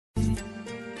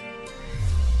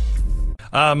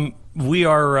We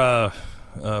are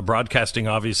broadcasting,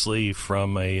 obviously,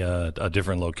 from a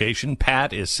different location.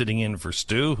 Pat is sitting in for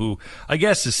Stu, who I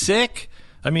guess is sick.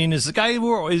 I mean, is the guy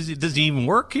does he even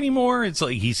work anymore? It's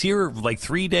like he's here like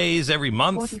 3 days every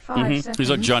month. He's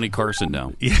like Johnny Carson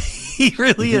now. He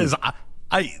really is.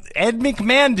 Ed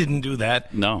McMahon didn't do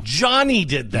that. No. Johnny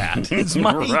did that. It's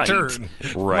my turn.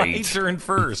 Right. My turn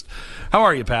first. How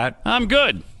are you, Pat? I'm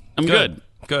good.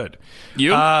 Good.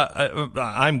 You?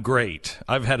 I'm great.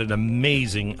 I've had an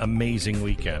amazing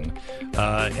weekend.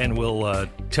 And we'll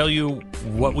tell you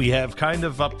what we have kind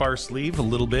of up our sleeve a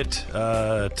little bit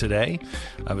today.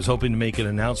 I was hoping to make an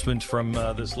announcement from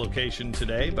this location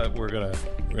today, but we're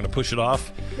gonna push it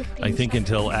off, I think,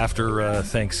 until after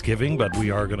Thanksgiving. But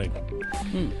we are gonna.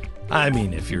 I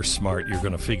mean, if you're smart, you're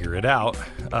going to figure it out.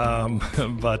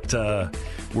 But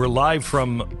we're live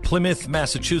from Plymouth,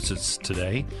 Massachusetts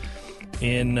today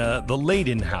in the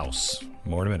Leyden house.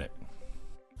 More in a minute.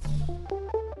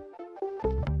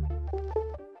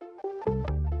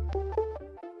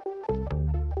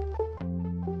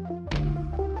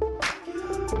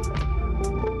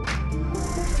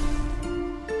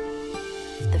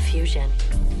 The fusion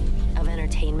of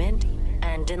entertainment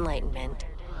and enlightenment.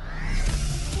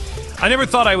 I never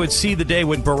thought I would see the day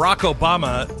when Barack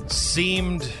Obama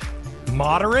seemed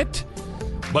moderate,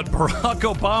 but Barack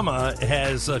Obama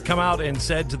has come out and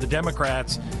said to the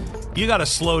Democrats, you got to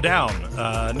slow down.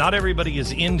 Not everybody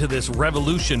is into this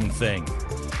revolution thing.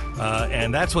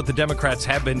 And that's what the Democrats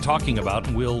have been talking about.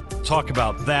 And we'll talk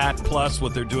about that, plus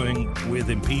what they're doing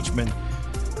with impeachment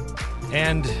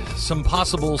and some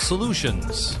possible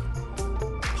solutions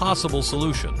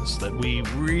that we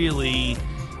really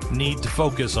need to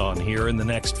focus on here in the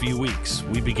next few weeks.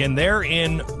 We begin there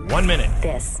in 1 minute.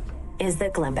 This is the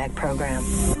Glenn Beck Program.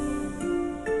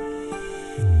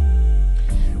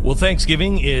 Well,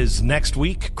 Thanksgiving is next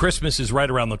week. Christmas is right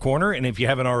around the corner, and if you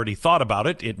haven't already thought about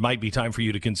it, it might be time for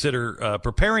you to consider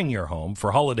preparing your home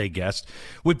for holiday guests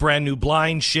with brand new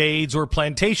blinds, shades, or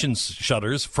plantation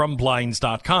shutters from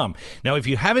Blinds.com. Now, if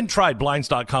you haven't tried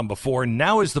Blinds.com before,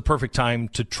 now is the perfect time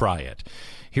to try it.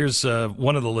 Here's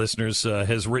one of the listeners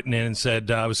has written in and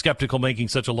said, I was skeptical making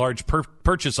such a large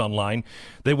purchase online.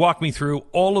 They walked me through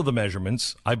all of the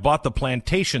measurements. I bought the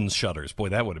plantation shutters. Boy,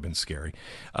 that would have been scary.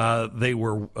 They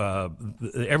were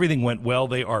everything went well.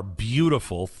 They are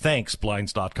beautiful. Thanks,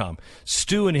 Blinds.com.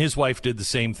 Stu and his wife did the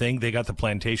same thing. They got the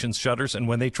plantation shutters, and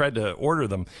when they tried to order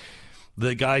them,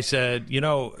 the guy said,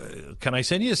 can I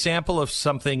send you a sample of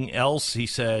something else? He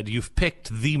said, you've picked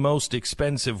the most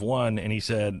expensive one. And he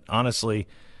said, honestly,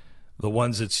 the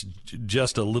ones that's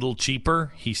just a little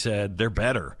cheaper, he said, they're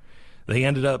better. They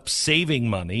ended up saving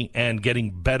money and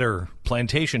getting better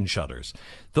plantation shutters.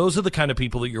 Those are the kind of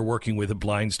people that you're working with at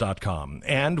Blinds.com.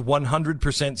 And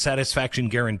 100% satisfaction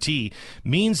guarantee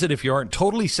means that if you aren't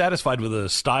totally satisfied with a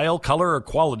style, color, or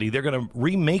quality, they're going to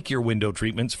remake your window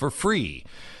treatments for free.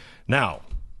 Now,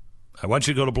 I want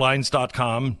you to go to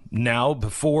Blinds.com now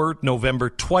before November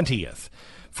 20th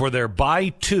for their buy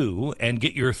two and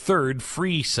get your third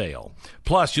free sale.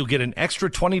 Plus, you'll get an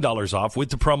extra $20 off with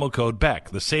the promo code BECK.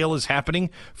 The sale is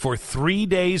happening for 3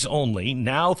 days only,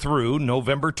 now through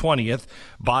November 20th.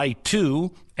 Buy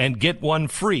two and get one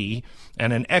free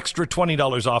and an extra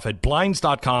 $20 off at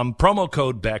Blinds.com. Promo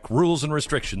code BECK. Rules and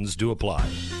restrictions do apply.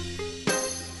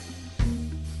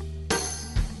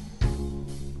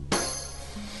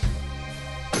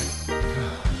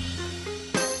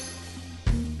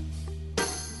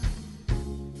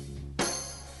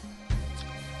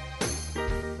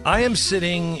 I am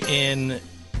sitting in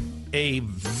a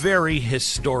very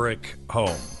historic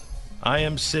home. I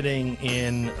am sitting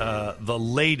in the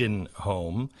Leyden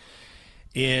home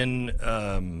in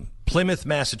Plymouth,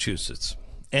 Massachusetts.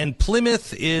 And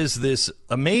Plymouth is this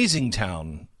amazing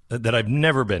town that I've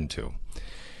never been to.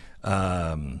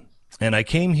 And I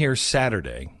came here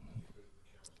Saturday,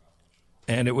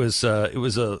 and it was a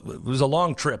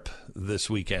long trip this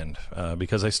weekend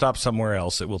because I stopped somewhere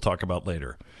else that we'll talk about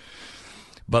later.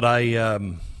 But I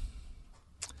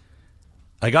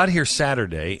got here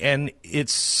Saturday, and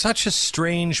it's such a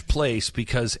strange place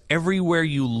because everywhere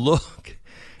you look,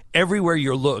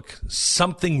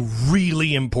 something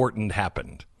really important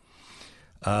happened.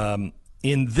 In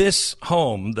this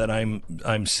home that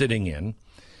I'm sitting in,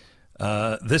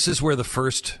 this is where the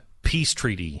first peace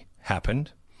treaty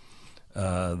happened.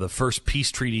 The first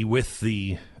peace treaty with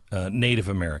the Native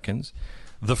Americans.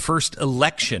 The first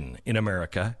election in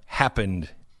America happened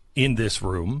in this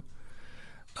room.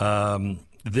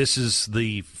 This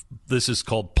is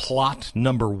called plot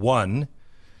number 1,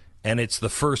 and it's the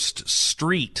first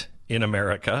street in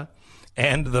America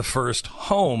and the first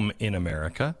home in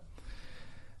America.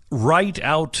 right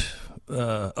out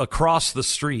across the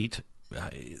street,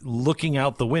 looking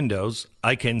out the windows,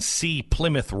 I can see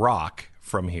Plymouth Rock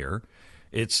from here.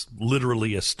 It's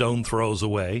literally a stone throws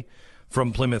away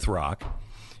from Plymouth Rock.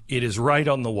 It is right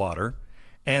on the water.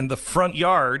 And the front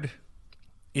yard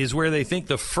is where they think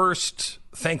the first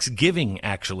Thanksgiving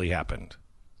actually happened.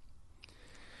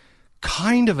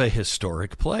 Kind of a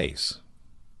historic place.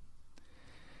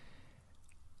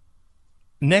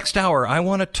 Next hour, I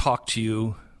want to talk to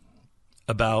you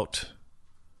about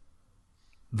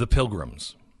the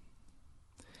Pilgrims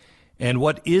and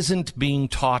what isn't being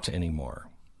taught anymore.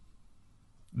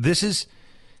 This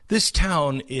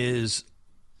town is,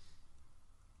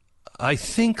 I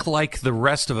think, like the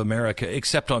rest of America,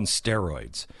 except on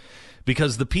steroids.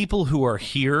 Because the people who are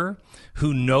here,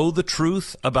 who know the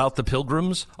truth about the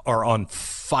Pilgrims, are on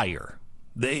fire.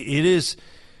 It is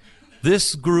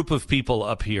this group of people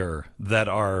up here that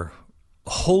are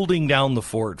holding down the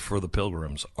fort for the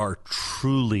Pilgrims are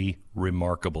truly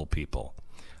remarkable people.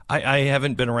 I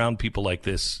haven't been around people like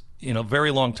this in a very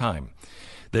long time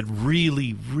that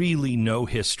really, really know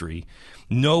history,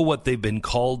 know what they've been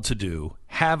called to do,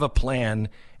 have a plan,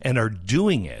 and are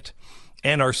doing it,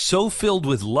 and are so filled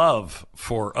with love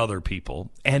for other people,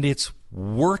 and it's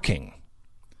working.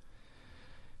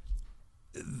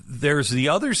 There's the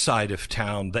other side of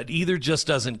town that either just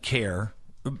doesn't care.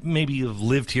 Maybe you've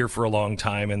lived here for a long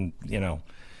time and,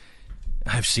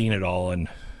 I've seen it all and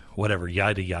whatever,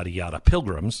 yada, yada, yada,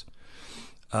 Pilgrims.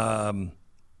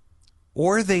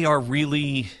 Or they are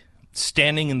really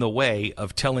standing in the way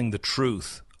of telling the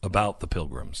truth about the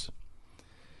Pilgrims.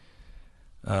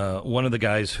 One of the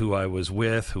guys who I was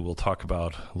with, who we'll talk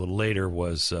about a little later,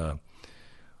 was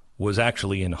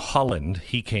actually in Holland.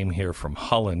 He came here from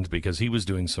Holland because he was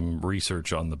doing some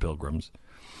research on the Pilgrims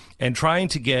and trying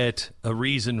to get a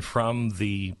reason from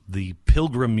the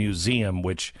Pilgrim Museum,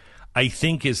 which I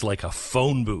think is like a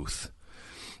phone booth,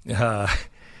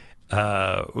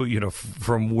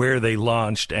 from where they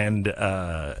launched. And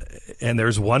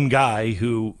there's one guy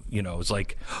who, is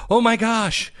like, oh my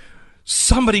gosh,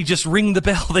 somebody just ring the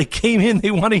bell. They came in.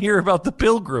 They want to hear about the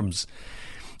Pilgrims.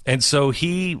 And so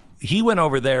he went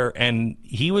over there and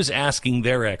he was asking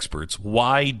their experts,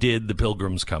 why did the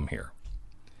Pilgrims come here?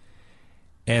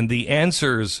 And the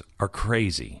answers are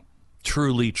crazy,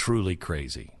 truly, truly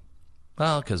crazy.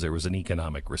 Well, because there was an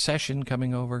economic recession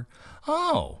coming over.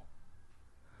 So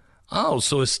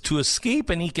as to escape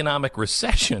an economic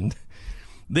recession,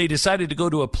 they decided to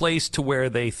go to a place to where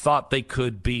they thought they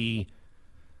could be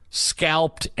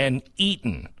scalped and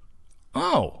eaten.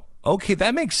 Oh, okay,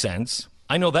 that makes sense.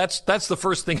 I know that's the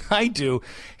first thing I do.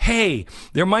 Hey,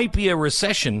 there might be a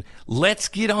recession. Let's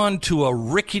get onto a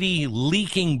rickety,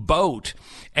 leaking boat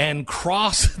and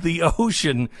cross the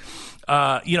ocean,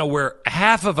 where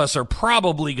half of us are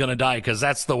probably going to die because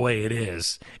that's the way it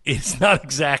is. It's not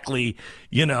exactly,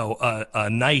 a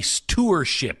nice tour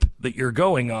ship that you're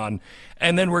going on.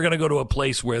 And then we're going to go to a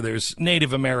place where there's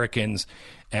Native Americans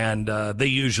and they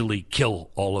usually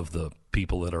kill all of the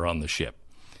people that are on the ship.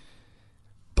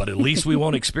 But at least we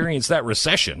won't experience that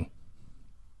recession.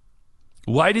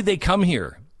 Why did they come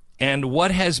here? And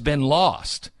what has been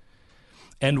lost?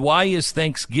 And why is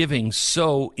Thanksgiving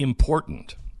so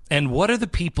important? And what are the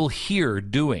people here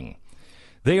doing?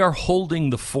 They are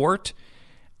holding the fort,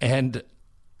 and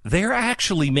they're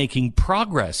actually making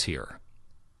progress here.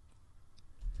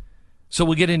 So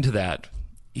we'll get into that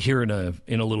here in a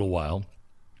little while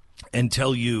and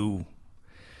tell you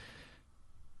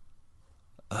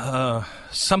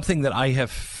something that I have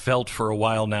felt for a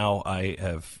while now I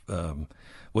have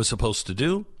was supposed to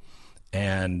do,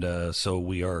 and so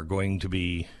we are going to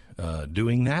be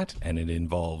doing that, and it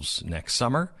involves next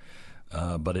summer,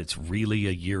 but it's really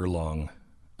a year-long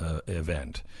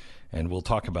event, and we'll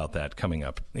talk about that coming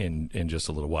up in just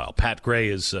a little while. Pat Gray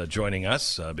is joining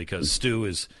us because Stu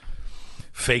is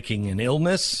faking an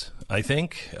illness. I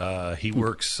think he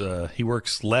works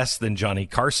less than Johnny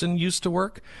Carson used to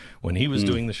work when he was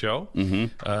doing the show.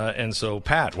 Mm-hmm. And so,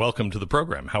 Pat, welcome to the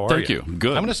program. How are you? Thank you.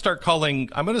 Good. I'm going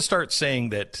to start saying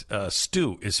that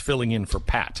Stu is filling in for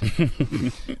Pat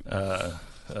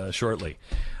shortly.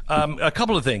 A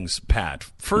couple of things, Pat.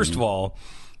 First of all,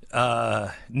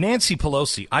 Nancy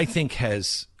Pelosi, I think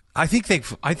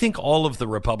all of the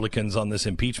Republicans on this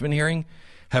impeachment hearing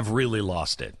have really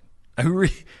lost it.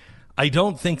 I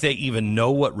don't think they even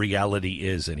know what reality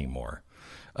is anymore.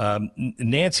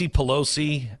 Nancy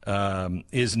Pelosi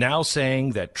is now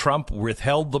saying that Trump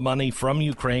withheld the money from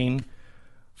Ukraine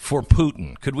for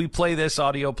Putin. Could we play this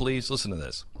audio, please? Listen to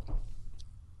this.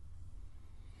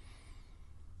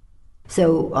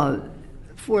 So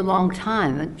for a long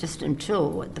time, just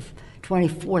until,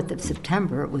 24th of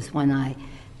September was when I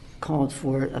called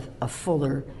for a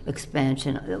fuller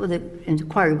expansion. The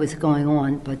inquiry was going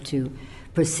on, but to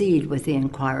proceed with the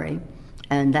inquiry,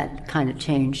 and that kind of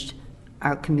changed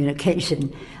our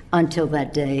communication until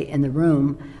that day in the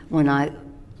room when I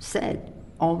said,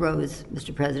 all roads,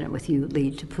 Mr. President, with you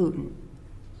lead to Putin.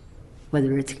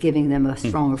 Whether it's giving them a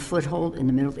stronger foothold in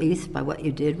the Middle East by what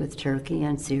you did with Turkey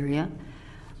and Syria,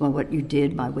 or what you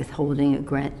did by withholding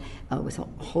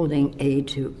aid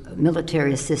to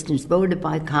military assistance voted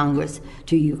by Congress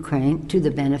to Ukraine to the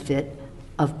benefit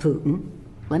of Putin.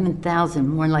 11,000,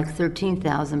 more like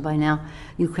 13,000 by now,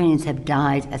 Ukrainians have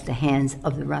died at the hands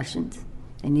of the Russians.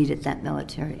 They needed that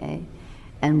military aid.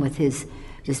 And with his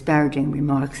disparaging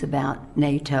remarks about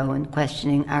NATO and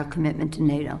questioning our commitment to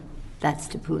NATO, that's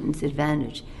to Putin's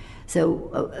advantage.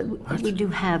 So we do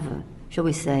have, shall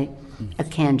we say, a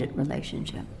candid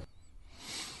relationship.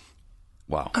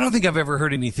 Wow. I don't think I've ever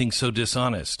heard anything so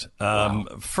dishonest. Wow.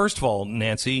 First of all,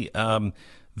 Nancy,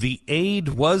 the aid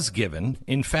was given.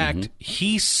 In fact,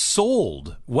 he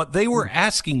sold what they were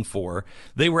asking for.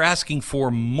 They were asking for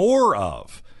more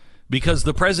of, because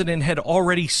the president had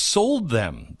already sold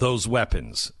them those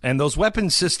weapons. And those weapon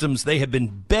systems they had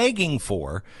been begging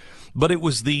for, but it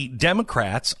was the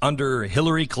Democrats under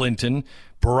Hillary Clinton,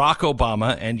 Barack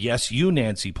Obama, and yes, you,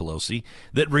 Nancy Pelosi,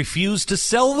 that refused to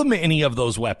sell them any of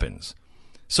those weapons.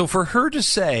 So for her to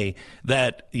say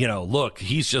that, look,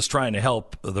 he's just trying to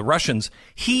help the Russians,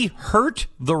 he hurt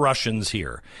the Russians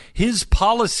here. His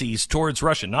policies towards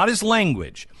Russia, not his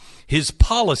language, his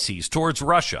policies towards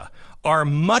Russia are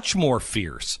much more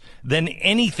fierce than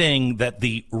anything that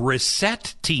the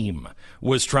Reset team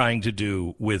was trying to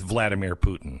do with Vladimir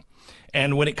Putin.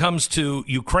 And when it comes to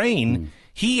Ukraine,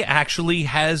 he actually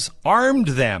has armed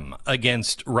them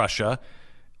against Russia,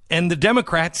 and the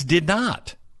Democrats did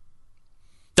not.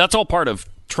 That's all part of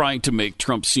trying to make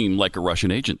Trump seem like a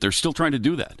Russian agent. They're still trying to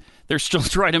do that. They're still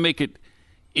trying to make it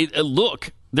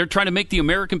look. They're trying to make the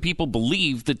American people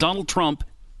believe that Donald Trump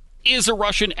is a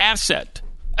Russian asset.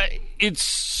 It's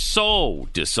so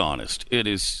dishonest.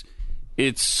 It's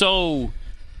so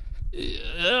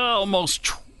almost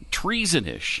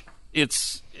treasonish.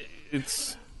 It's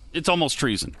almost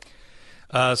treason.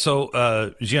 So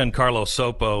Giancarlo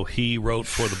Sopo, he wrote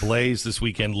for The Blaze this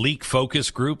weekend, leak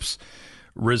focus groups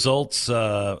results.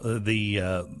 They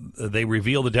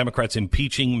reveal the Democrats'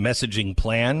 impeaching messaging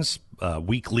plans,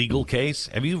 weak legal case.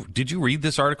 Did you read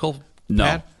this article, No.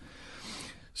 Pat?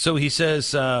 So he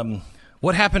says,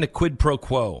 what happened to quid pro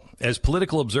quo? As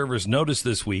political observers noticed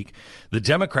this week, the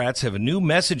Democrats have a new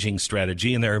messaging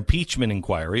strategy in their impeachment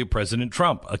inquiry of President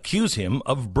Trump, accuse him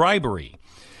of bribery.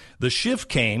 The shift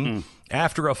came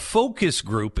after a focus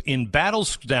group in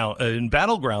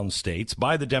battleground states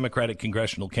by the Democratic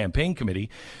Congressional Campaign Committee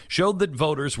showed that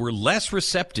voters were less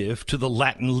receptive to the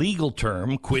Latin legal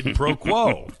term quid pro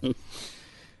quo.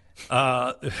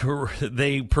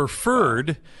 They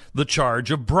preferred the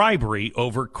charge of bribery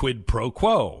over quid pro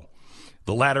quo.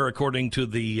 The latter, according to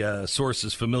the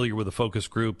sources familiar with the focus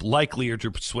group, likelier to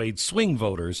persuade swing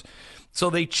voters. So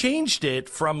they changed it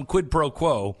from quid pro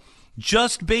quo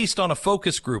just based on a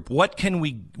focus group. What can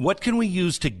we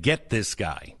use to get this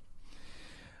guy?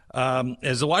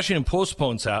 As the Washington Post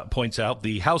points out,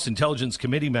 the House Intelligence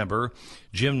Committee member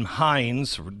Jim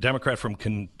Hines, Democrat from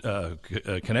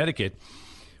Connecticut,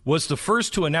 was the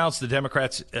first to announce the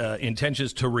Democrats'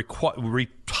 intentions to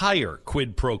retire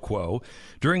quid pro quo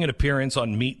during an appearance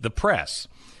on Meet the Press.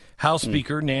 House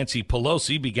Speaker Nancy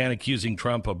Pelosi began accusing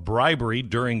Trump of bribery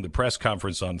during the press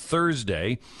conference on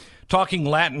Thursday. Talking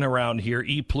Latin around here,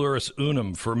 e pluribus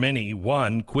unum, for many,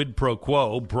 one, quid pro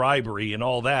quo, bribery, and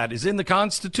all that is in the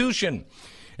Constitution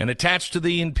and attached to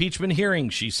the impeachment hearing,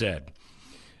 she said.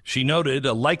 She noted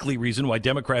a likely reason why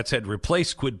Democrats had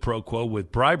replaced quid pro quo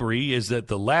with bribery is that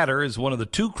the latter is one of the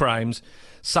two crimes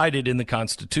cited in the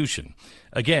Constitution.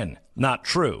 Again, not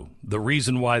true. The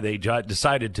reason why they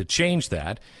decided to change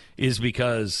that is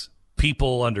because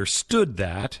people understood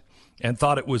that and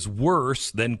thought it was worse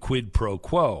than quid pro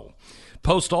quo.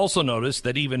 Post also noticed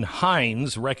that even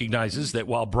Hines recognizes that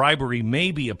while bribery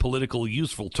may be a politically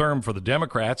useful term for the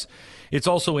Democrats, it's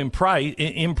also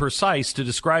imprecise to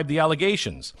describe the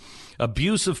allegations.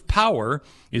 Abuse of power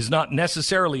is not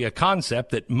necessarily a concept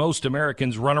that most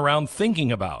Americans run around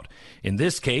thinking about. In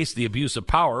this case, the abuse of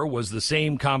power was the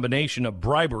same combination of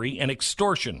bribery and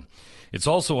extortion. It's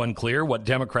also unclear what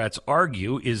Democrats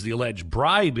argue is the alleged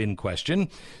bribe in question,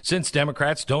 since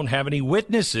Democrats don't have any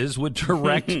witnesses with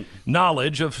direct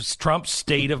knowledge of Trump's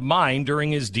state of mind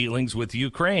during his dealings with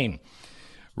Ukraine.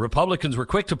 Republicans were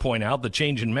quick to point out the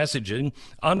change in messaging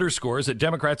underscores that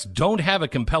Democrats don't have a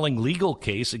compelling legal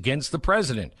case against the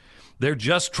president. They're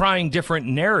just trying different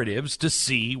narratives to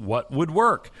see what would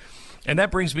work. And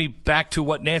that brings me back to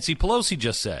what Nancy Pelosi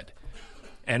just said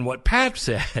and what Pat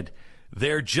said.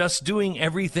 They're just doing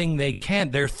everything they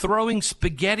can. They're throwing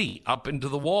spaghetti up into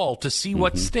the wall to see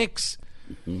what sticks.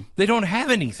 They don't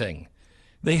have anything.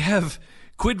 They have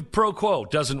quid pro quo,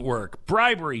 doesn't work.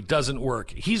 Bribery doesn't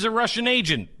work. He's a Russian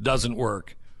agent, doesn't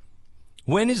work.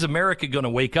 When is America going to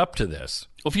wake up to this?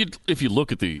 Well, if you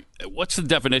look at what's the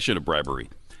definition of bribery?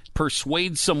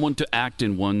 Persuade someone to act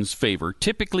in one's favor,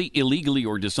 typically illegally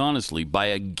or dishonestly, by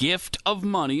a gift of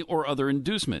money or other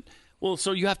inducement. Well,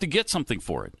 so you have to get something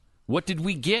for it. What did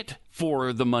we get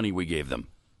for the money we gave them?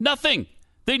 Nothing.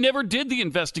 They never did the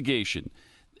investigation.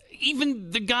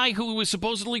 Even the guy who was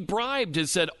supposedly bribed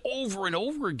has said over and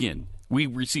over again, we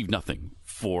received nothing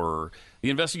for the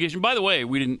investigation. By the way,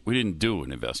 we didn't do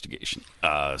an investigation.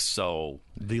 So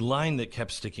the line that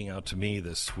kept sticking out to me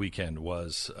this weekend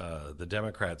was the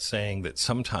Democrats saying that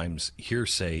sometimes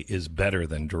hearsay is better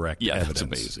than direct evidence. That's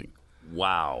amazing.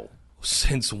 Wow.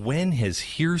 Since when has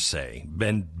hearsay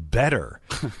been better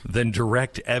than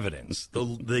direct evidence?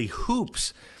 The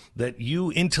hoops that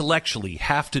you intellectually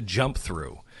have to jump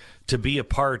through to be a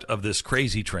part of this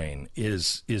crazy train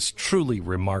is truly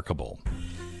remarkable.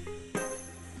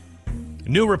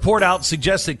 New report out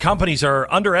suggests that companies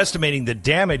are underestimating the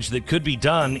damage that could be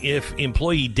done if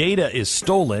employee data is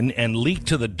stolen and leaked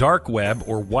to the dark web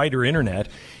or wider internet.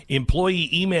 Employee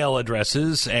email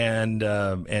addresses and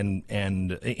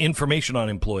information on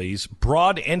employees,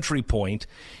 broad entry point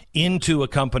into a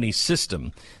company's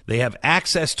system. They have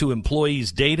access to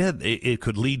employees' data. It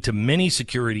could lead to many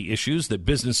security issues that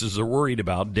businesses are worried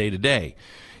about day to day.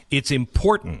 It's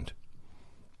important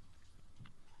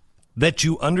that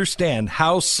you understand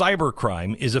how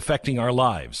cybercrime is affecting our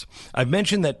lives. I've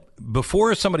mentioned that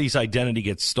before somebody's identity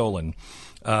gets stolen,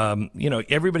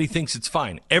 everybody thinks it's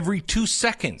fine. Every 2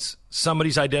 seconds,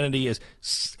 somebody's identity is.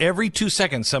 Every 2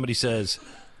 seconds, somebody says,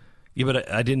 "Yeah, but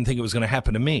I didn't think it was going to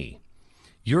happen to me."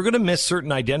 You're going to miss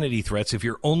certain identity threats if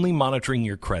you're only monitoring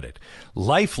your credit.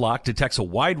 LifeLock detects a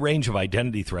wide range of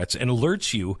identity threats and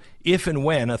alerts you if and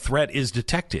when a threat is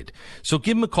detected. So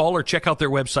give them a call or check out their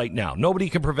website now. Nobody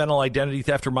can prevent all identity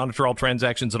theft or monitor all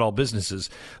transactions at all businesses,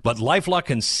 but LifeLock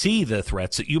can see the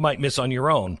threats that you might miss on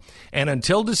your own. And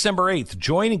until December 8th,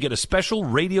 join and get a special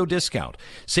radio discount.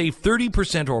 Save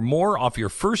 30% or more off your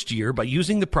first year by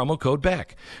using the promo code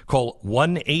BECK. Call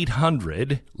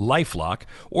 1-800-LifeLock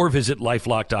or visit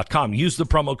LifeLock.com. Use the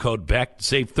promo code BECK to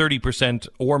save 30%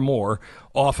 or more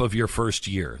off of your first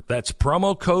year. That's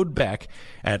promo code BECK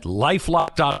at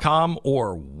LifeLock.com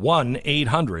or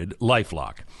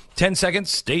 1-800-LifeLock. 10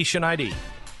 seconds, station ID.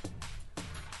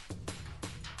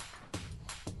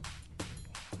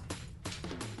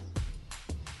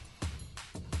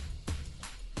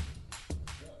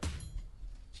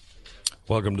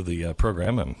 Welcome to the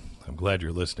program. I'm glad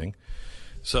you're listening.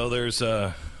 So there's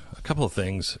a couple of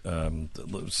things. I'm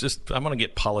going to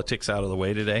get politics out of the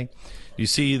way today. You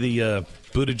see the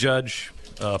Buttigieg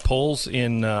polls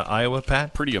in Iowa,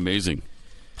 Pat? Pretty amazing.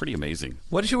 Pretty amazing.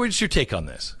 What's your take on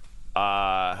this?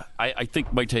 I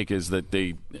think my take is that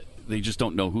they just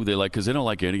don't know who they like because they don't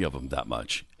like any of them that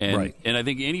much. And, right. And I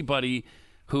think anybody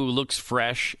who looks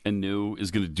fresh and new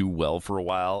is going to do well for a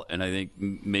while. And I think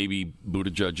maybe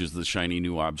Buttigieg is the shiny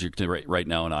new object right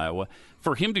now in Iowa.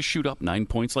 For him to shoot up 9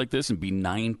 points like this and be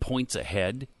 9 points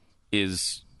ahead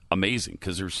is amazing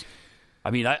because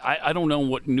I don't know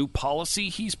what new policy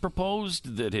he's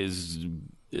proposed that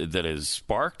has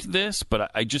sparked this,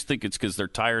 but I just think it's because they're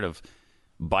tired of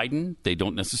Biden. They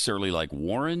don't necessarily like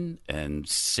Warren and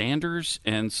Sanders,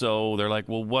 and so they're like,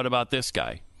 well, what about this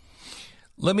guy?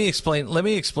 Let me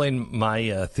explain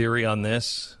my theory on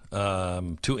this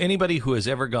to anybody who has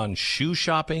ever gone shoe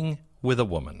shopping with a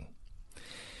woman.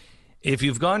 If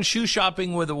you've gone shoe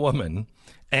shopping with a woman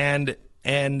and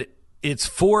it's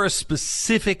for a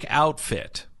specific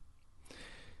outfit,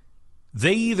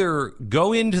 they either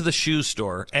go into the shoe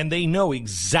store and they know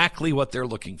exactly what they're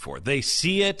looking for. They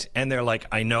see it and they're like,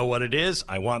 I know what it is.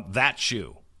 I want that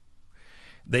shoe.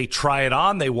 They try it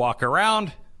on. They walk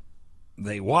around.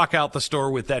 They walk out the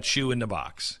store with that shoe in the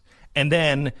box. And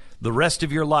then the rest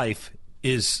of your life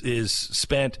is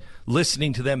spent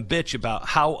listening to them bitch about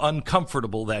how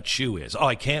uncomfortable that shoe is. Oh,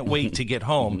 I can't wait to get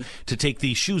home to take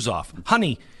these shoes off.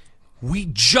 Honey, we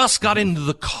just got into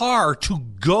the car to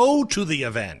go to the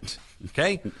event.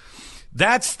 Okay?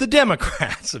 That's the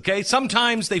Democrats, okay?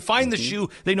 Sometimes they find the shoe,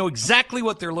 they know exactly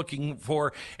what they're looking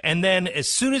for, and then as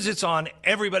soon as it's on,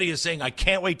 everybody is saying, I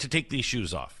can't wait to take these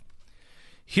shoes off.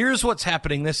 Here's what's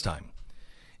happening this time.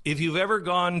 If you've ever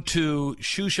gone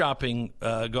shoe shopping with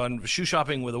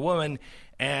a woman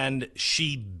and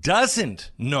she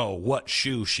doesn't know what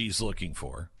shoe she's looking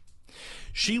for,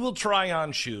 she will try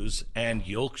on shoes and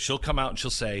she'll come out and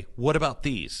she'll say, "What about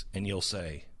these?" And you'll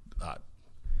say,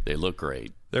 "They look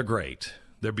great. They're great.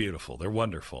 They're beautiful. They're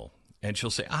wonderful." And she'll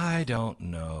say, "I don't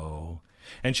know."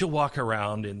 And she'll walk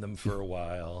around in them for a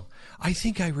while. "I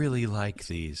think I really like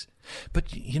these.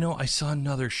 But, I saw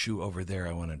another shoe over there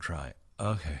I want to try."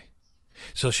 Okay.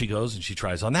 So she goes and she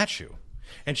tries on that shoe.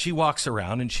 And she walks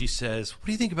around and she says, "What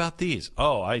do you think about these?"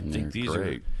 "Oh, I think these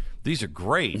are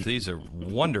great. These are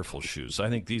wonderful shoes. I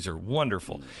think these are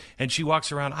wonderful." And she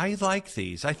walks around, "I like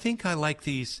these. I think I like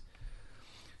these.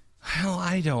 Well,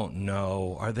 I don't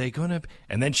know. Are they going to..."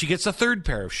 And then she gets a third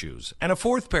pair of shoes and a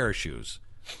fourth pair of shoes.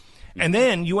 And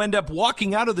then you end up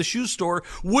walking out of the shoe store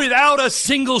without a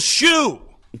single shoe.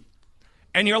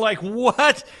 And you're like,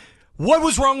 what? What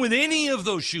was wrong with any of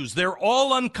those shoes? They're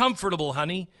all uncomfortable,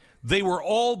 honey. They were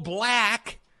all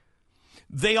black.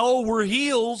 They all were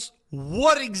heels.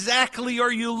 What exactly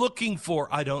are you looking for?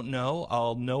 "I don't know.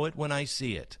 I'll know it when I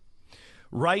see it."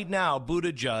 Right now,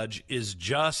 Buttigieg is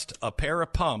just a pair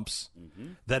of pumps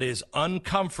that is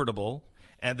uncomfortable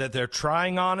and that they're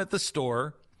trying on at the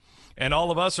store. And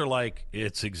all of us are like,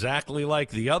 "It's exactly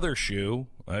like the other shoe.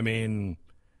 I mean,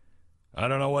 I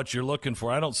don't know what you're looking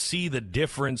for. I don't see the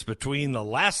difference between the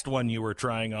last one you were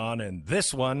trying on and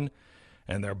this one.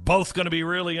 And they're both going to be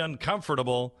really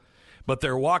uncomfortable." But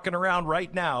they're walking around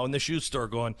right now in the shoe store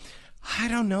going, "I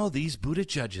don't know, these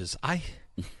Buttigiegs. I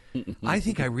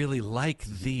think I really like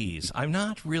these. I'm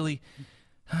not really..."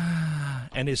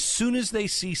 And as soon as they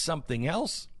see something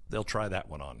else, they'll try that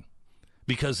one on.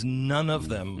 Because none of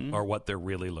them are what they're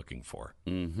really looking for.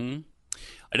 Mm-hmm.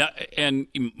 And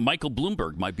Michael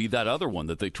Bloomberg might be that other one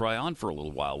that they try on for a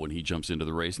little while when he jumps into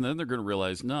the race. And then they're going to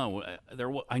realize, no,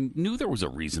 I knew there was a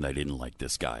reason I didn't like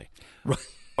this guy. Right.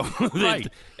 Right.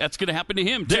 That's going to happen to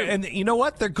him, too. And you know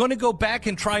what? They're going to go back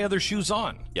and try other shoes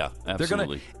on. Yeah,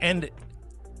 absolutely. And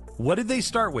what did they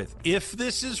start with? If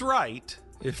this is right,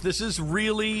 if this is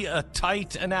really a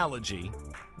tight analogy,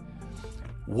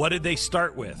 what did they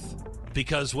start with?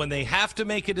 Because when they have to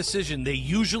make a decision, they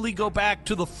usually go back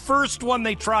to the first one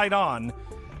they tried on,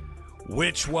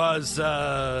 which was,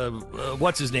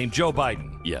 what's his name, Joe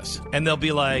Biden. Yes. And they'll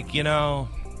be like,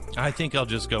 I think I'll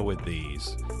just go with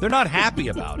these. They're not happy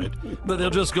about it, but they'll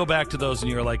just go back to those, and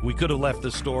you're like, we could have left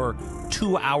the store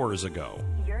 2 hours ago.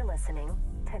 You're listening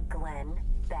to Glenn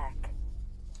Beck.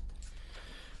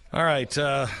 All right,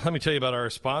 let me tell you about our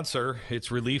sponsor. It's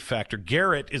Relief Factor.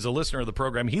 Garrett is a listener of the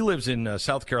program. He lives in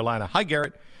South Carolina. Hi,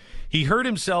 Garrett. He hurt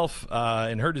himself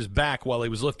and hurt his back while he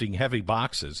was lifting heavy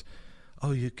boxes.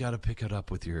 Oh, you got to pick it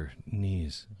up with your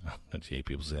knees. I hate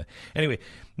people say that. Anyway,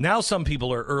 now some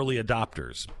people are early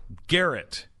adopters.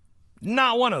 Garrett,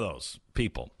 not one of those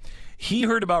people. He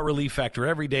heard about Relief Factor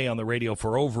every day on the radio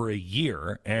for over a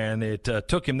year, and it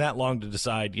took him that long to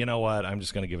decide, you know what, I'm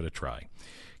just going to give it a try.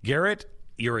 Garrett,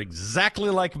 you're exactly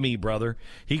like me, brother.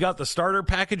 He got the starter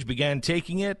package, began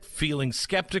taking it, feeling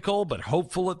skeptical but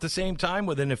hopeful at the same time.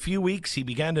 Within a few weeks, he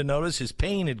began to notice his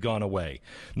pain had gone away.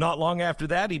 Not long after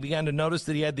that, he began to notice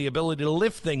that he had the ability to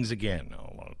lift things again.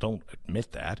 Oh, well, don't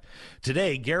admit that.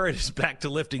 Today, Garrett is back to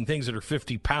lifting things that are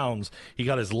 50 pounds. He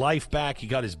got his life back, he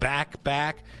got his back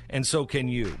back, and so can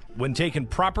you. When taken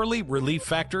properly, Relief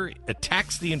Factor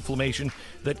attacks the inflammation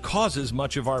that causes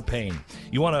much of our pain.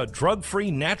 You want a drug-free,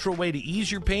 natural way to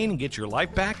ease your pain and get your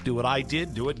life back? Do what I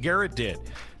did, do what Garrett did.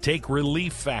 Take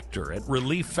Relief Factor at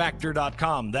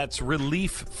ReliefFactor.com. That's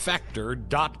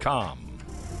ReliefFactor.com.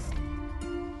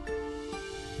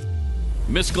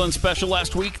 Miss Glenn special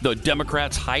last week, the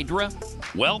Democrats' Hydra.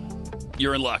 Well,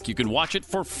 you're in luck. You can watch it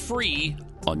for free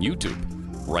on YouTube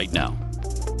right now.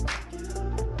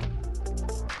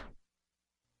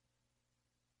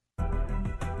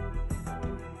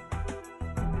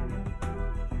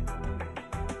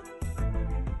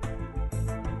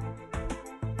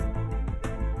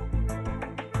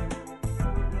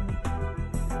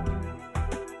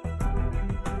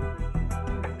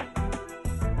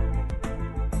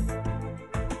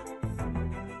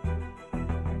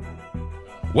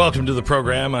 Welcome to the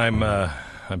program.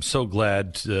 I'm so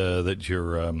glad that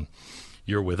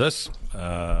you're with us.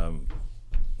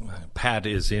 Pat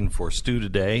is in for Stu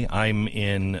today. I'm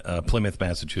in Plymouth,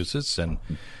 Massachusetts, and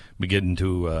begin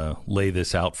to lay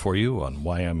this out for you on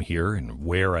why I'm here and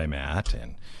where I'm at,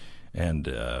 and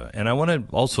I want to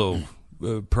also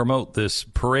promote this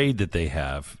parade that they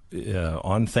have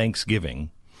on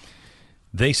Thanksgiving.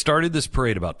 They started this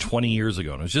parade about 20 years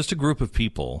ago, and it was just a group of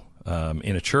people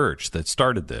in a church that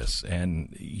started this,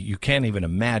 and you can't even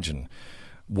imagine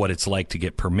what it's like to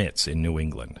get permits in New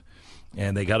England.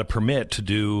 And they got a permit to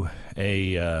do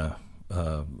a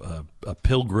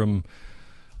pilgrim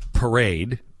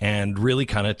parade and really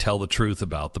kind of tell the truth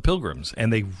about the pilgrims.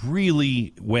 And they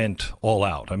really went all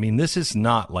out. I mean, this is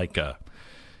not like a,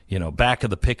 back of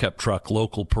the pickup truck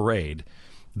local parade.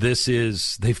 This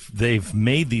is, they've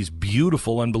made these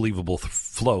beautiful, unbelievable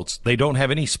floats. They don't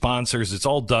have any sponsors. It's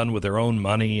all done with their own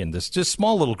money and this just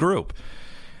small little group.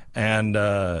 And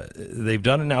they've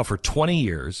done it now for 20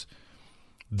 years.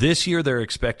 This year they're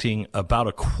expecting about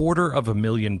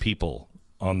 250,000 people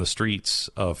on the streets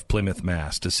of Plymouth,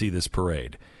 Mass. to see this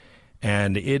parade.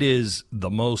 And it is the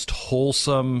most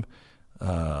wholesome.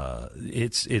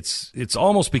 It's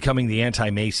almost becoming the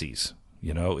anti-Macy's.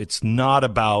 It's not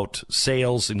about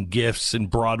sales and gifts and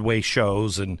Broadway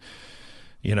shows and,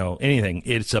 anything.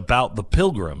 It's about the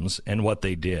pilgrims and what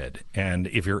they did. And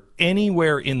if you're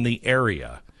anywhere in the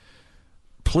area,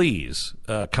 please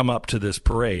come up to this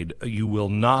parade. You will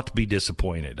not be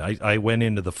disappointed. I went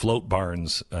into the float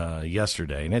barns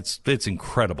yesterday, and it's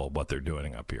incredible what they're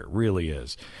doing up here. It really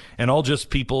is. And all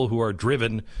just people who are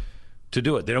driven to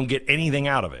do it. They don't get anything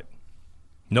out of it.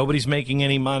 Nobody's making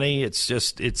any money. It's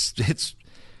just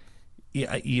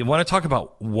you want to talk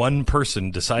about one person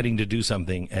deciding to do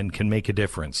something and can make a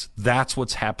difference. That's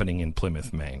what's happening in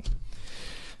Plymouth, Maine,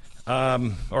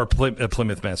 or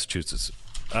Plymouth, Massachusetts.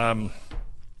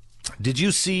 Did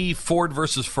you see Ford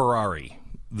versus Ferrari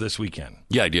this weekend?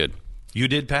 Yeah, I did. You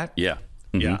did, Pat? Yeah.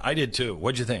 Mm-hmm. Yeah, I did too.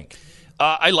 What'd you think?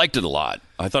 I liked it a lot.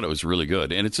 I thought it was really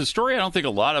good. And it's a story I don't think a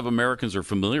lot of Americans are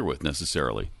familiar with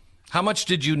necessarily. How much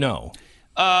did you know?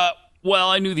 Well,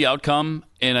 I knew the outcome,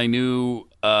 and I knew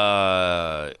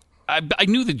I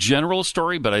knew the general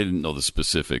story, but I didn't know the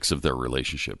specifics of their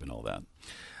relationship and all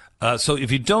that. So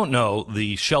if you don't know,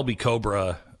 the Shelby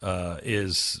Cobra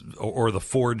is, or the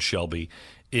Ford Shelby,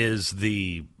 is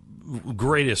the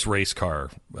greatest race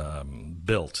car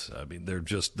built. I mean,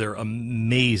 they're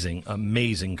amazing,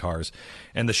 amazing cars.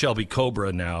 And the Shelby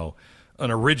Cobra now, an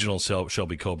original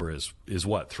Shelby Cobra is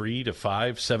what, $3 to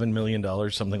 $5, $7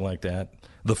 million, something like that.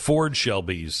 The Ford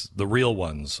Shelbys, the real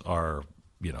ones, are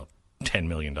 $10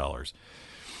 million.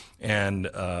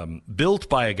 And built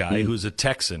by a guy who's a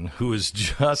Texan who is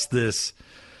just this,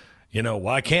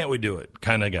 why can't we do it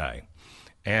kind of guy.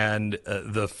 And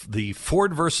the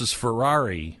Ford versus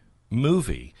Ferrari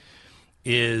movie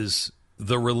is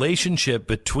the relationship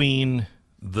between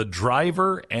the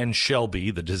driver and Shelby,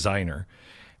 the designer,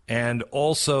 and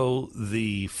also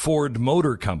the Ford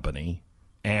Motor Company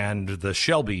and the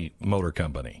Shelby Motor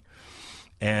Company.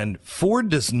 And Ford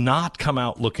does not come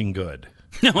out looking good.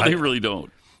 No, they really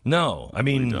don't. No, I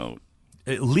mean, really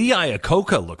don't. Lee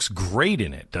Iacocca looks great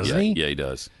in it, doesn't he? Yeah, he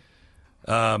does.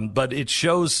 But it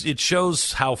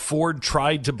shows how Ford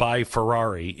tried to buy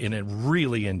Ferrari in a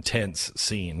really intense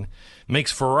scene.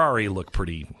 Makes Ferrari look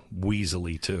pretty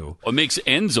weaselly too. It makes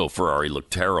Enzo Ferrari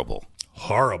look terrible.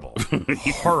 Horrible.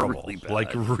 Really bad.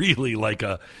 Like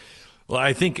a. Well,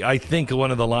 I think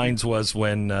one of the lines was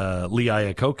when Lee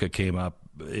Iacocca came up.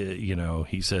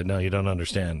 He said, "No, you don't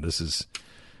understand.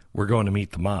 We're going to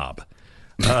meet the mob,"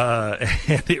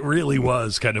 and it really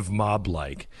was kind of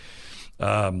mob-like.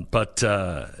 But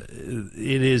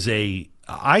it is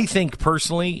I think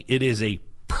personally, it is a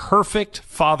perfect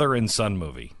father and son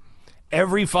movie.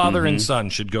 Every father and son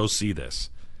should go see this.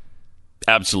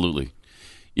 Absolutely.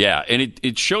 Yeah, and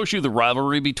it shows you the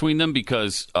rivalry between them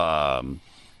because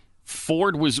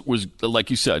Ford was, like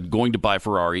you said, going to buy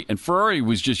Ferrari, and Ferrari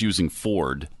was just using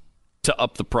Ford to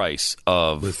up the price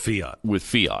of with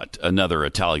Fiat, another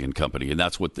Italian company, and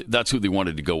that's who they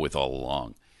wanted to go with all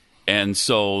along. And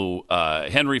so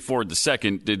Henry Ford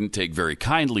II didn't take very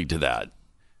kindly to that.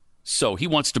 So he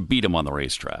wants to beat him on the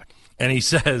racetrack. And he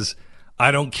says,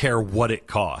 "I don't care what it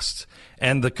costs."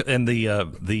 And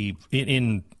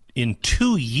in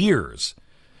 2 years,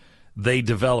 they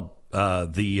developed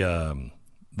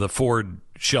the Ford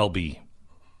Shelby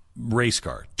race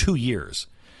car. 2 years,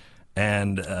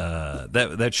 and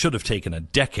that should have taken a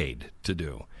decade to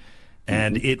do.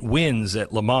 And it wins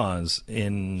at Le Mans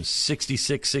in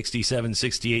 66, 67,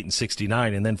 68, and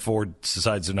 69, and then Ford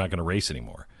decides they're not going to race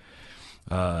anymore.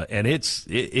 And it's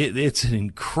an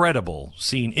incredible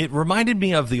scene. It reminded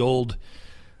me of the old,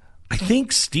 I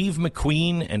think, Steve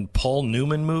McQueen and Paul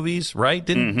Newman movies, right?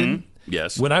 Didn't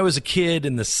Yes. When I was a kid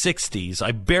in the 60s,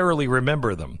 I barely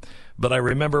remember them, but I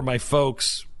remember my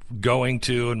folks going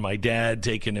to and my dad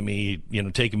taking me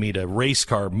to race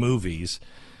car movies.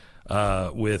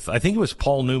 with, I think it was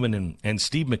Paul Newman and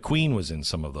Steve McQueen was in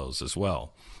some of those as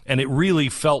well. And it really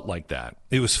felt like that.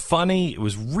 It was funny. It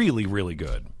was really, really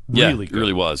good. Really good. It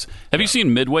really was. Have you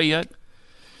seen Midway yet?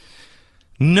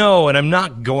 No, and I'm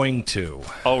not going to.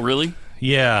 Oh, really?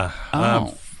 Yeah.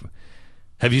 Oh.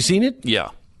 Have you seen it? Yeah.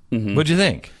 Mm-hmm. What'd you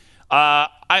think? I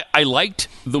liked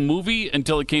the movie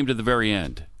until it came to the very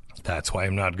end. That's why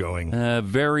I'm not going.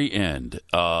 Very end.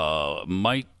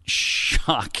 Might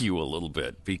shock you a little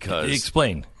bit because...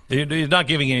 Explain. You're not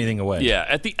giving anything away. Yeah,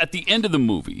 at the end of the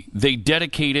movie, they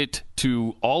dedicate it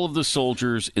to all of the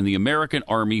soldiers in the American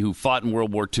Army who fought in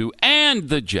World War II and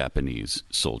the Japanese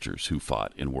soldiers who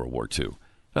fought in World War II.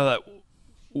 I thought,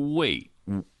 wait,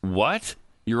 what?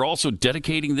 You're also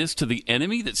dedicating this to the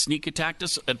enemy that sneak attacked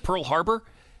us at Pearl Harbor?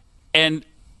 And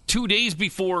 2 days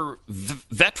before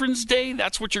Veterans Day,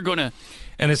 that's what you're going to...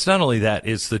 And it's not only that,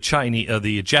 it's the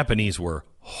Japanese were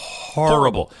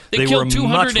horrible. They killed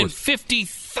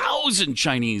 250,000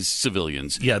 Chinese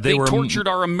civilians. Yeah, they tortured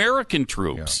our American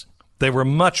troops. Yeah. They were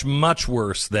much, much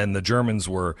worse than the Germans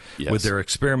were with their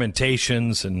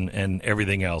experimentations and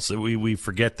everything else. We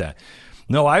forget that.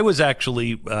 No, I was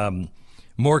actually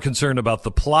more concerned about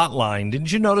the plot line.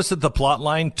 Didn't you notice that the plot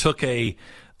line took a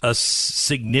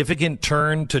significant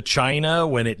turn to China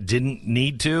when it didn't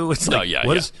need to? It's like, it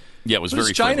was what very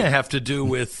does China have to do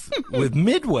with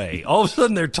Midway? All of a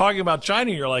sudden they're talking about China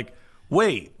and you're like,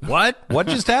 wait, what? What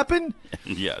just happened?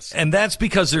 Yes. And that's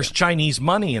because there's Chinese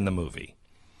money in the movie.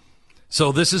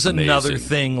 So this is another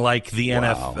thing like the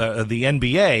the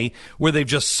NBA where they've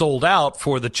just sold out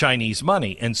for the Chinese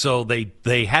money. And so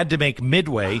they had to make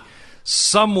Midway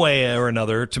some way or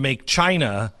another to make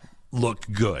China look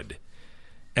good.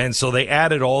 And so they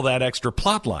added all that extra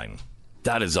plot line.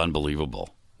 That is unbelievable.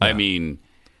 Yeah. I mean,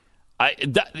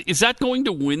 is that going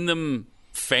to win them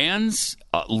fans?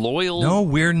 Loyal? No,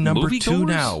 we're number movie 2 goers?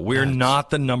 now. We're not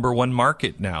the number 1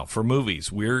 market now for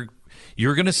movies.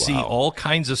 You're going to see all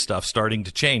kinds of stuff starting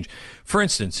to change. For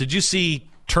instance, did you see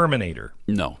Terminator?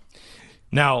 No.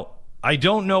 Now, I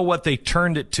don't know what they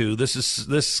turned it to. This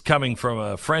is coming from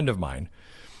a friend of mine.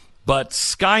 But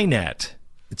Skynet,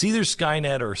 it's either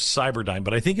Skynet or Cyberdyne,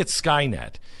 but I think it's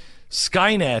Skynet.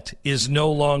 Skynet is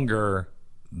no longer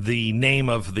the name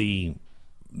of the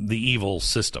evil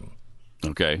system.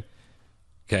 Okay.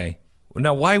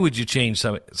 Now, why would you change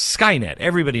something? Skynet.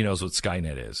 Everybody knows what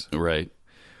Skynet is. Right.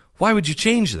 Why would you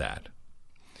change that?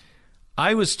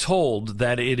 I was told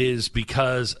that it is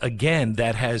because, again,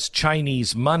 that has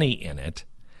Chinese money in it,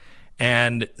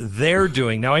 and they're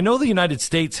doing... Now, I know the United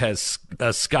States has a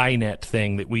Skynet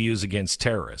thing that we use against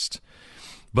terrorists,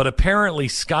 but apparently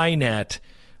Skynet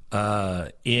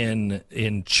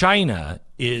in China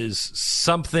is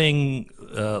something,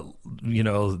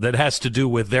 that has to do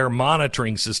with their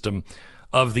monitoring system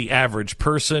of the average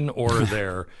person or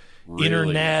their... Really?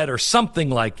 internet or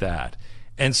something like that.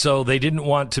 And so they didn't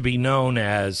want to be known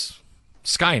as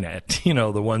Skynet,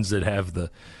 the ones that have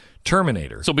the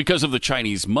Terminator. So because of the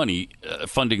Chinese money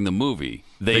funding the movie,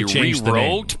 they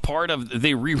rewrote part of...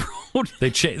 They rewrote who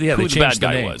the bad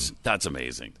guy was. That's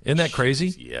amazing. Isn't that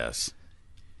crazy? Yes.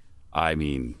 I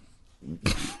mean,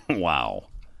 wow.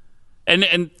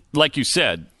 And like you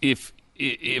said, if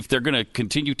they're going to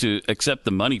continue to accept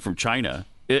the money from China...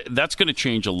 that's going to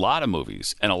change a lot of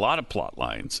movies and a lot of plot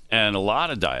lines and a lot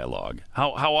of dialogue.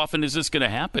 How often is this going to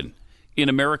happen in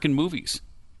American movies?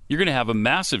 You're going to have a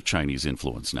massive Chinese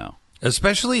influence now.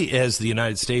 Especially as the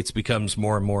United States becomes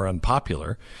more and more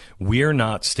unpopular. We're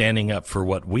not standing up for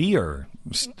what we are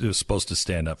supposed to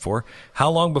stand up for. How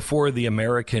long before the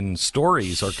American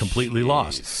stories are completely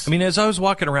lost? I mean, as I was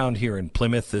walking around here in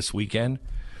Plymouth this weekend,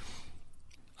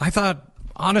 I thought,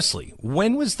 honestly,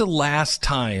 when was the last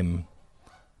time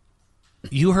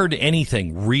you heard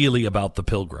anything really about the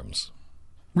Pilgrims?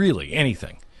 Really,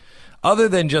 anything. Other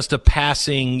than just a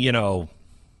passing,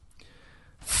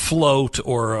 float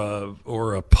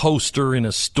or a poster in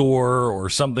a store or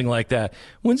something like that.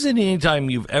 When's any time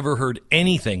you've ever heard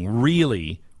anything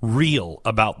really real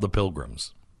about the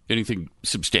Pilgrims? Anything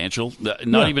substantial?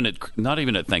 Not even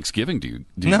at Thanksgiving do you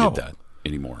get that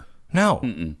anymore. No.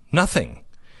 Nothing.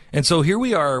 And so here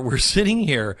we are, we're sitting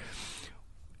here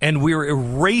and we're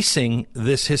erasing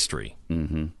this history.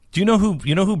 Mm-hmm. Do you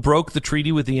know who broke the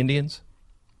treaty with the Indians?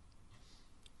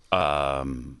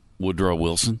 Woodrow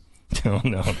Wilson?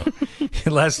 No.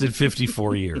 It lasted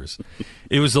 54 years.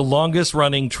 It was the longest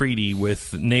running treaty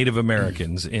with Native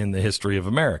Americans in the history of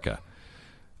America.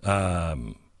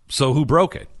 So who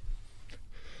broke it?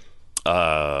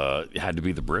 It had to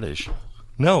be the British.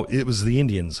 No, it was the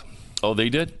Indians. Oh, they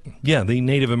did? Yeah, the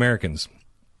Native Americans.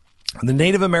 The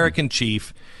Native American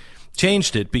chief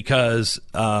changed it because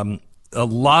a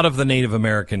lot of the Native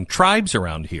American tribes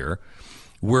around here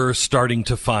were starting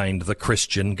to find the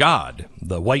Christian God,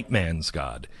 the white man's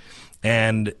God.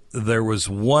 And there was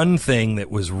one thing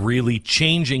that was really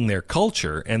changing their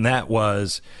culture, and that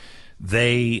was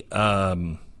they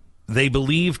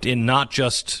believed in not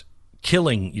just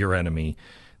killing your enemy,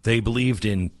 they believed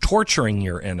in torturing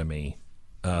your enemy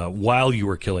while you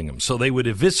were killing them. So they would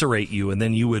eviscerate you, and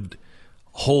then you would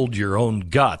hold your own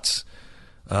guts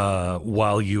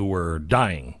while you were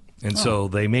dying. And so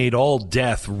they made all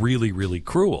death really, really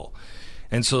cruel.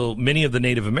 And so many of the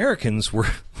Native Americans were,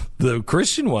 the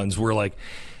Christian ones were like,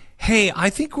 hey, I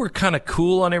think we're kind of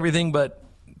cool on everything, but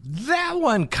that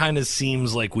one kind of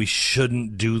seems like we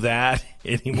shouldn't do that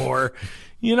anymore.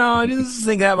 I just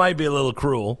think that might be a little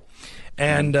cruel.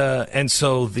 And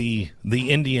so the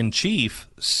Indian chief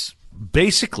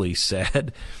basically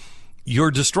said, you're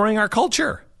destroying our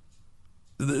culture.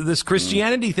 This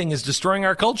Christianity thing is destroying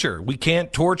our culture. We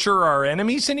can't torture our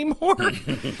enemies anymore.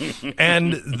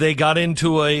 And they got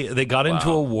into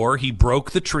a war. He broke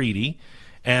the treaty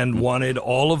and wanted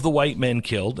all of the white men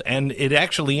killed. And it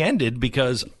actually ended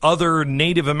because other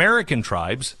Native American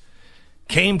tribes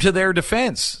came to their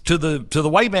defense, to the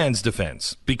white man's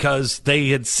defense, because they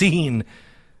had seen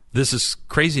this is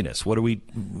craziness. What are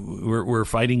we're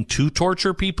fighting to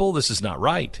torture people? This is not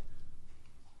right.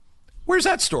 Where's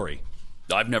that story?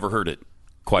 I've never heard it.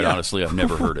 Quite honestly, I've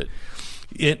never heard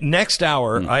it. Next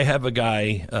hour, I have a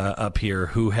guy up here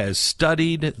who has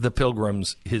studied the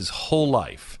Pilgrims his whole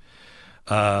life.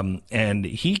 And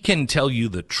he can tell you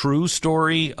the true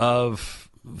story of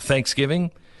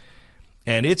Thanksgiving.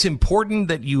 And it's important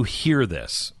that you hear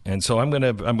this. And so I'm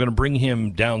gonna bring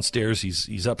him downstairs.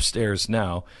 He's upstairs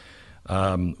now.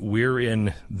 We're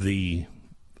in the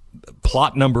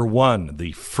plot number 1,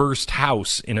 the first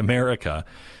house in America.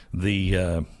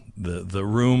 The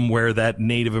room where that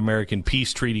Native American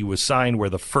peace treaty was signed, where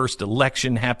the first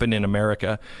election happened in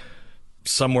America.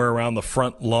 Somewhere around the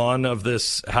front lawn of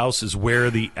this house is where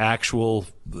the actual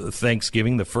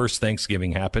Thanksgiving, the first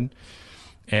Thanksgiving, happened.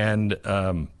 And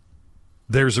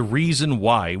there's a reason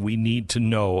why we need to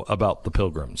know about the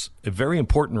Pilgrims, a very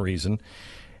important reason.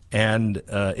 And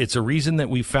it's a reason that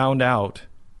we found out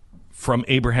from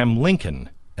Abraham Lincoln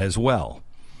as well.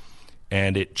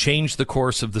 And it changed the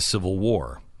course of the Civil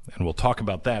War. And we'll talk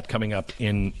about that coming up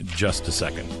in just a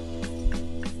second.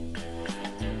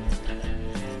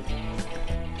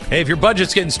 Hey, if your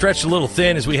budget's getting stretched a little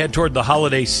thin as we head toward the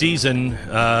holiday season,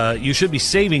 you should be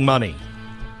saving money.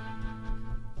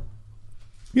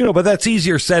 But that's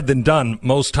easier said than done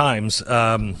most times.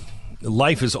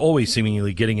 Life is always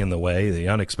seemingly getting in the way. The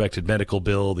unexpected medical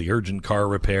bill, the urgent car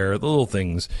repair, the little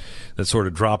things that sort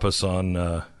of drop on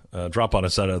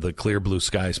us out of the clear blue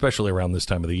sky, especially around this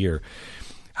time of the year.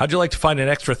 How'd you like to find an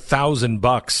extra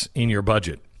 $1,000 in your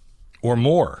budget or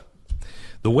more?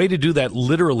 The way to do that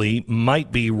literally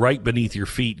might be right beneath your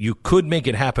feet. You could make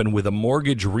it happen with a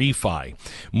mortgage refi.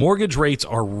 Mortgage rates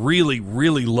are really,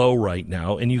 really low right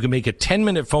now, and you can make a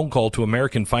 10-minute phone call to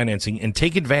American Financing and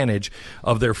take advantage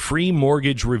of their free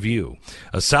mortgage review.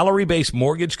 A salary-based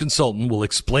mortgage consultant will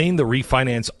explain the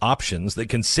refinance options that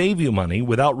can save you money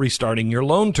without restarting your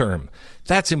loan term.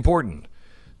 That's important.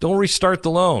 Don't restart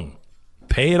the loan.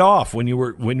 Pay it off when you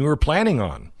were planning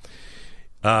on.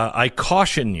 I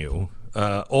caution you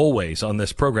always on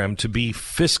this program to be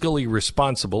fiscally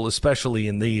responsible, especially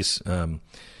in these,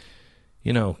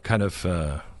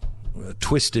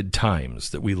 twisted times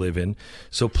that we live in.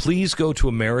 So please go to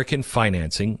American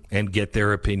Financing and get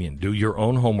their opinion. Do your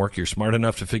own homework. You're smart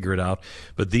enough to figure it out.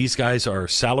 But these guys are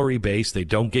salary-based. They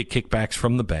don't get kickbacks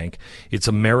from the bank. It's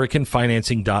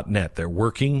AmericanFinancing.net. They're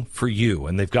working for you,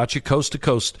 and they've got you coast to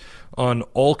coast on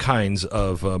all kinds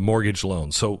of mortgage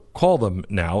loans. So call them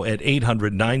now at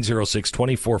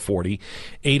 800-906-2440,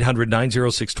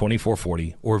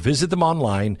 800-906-2440, or visit them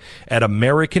online at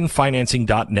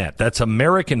AmericanFinancing.net. That's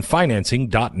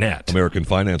AmericanFinancing.net. American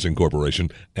Financing Corporation,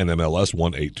 NMLS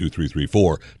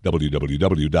 182334,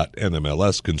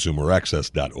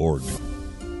 www.nmlsconsumeraccess.org.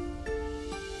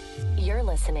 You're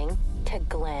listening to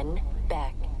Glenn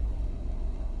Beck.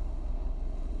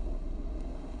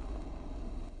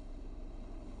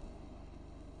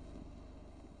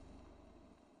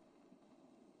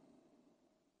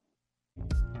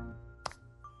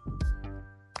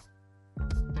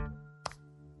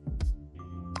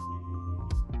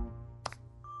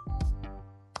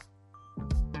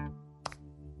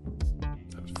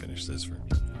 This for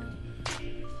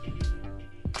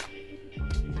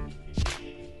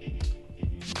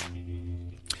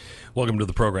Welcome to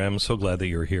the program. So glad that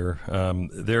you're here.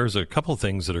 There's a couple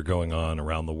things that are going on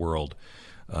around the world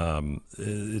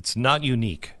It's not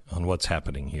unique on what's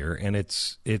happening here, and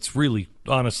it's really,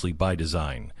 honestly, by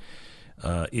design.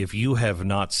 If you have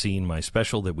not seen my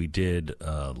special that we did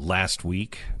last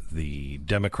week, the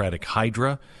Democratic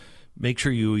Hydra, make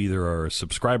sure you either are a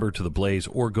subscriber to The Blaze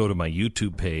or go to my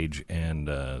YouTube page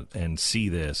and see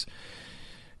this.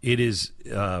 It is,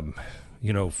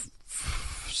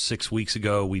 6 weeks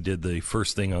ago we did the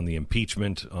first thing on the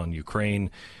impeachment on Ukraine,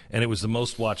 and it was the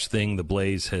most watched thing The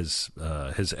Blaze has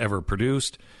ever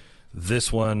produced.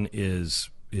 This one is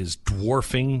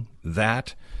dwarfing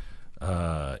that.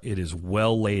 It is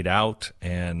well laid out,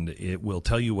 and it will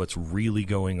tell you what's really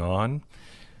going on.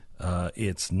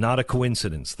 It's not a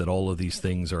coincidence that all of these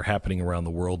things are happening around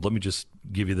the world. Let me just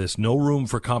give you this. No room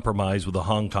for compromise with the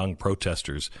Hong Kong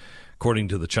protesters, according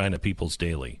to the China People's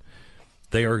Daily.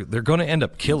 They're going to end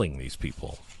up killing these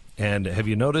people. And have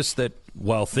you noticed that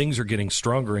while things are getting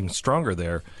stronger and stronger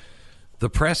there, the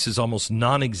press is almost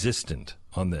non-existent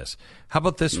on this? How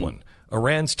about this one?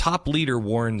 Iran's top leader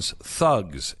warns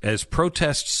thugs as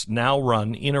protests now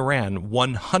run in Iran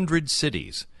 100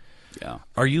 cities. Yeah.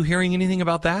 Are you hearing anything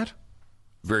about that?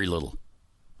 Very little.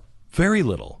 Very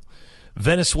little.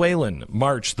 Venezuelan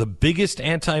march, the biggest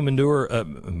anti-Maduro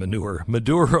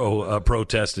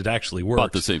protest. It actually works.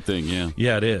 About the same thing, yeah.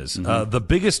 Yeah, it is. Mm-hmm.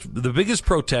 The biggest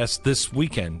protest this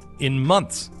weekend in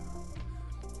months.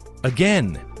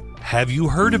 Again, have you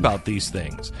heard about these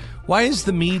things? Why is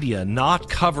the media not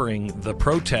covering the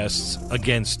protests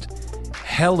against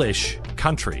hellish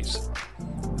countries?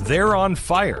 They're on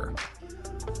fire.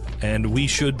 And we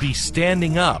should be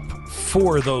standing up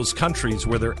for those countries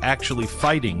where they're actually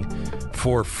fighting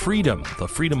for freedom, the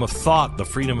freedom of thought, the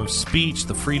freedom of speech,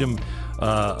 the freedom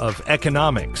of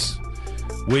economics,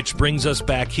 which brings us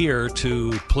back here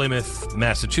to Plymouth,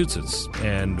 Massachusetts.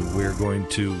 And we're going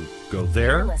to go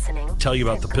there, tell you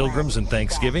about the Pilgrims and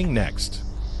Thanksgiving next.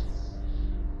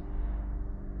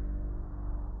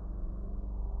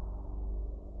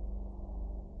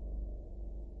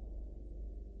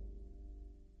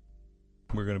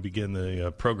 We're going to begin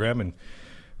the program and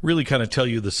really kind of tell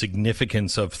you the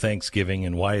significance of Thanksgiving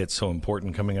and why it's so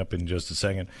important coming up in just a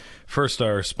second. First,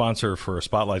 our sponsor for a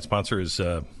Spotlight sponsor is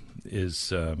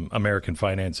American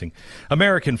Financing.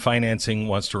 American Financing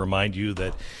wants to remind you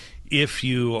that if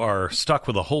you are stuck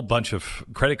with a whole bunch of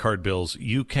credit card bills,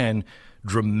 you can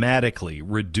dramatically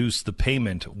reduce the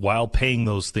payment while paying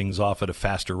those things off at a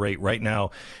faster rate. Right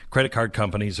now, credit card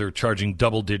companies are charging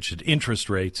double-digit interest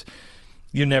rates.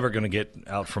 You're never going to get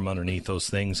out from underneath those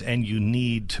things, and you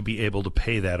need to be able to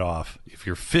pay that off. If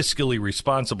you're fiscally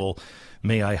responsible,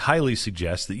 may I highly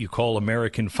suggest that you call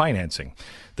American Financing.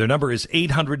 Their number is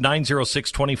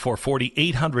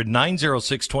 800-906-2440,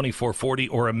 800-906-2440,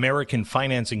 or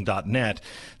AmericanFinancing.net.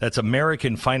 That's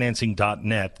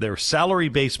AmericanFinancing.net. They're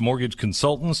salary-based mortgage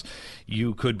consultants.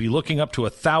 You could be looking up to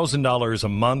 $1,000 a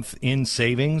month in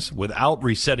savings without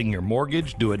resetting your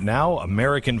mortgage. Do it now,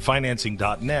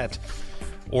 AmericanFinancing.net.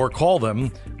 Or call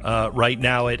them right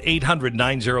now at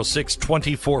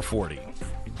 800-906-2440.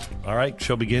 All right,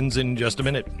 show begins in just a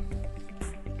minute.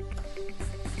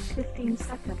 15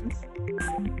 seconds.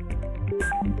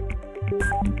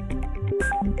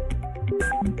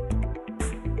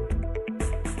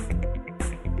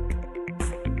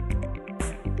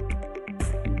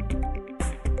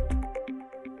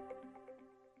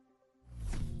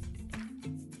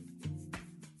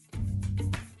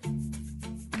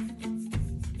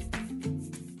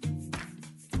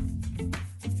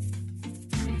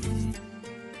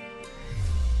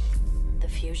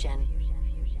 Fusion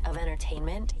of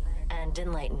entertainment and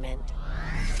enlightenment.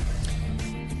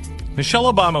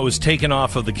 Michelle Obama was taken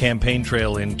off of the campaign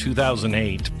trail in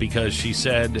 2008 because she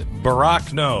said,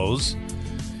 Barack knows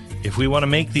if we want to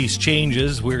make these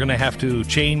changes, we're going to have to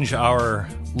change our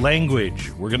language.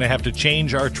 We're going to have to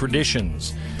change our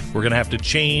traditions. We're going to have to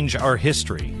change our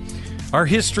history. Our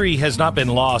history has not been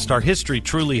lost. Our history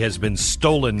truly has been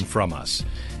stolen from us.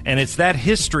 And it's that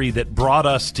history that brought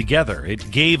us together. It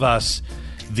gave us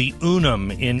the unum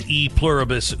in e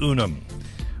pluribus unum.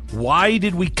 Why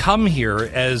did we come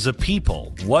here as a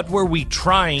people? What were we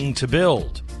trying to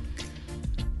build?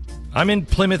 I'm in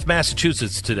Plymouth,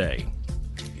 Massachusetts today.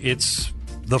 It's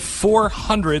the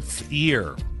 400th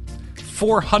year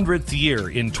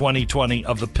in 2020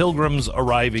 of the Pilgrims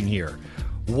arriving here.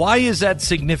 Why is that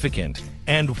significant?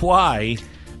 And why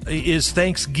is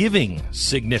Thanksgiving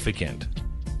significant?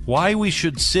 Why we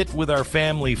should sit with our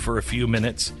family for a few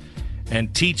minutes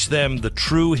and teach them the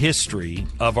true history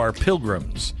of our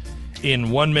pilgrims in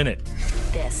 1 minute.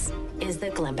 This is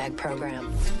the Glenn Beck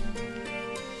Program.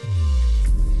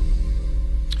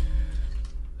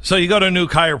 So you go to a new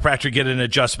chiropractor, get an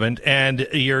adjustment, and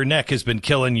your neck has been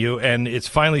killing you, and it's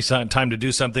finally time to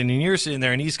do something, and you're sitting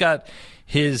there, and he's got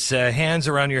his hands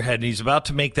around your head, and he's about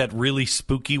to make that really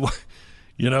spooky,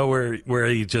 where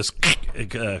he just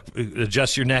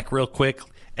adjusts your neck real quick,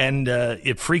 and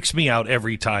it freaks me out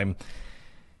every time,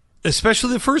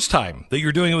 especially the first time that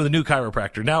you're doing it with a new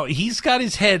chiropractor. Now, he's got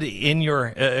his head in your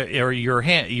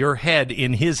head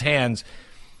in his hands.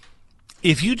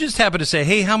 If you just happen to say,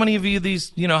 hey, how many of you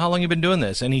how long have you been doing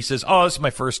this? And he says, oh, this is my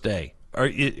first day. Are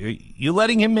you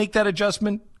letting him make that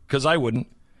adjustment? Because I wouldn't.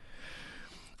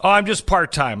 Oh, I'm just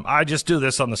part-time. I just do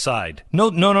this on the side. No,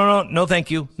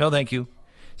 thank you. No, thank you.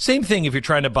 Same thing if you're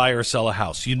trying to buy or sell a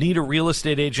house. You need a real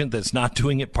estate agent that's not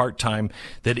doing it part-time,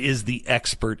 that is the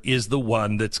expert, is the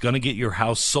one that's going to get your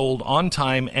house sold on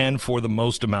time and for the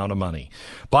most amount of money.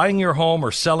 Buying your home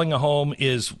or selling a home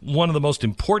is one of the most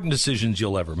important decisions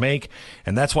you'll ever make,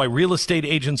 and that's why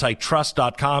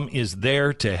realestateagentsitrust.com is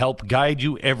there to help guide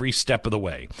you every step of the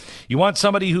way. You want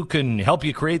somebody who can help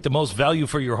you create the most value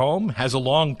for your home, has a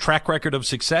long track record of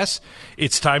success?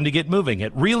 It's time to get moving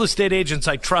at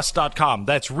realestateagentsitrust.com.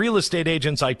 That's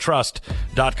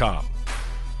realestateagentsitrust.com.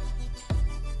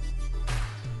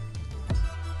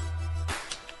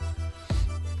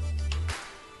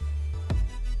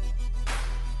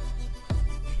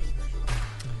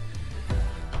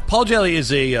 Paul Jehle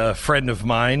is a friend of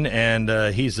mine,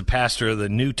 and he's the pastor of the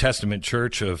New Testament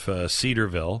Church of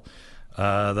Cedarville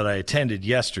that I attended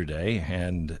yesterday,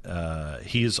 and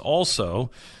he is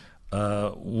also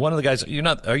one of the guys.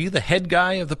 Are you the head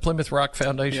guy of the Plymouth Rock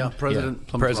Foundation? Yeah,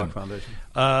 Plymouth Rock Foundation.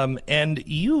 And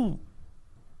you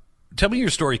tell me your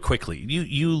story quickly.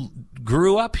 You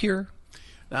grew up here?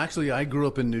 Actually, I grew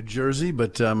up in New Jersey,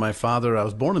 but my father, I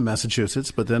was born in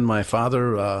Massachusetts, but then my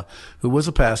father, who was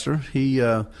a pastor, he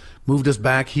moved us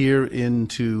back here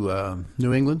into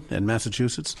New England and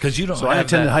Massachusetts. Because you don't. So I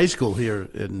attended high school here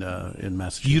in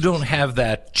Massachusetts. You don't have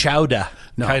that chowder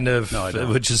kind of,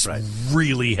 which is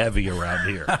really heavy around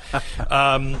here.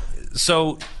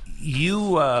 So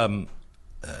you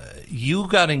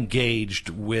got engaged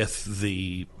with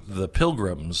the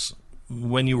Pilgrims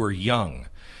when you were young,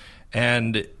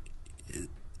 and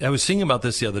I was thinking about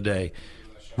this the other day.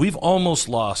 We've almost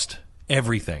lost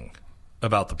everything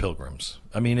about the Pilgrims.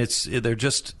 I mean,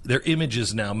 they're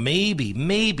images now,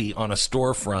 maybe on a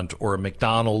storefront or a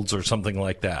McDonald's or something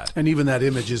like that. And even that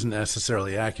image isn't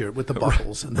necessarily accurate with the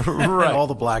buckles and, and all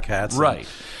the black hats. Right.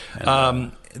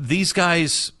 These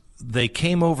guys, they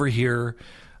came over here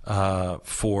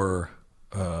for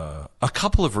a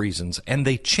couple of reasons, and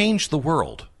they changed the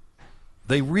world.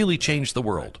 They really changed the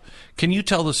world. Can you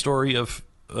tell the story of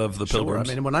the Pilgrims?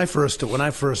 I mean, when I first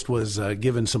was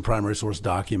given some primary source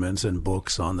documents and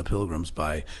books on the Pilgrims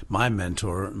by my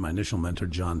initial mentor,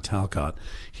 John Talcott,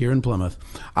 here in Plymouth,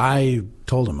 I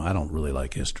told him I don't really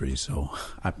like history, so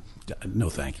no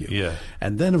thank you. Yeah.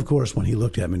 And then, of course, when he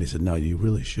looked at me and he said, no, you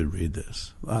really should read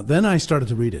this. Then I started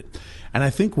to read it. And I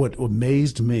think what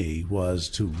amazed me was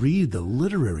to read the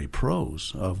literary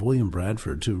prose of William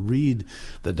Bradford, to read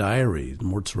the diary,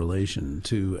 Mort's Relation,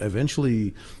 to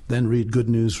eventually then read Good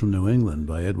News from New England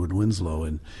by Edward Winslow.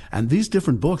 And these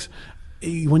different books,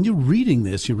 when you're reading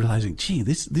this, you're realizing, gee,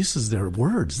 this is their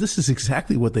words. This is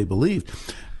exactly what they believed.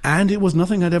 And it was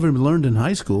nothing I'd ever learned in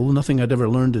high school, nothing I'd ever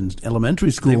learned in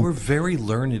elementary school. They were very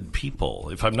learned people.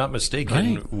 If I'm not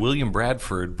mistaken, right. William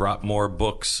Bradford brought more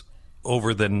books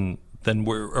over than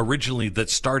were originally that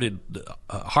started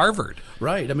Harvard.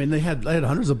 Right. I mean, they had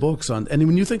hundreds of books on, and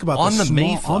when you think about on the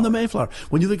Mayflower,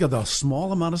 when you think of the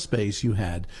small amount of space you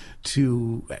had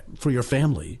for your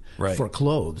family, right. for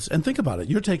clothes, and think about it,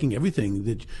 you're taking everything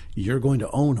that you're going to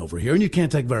own over here, and you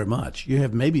can't take very much. You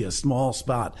have maybe a small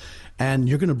spot, and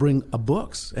you're going to bring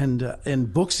books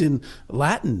and books in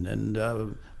Latin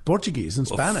and Portuguese and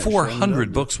Spanish.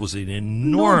 400 books was an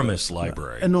enormous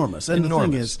library. Enormous. And the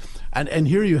thing is, and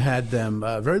here you had them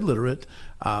very literate,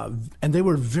 and they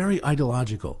were very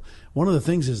ideological. One of the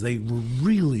things is they were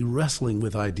really wrestling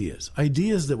with ideas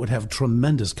that would have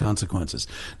tremendous consequences.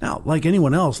 Now, like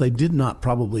anyone else, they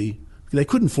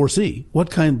couldn't foresee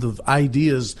what kind of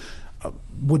ideas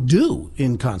would do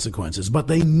in consequences, but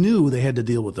they knew they had to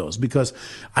deal with those because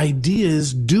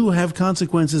ideas do have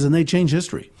consequences and they change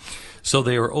history. So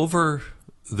they are over,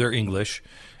 they're English,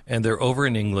 and they're over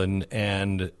in England,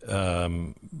 and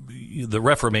the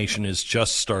Reformation is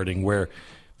just starting, where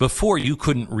before you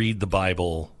couldn't read the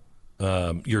Bible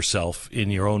yourself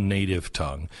in your own native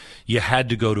tongue. You had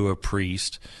to go to a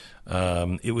priest.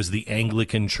 It was the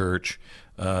Anglican Church.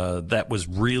 That was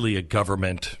really a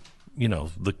government,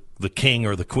 the king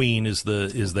or the queen is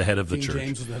the head of the King church.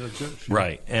 James was the head of the church.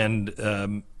 Right.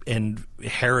 And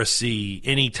heresy.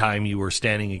 Anytime you were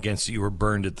standing against it, you were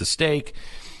burned at the stake.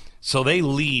 So they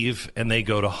leave and they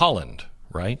go to Holland,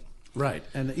 right? Right.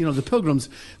 And, the Pilgrims,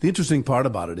 the interesting part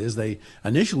about it is they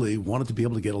initially wanted to be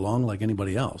able to get along like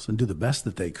anybody else and do the best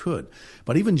that they could.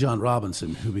 But even John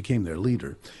Robinson, who became their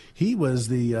leader, he was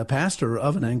the pastor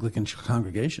of an Anglican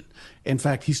congregation. In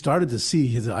fact, he started to see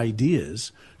his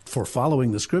ideas for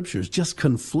following the scriptures just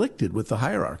conflicted with the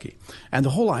hierarchy. And the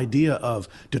whole idea of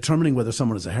determining whether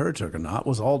someone is a heretic or not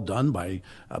was all done by,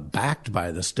 backed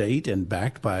by the state and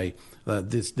backed by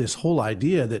this whole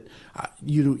idea that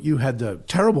you had the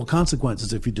terrible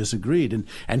consequences if you disagreed.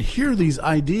 And here are these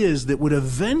ideas that would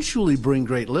eventually bring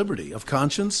great liberty of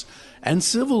conscience and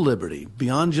civil liberty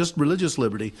beyond just religious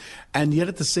liberty. And yet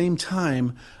at the same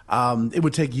time, it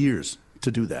would take years to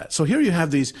do that. So here you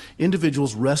have these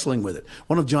individuals wrestling with it.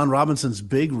 One of John Robinson's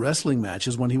big wrestling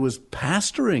matches when he was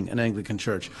pastoring an Anglican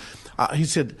church, he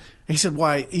said,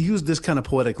 why, he used this kind of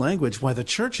poetic language, why the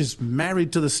church is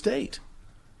married to the state.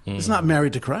 Mm-hmm. It's not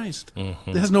married to Christ.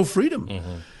 Mm-hmm. It has no freedom.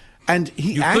 Mm-hmm. And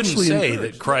you couldn't say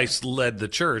that Christ led the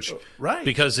church, right?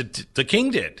 Because the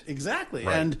king did. Exactly.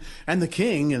 Right. And the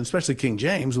king, and especially King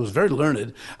James, was very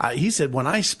learned. He said, when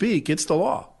I speak, it's the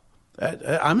law.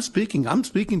 I'm speaking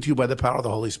to you by the power of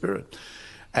the Holy Spirit.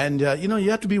 And,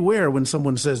 you have to beware when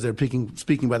someone says they're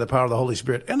speaking by the power of the Holy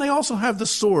Spirit. And they also have the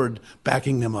sword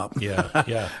backing them up.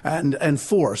 Yeah. and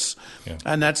force. Yeah.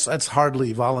 And that's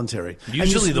hardly voluntary.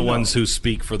 Usually the ones who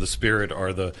speak for the Spirit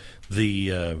are the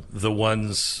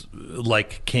ones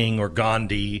like King or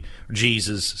Gandhi,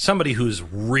 Jesus, somebody who's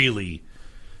really,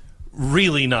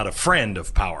 really not a friend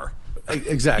of power.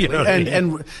 Exactly. You know what I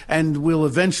mean? And will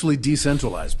eventually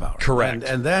decentralize power. Correct.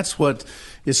 And that's what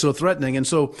is so threatening. And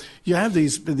so you have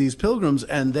these pilgrims,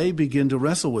 and they begin to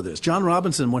wrestle with this. John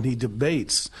Robinson, when he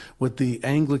debates with the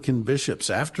Anglican bishops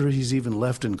after he's even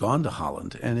left and gone to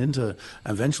Holland and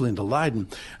eventually into Leyden,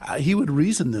 he would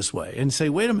reason this way and say,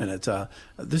 wait a minute,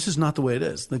 this is not the way it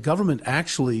is. The government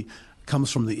actually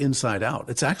comes from the inside out.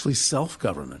 It's actually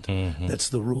self-government that's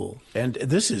the rule. And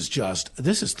this is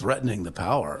threatening the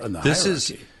power and the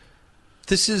hierarchy.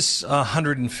 This is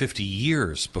 150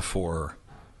 years before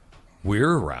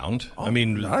we're around.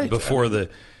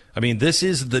 This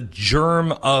is the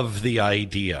germ of the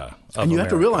idea of And you America. have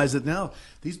to realize that now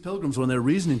these pilgrims, when they're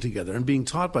reasoning together and being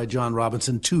taught by John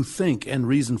Robinson to think and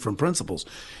reason from principles,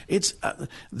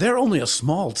 they're only a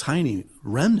small, tiny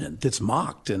remnant that's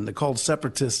mocked, and they're called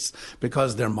separatists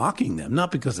because they're mocking them,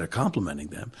 not because they're complimenting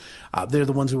them. They're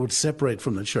the ones who would separate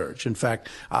from the church. In fact,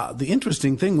 the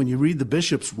interesting thing, when you read the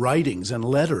bishop's writings and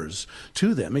letters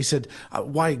to them, he said,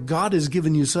 why God has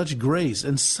given you such grace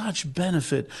and such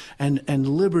benefit and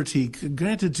liberty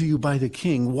granted to you by the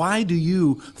king. Why do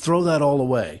you throw that all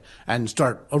away and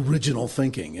start original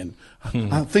thinking and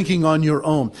thinking on your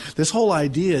own? This whole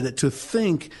idea that to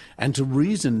think and to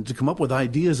reason, to come up with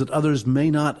ideas that others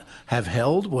may not have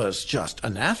held, was just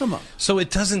anathema. So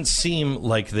it doesn't seem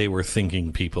like they were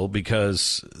thinking people,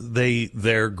 because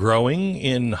they're growing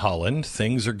in Holland.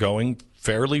 Things are going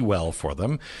fairly well for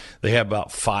them. They have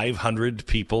about 500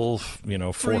 people,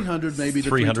 300 maybe to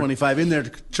 325 in their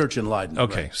church in Leyden.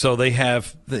 Okay, right. So they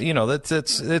have,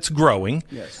 it's growing.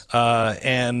 Yes.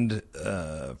 And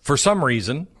for some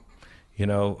reason,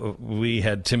 we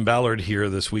had Tim Ballard here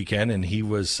this weekend, and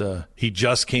he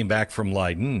just came back from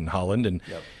Leyden in Holland, and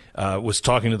was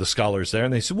talking to the scholars there,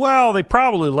 and they said, well, they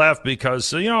probably left because,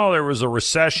 there was a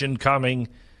recession coming.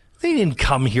 They didn't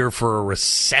come here for a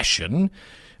recession.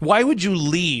 Why would you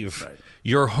leave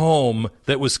your home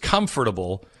that was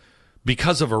comfortable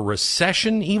because of a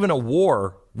recession, even a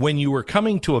war, when you were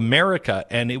coming to America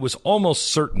and it was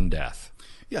almost certain death?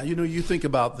 Yeah, you think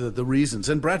about the reasons,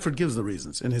 and Bradford gives the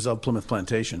reasons in his Of Plymouth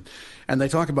Plantation, and they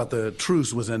talk about the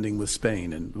truce was ending with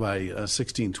Spain by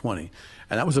 1620,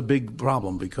 and that was a big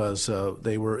problem because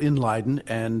they were in Leyden,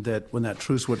 and that when that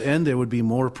truce would end, there would be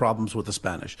more problems with the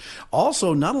Spanish.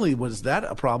 Also, not only was that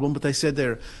a problem, but they said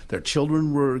their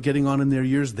children were getting on in their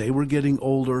years, they were getting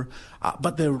older,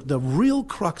 but the real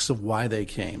crux of why they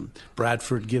came,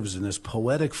 Bradford gives in this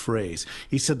poetic phrase.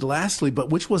 He said, lastly, but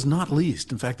which was not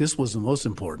least, in fact, this was the most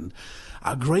important,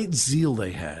 a great zeal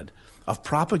they had of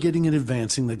propagating and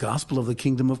advancing the gospel of the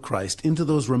kingdom of Christ into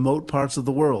those remote parts of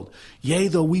the world. Yea,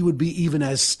 though we would be even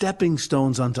as stepping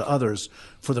stones unto others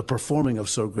for the performing of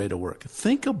so great a work.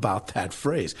 Think about that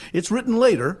phrase. It's written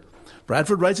later.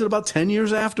 Bradford writes it about 10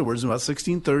 years afterwards, about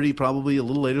 1630, probably a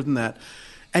little later than that.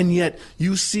 And yet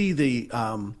you see the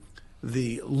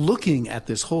looking at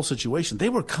this whole situation, they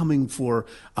were coming for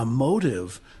a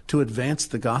motive to advance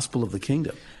the gospel of the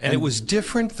kingdom. And it was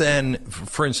different than,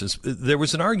 for instance, there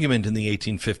was an argument in the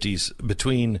 1850s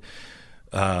between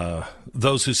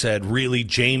those who said really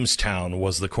Jamestown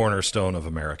was the cornerstone of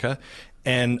America,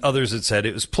 and others that said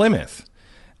it was Plymouth.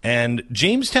 And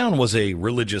Jamestown was a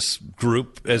religious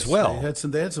group as well.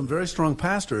 They had some very strong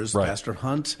pastors, right. Pastor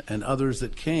Hunt and others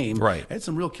that came. Right. They had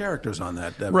some real characters on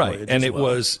that right. voyage And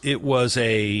as it well.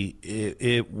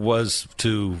 was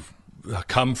to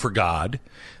come for God,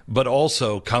 but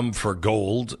also come for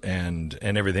gold and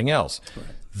everything else. Right.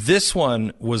 This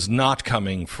one was not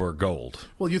coming for gold.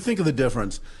 Well, you think of the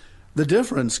difference. The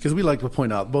difference, because we like to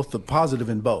point out both the positive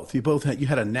in both. You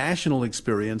had a national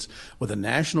experience with a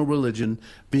national religion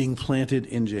being planted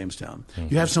in Jamestown. Mm-hmm.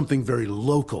 You have something very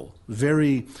local,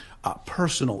 very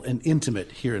personal and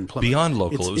intimate here in Plymouth. Beyond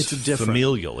local, it was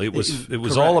familial. It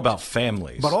was all about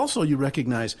families. But also you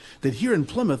recognize that here in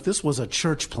Plymouth, this was a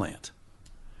church plant.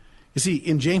 You see,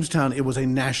 in Jamestown, it was a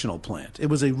national plant. It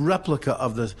was a replica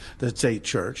of the state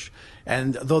church.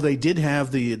 And though they did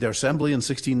have their assembly in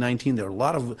 1619, there are a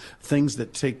lot of things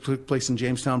that took place in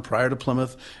Jamestown prior to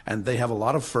Plymouth, and they have a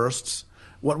lot of firsts.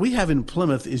 What we have in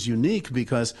Plymouth is unique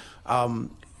because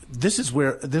this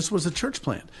was a church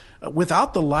plant.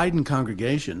 Without the Leyden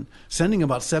congregation sending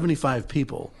about 75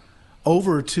 people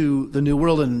over to the New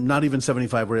World, and not even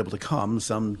 75 were able to come.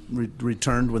 Some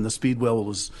returned when the Speedwell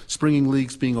was springing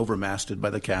leaks, being overmasted by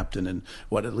the captain, and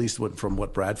from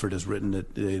what Bradford has written,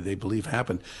 that they believe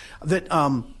happened. That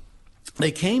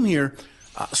they came here,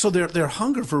 so their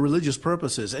hunger for religious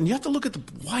purposes, and you have to look at the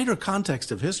wider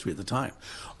context of history at the time.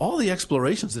 All the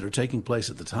explorations that are taking place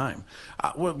at the time,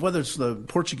 whether it's the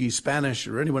Portuguese, Spanish,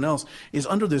 or anyone else, is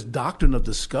under this doctrine of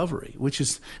discovery, which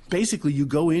is basically you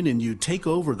go in and you take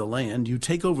over the land, you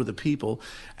take over the people,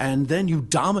 and then you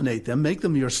dominate them, make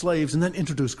them your slaves, and then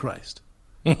introduce Christ.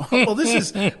 Well,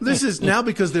 this is now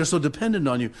because they're so dependent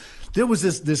on you. There was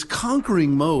this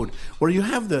conquering mode where you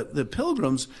have the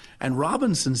Pilgrims and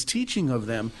Robinson's teaching of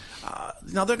them.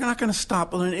 Now they're not going to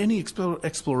stop on any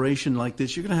exploration like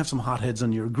this. You're going to have some hotheads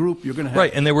on your group. You're going to have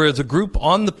right, and there was a group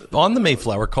on the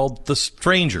Mayflower called the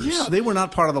Strangers. Yeah, they were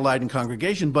not part of the Leyden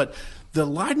congregation, but the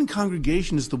Leyden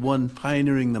congregation is the one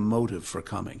pioneering the motive for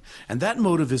coming. And that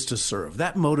motive is to serve.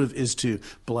 That motive is to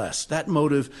bless. That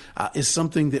motive is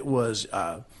something that was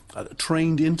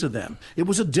trained into them. It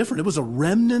was a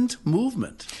remnant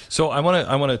movement. So I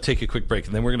want to take a quick break,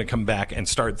 and then we're going to come back and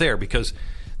start there, because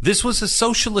this was a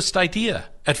socialist idea.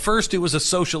 At first, it was a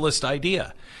socialist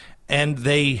idea. And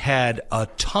they had a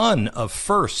ton of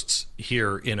firsts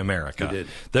here in America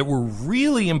that were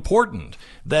really important,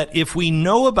 that if we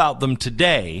know about them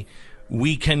today,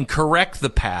 we can correct the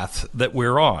path that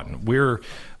we're on. We're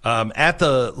at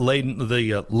the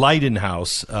Leyden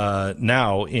House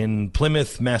now in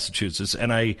Plymouth, Massachusetts,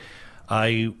 and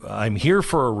I'm here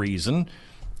for a reason,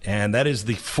 and that is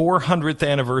the 400th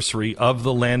anniversary of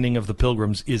the landing of the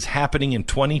Pilgrims is happening in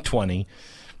 2020.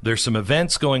 There's some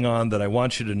events going on that I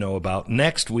want you to know about.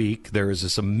 Next week, there is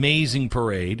this amazing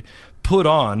parade put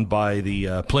on by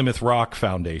the Plymouth Rock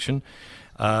Foundation,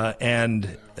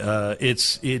 and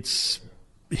it's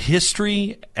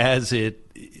history as it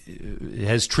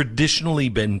has traditionally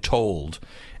been told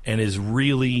and is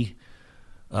really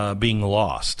being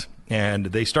lost. And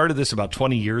they started this about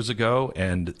 20 years ago,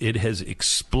 and it has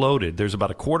exploded. There's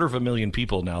about 250,000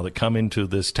 people now that come into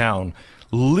this town,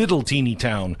 little teeny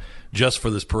town, just for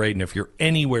this parade. And if you're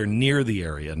anywhere near the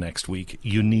area next week,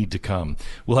 you need to come.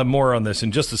 We'll have more on this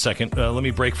in just a second. Let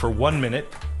me break for 1 minute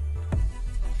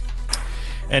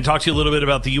and talk to you a little bit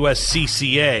about the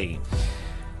USCCA.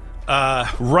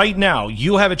 Right now,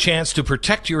 you have a chance to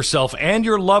protect yourself and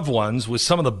your loved ones with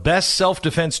some of the best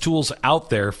self-defense tools out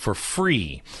there for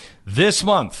free. This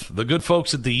month, the good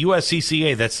folks at the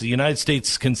USCCA, that's the United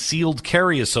States Concealed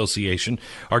Carry Association,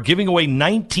 are giving away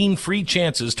 19 free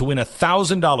chances to win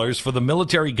 $1,000 for the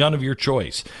military gun of your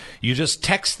choice. You just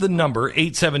text the number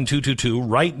 87222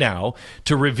 right now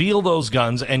to reveal those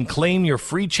guns and claim your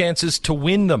free chances to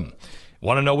win them.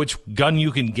 Want to know which gun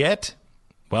you can get?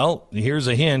 Well, here's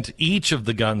a hint. Each of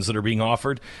the guns that are being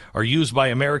offered are used by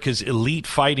America's elite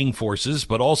fighting forces,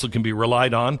 but also can be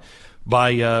relied on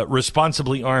by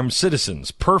responsibly armed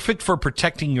citizens. Perfect for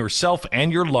protecting yourself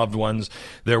and your loved ones.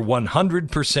 They're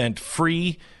 100%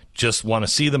 free. Just want to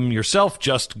see them yourself?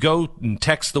 Just go and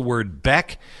text the word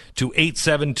Beck to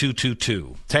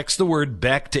 87222. Text the word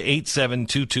Beck to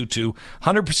 87222.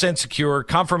 100% secure.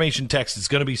 Confirmation text is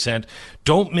going to be sent.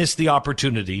 Don't miss the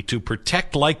opportunity to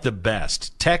protect like the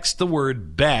best. Text the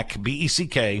word Beck,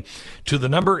 B-E-C-K, to the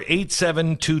number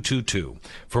 87222.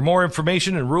 For more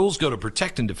information and rules, go to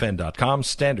protectanddefend.com.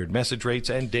 Standard message rates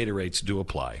and data rates do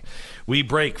apply. We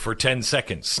break for 10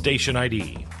 seconds. Station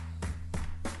ID.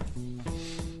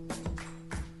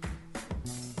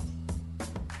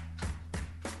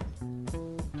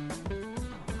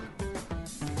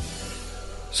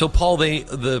 So, Paul,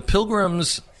 the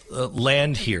Pilgrims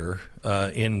land here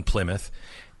in Plymouth,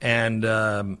 and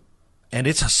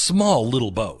it's a small little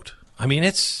boat. I mean,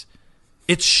 it's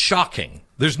shocking.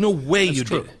 There's no way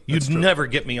you'd never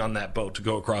get me on that boat to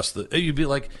go across the. You'd be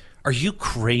like, "Are you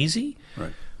crazy?"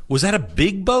 Right. Was that a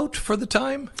big boat for the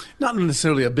time? Not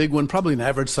necessarily a big one, probably an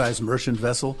average-sized merchant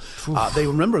vessel.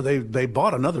 They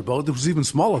bought another boat that was even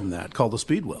smaller than that, called the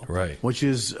Speedwell, right? Which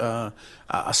is a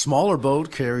smaller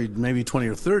boat, carried maybe 20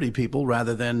 or 30 people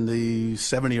rather than the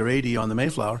 70 or 80 on the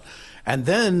Mayflower. And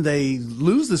then they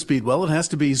lose the Speedwell. It has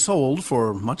to be sold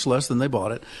for much less than they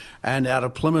bought it. And out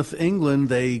of Plymouth, England,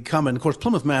 they come in. Of course,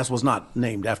 Plymouth, Mass. was not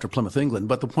named after Plymouth, England.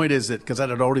 But the point is that, because that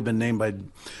had already been named by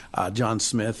John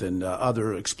Smith and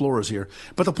other explorers here.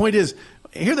 But the point is,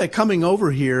 here they're coming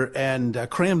over here and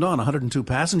crammed on 102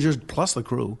 passengers plus the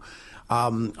crew.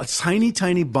 A tiny,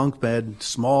 tiny bunk bed,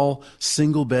 small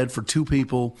single bed for two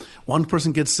people. One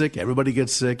person gets sick, everybody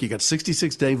gets sick. You got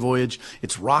 66-day voyage.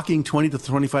 It's rocking 20 to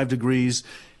 25 degrees.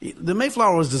 The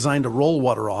Mayflower was designed to roll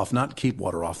water off, not keep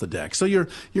water off the deck. So you're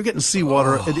getting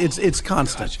seawater. It's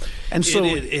constant, gosh. And so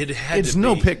it's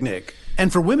no picnic.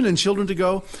 And for women and children to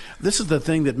go, this is the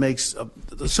thing that makes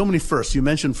so many firsts. You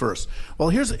mentioned firsts. Well,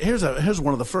 here's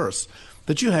one of the firsts.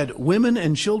 That you had women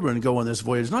and children go on this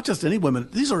voyage. Not just any women.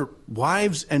 These are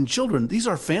wives and children. These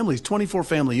are families, 24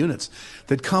 family units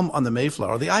that come on the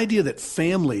Mayflower. The idea that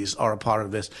families are a part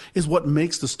of this is what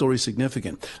makes the story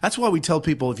significant. That's why we tell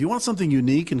people, if you want something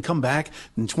unique and come back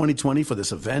in 2020 for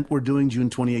this event we're doing,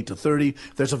 June 28 to 30,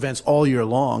 there's events all year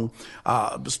long,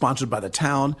 sponsored by the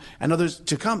town and others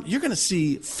to come. You're going to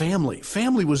see family.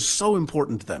 Family was so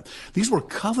important to them. These were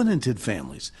covenanted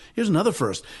families. Here's another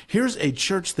first. Here's a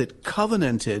church that covenanted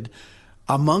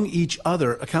among each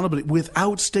other accountability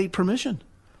without state permission.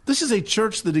 This is a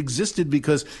church that existed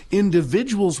because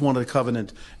individuals wanted to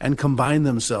covenant and combine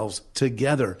themselves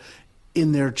together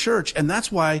in their church. And that's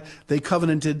why they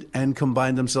covenanted and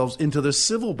combined themselves into the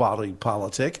civil body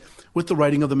politic with the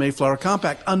writing of the Mayflower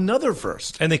Compact, another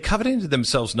first. And they covenanted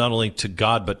themselves not only to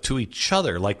God, but to each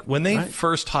other. Like when they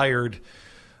first hired,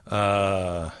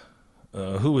 who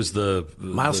was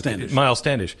Miles Standish. Miles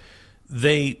Standish.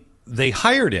 They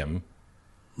hired him,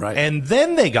 right, and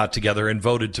then they got together and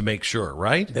voted to make sure,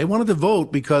 right? They wanted to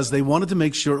vote because they wanted to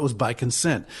make sure it was by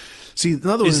consent. See, in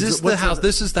other words, is this the house?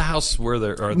 This is the house where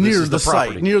near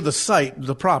the site,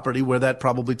 the property where that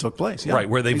probably took place. Yeah, right,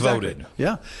 where they voted.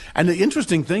 Yeah, and the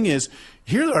interesting thing is,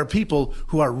 here are people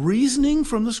who are reasoning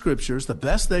from the scriptures the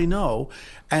best they know,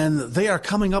 and they are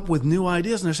coming up with new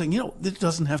ideas, and they're saying, it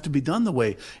doesn't have to be done the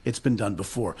way it's been done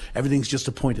before. Everything's just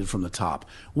appointed from the top.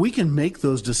 We can make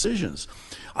those decisions.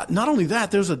 Not only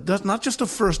that, there's not just a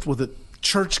first with a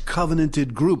church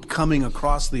covenanted group coming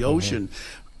across the ocean,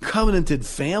 covenanted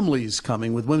families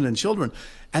coming with women and children,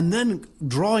 and then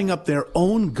drawing up their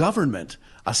own government,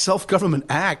 a self-government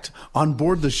act on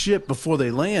board the ship before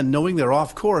they land, knowing they're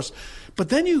off course. But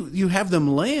then you have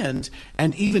them land,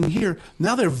 and even here,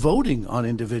 now they're voting on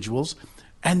individuals,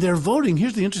 and they're voting.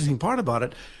 Here's the interesting part about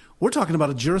it. We're talking about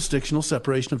a jurisdictional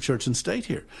separation of church and state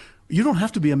here. You don't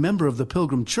have to be a member of the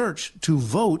Pilgrim Church to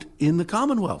vote in the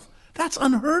Commonwealth. That's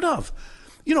unheard of.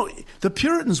 The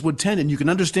Puritans would tend, and you can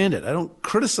understand it. I don't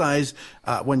criticize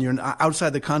when you're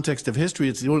outside the context of history.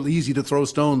 It's really easy to throw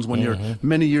stones when you're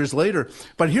many years later.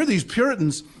 But here, these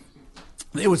Puritans,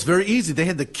 it was very easy. They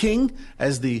had the king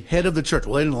as the head of the church.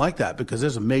 Well, they didn't like that because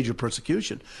there's a major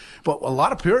persecution. But a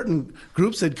lot of Puritan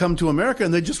groups had come to America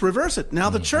and they just reverse it. Now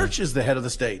the church is the head of the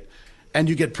state. And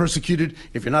you get persecuted.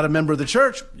 If you're not a member of the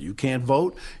church, you can't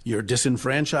vote. You're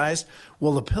disenfranchised.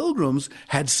 Well, the Pilgrims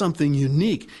had something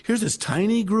unique. Here's this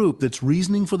tiny group that's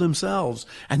reasoning for themselves.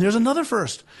 And there's another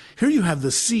first. Here you have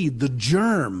the seed, the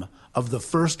germ of the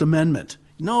First Amendment.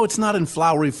 No, it's not in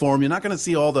flowery form. You're not going to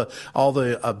see all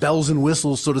the bells and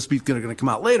whistles, so to speak, that are going to come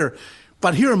out later.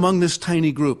 But here among this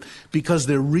tiny group, because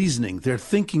they're reasoning, they're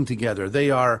thinking together,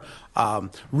 they are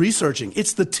researching.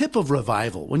 It's the tip of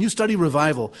revival. When you study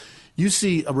revival, you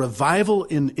see a revival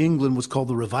in England was called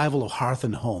the revival of hearth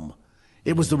and home.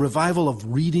 It was the revival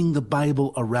of reading the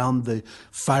Bible around the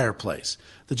fireplace.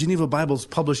 The Geneva Bible is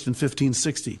published in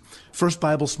 1560. First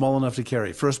Bible small enough to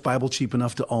carry. First Bible cheap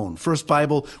enough to own. First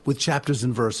Bible with chapters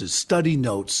and verses. Study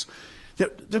notes.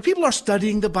 The people are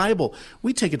studying the Bible.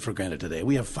 We take it for granted today.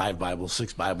 We have 5 Bibles,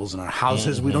 6 Bibles in our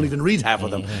houses. We don't even read half of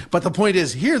them. But the point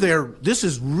is, this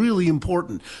is really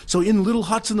important. So in little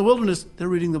huts in the wilderness, they're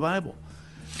reading the Bible.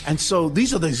 And so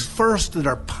these are the first that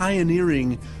are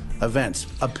pioneering events.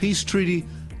 A peace treaty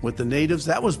with the natives,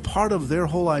 that was part of their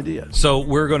whole idea. So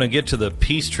we're going to get to the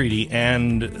peace treaty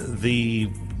and the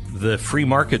free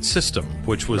market system,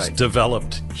 which was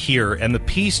developed here. And the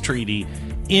peace treaty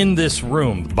in this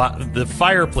room, the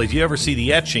fireplace. You ever see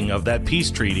the etching of that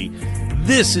peace treaty?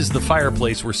 This is the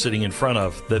fireplace we're sitting in front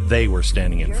of that they were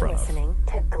standing in front of. Listening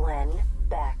to Glenn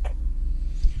Beck.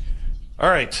 All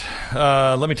right,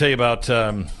 let me tell you about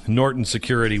Norton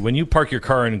Security. When you park your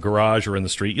car in a garage or in the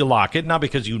street, you lock it, not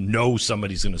because you know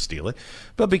somebody's going to steal it,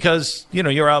 but because,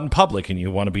 you're out in public and you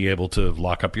want to be able to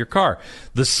lock up your car.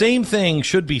 The same thing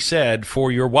should be said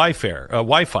for your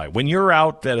Wi-Fi. When you're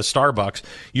out at a Starbucks,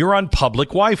 you're on public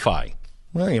Wi-Fi.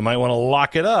 Well, you might want to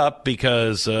lock it up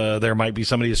because there might be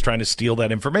somebody that's trying to steal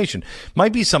that information.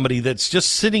 Might be somebody that's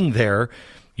just sitting there.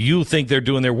 You think they're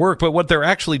doing their work, but what they're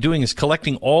actually doing is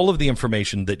collecting all of the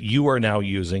information that you are now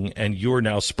using and you're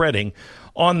now spreading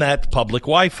on that public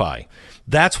Wi-Fi.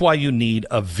 That's why you need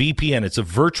a VPN. It's a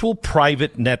virtual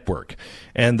private network.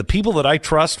 And the people that I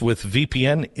trust with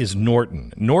VPN is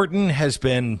Norton. Norton has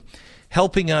been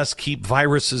helping us keep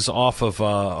viruses off of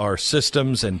our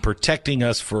systems and protecting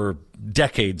us for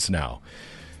decades now.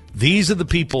 These are the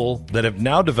people that have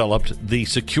now developed the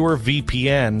secure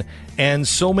VPN and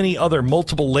so many other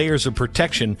multiple layers of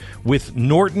protection with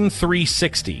Norton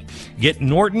 360. Get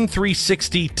Norton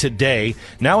 360 today.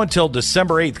 Now until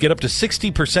December 8th, get up to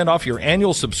 60% off your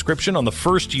annual subscription on the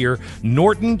first year.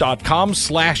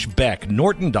 Norton.com/Beck.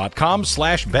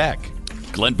 Norton.com/Beck.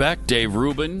 Glenn Beck, Dave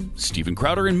Rubin, Stephen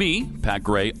Crowder, and me, Pat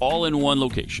Gray, all in one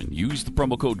location. Use the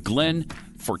promo code GLENN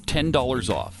for $10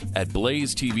 off at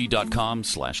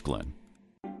blazetv.com/Glenn.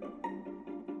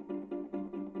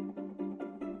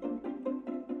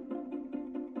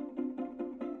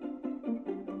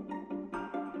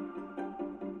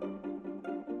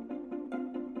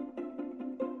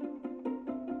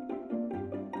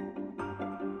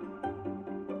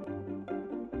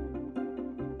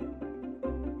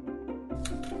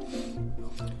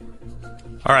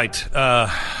 All right.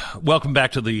 Welcome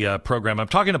back to the program. I'm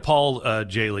talking to Paul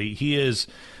Jehle. He is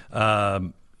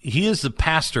the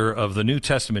pastor of the New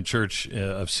Testament Church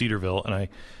of Cedarville, and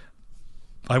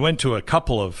I went to a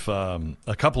couple of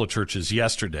churches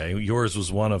yesterday. Yours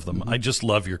was one of them. Mm-hmm. I just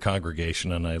love your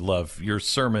congregation, and I love your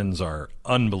sermons are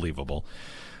unbelievable.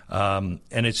 And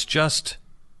it's just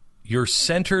you're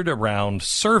centered around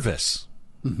service.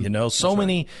 Mm-hmm. So That's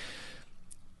many. Right.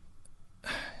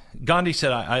 Gandhi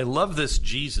said, I love this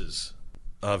Jesus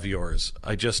of yours.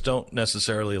 I just don't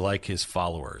necessarily like his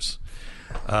followers.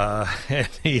 And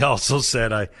he also said,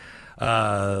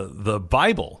 the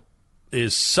Bible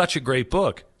is such a great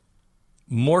book.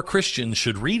 More Christians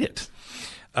should read it.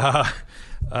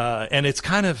 And it's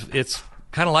kind of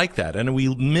like that. And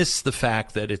we miss the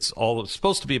fact that it's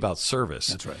supposed to be about service.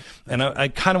 That's right. And I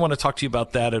kind of want to talk to you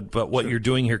about that, about what you're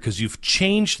doing here, because you've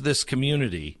changed this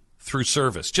community through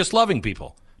service, just loving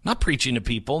people. Not preaching to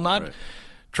people, not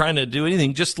trying to do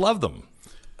anything, just love them.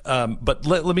 But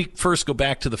let me first go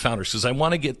back to the founders, because I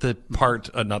want to get the part,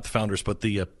 not the founders, but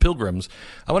the Pilgrims.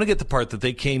 I want to get the part that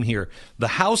they came here. The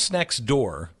house next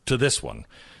door to this one,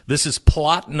 this is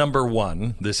plot number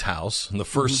 1, this house, the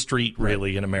first street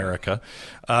really in America.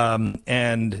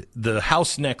 And the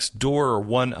house next door, or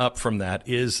one up from that,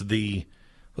 is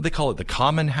what they call it, the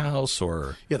common house,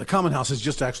 or? Yeah, the common house is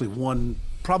just actually one,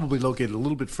 probably located a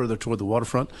little bit further toward the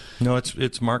waterfront. No,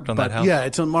 it's marked on that house? Yeah,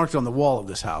 it's marked on the wall of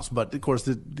this house. But, of course,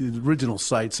 the original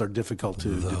sites are difficult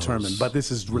to determine. But this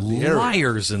is the area.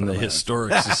 Liars in the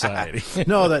Historic Society.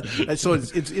 No, so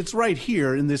it's right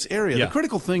here in this area. Yeah. The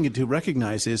critical thing to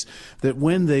recognize is that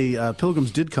when the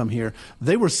Pilgrims did come here,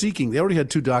 they were seeking, they already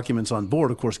had 2 documents on board,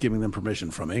 of course, giving them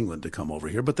permission from England to come over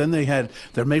here. But then they had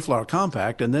their Mayflower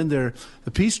Compact and then the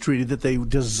peace treaty that they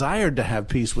desired to have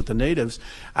peace with the natives.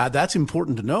 That's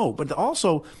important to know, but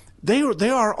also they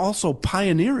are also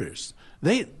pioneers.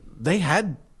 They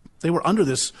were under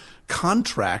this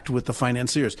contract with the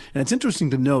financiers, and it's interesting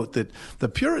to note that the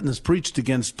Puritans preached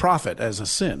against profit as a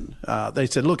sin. They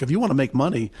said, "Look, if you want to make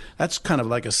money, that's kind of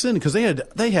like a sin," because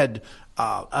they had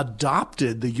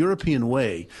adopted the European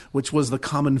way, which was the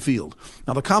common field.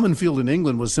 Now, the common field in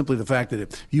England was simply the fact that if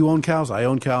you own cows, I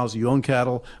own cows, you own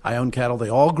cattle, I own cattle. They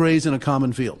all graze in a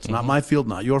common field. It's not my field,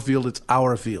 not your field, it's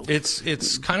our field.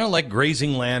 It's kind of like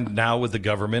grazing land now with the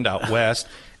government out west,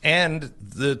 and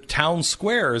the town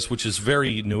squares, which is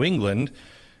very New England.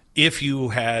 If you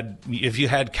had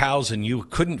cows and you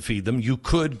couldn't feed them, you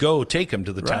could go take them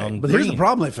to the town. But here's the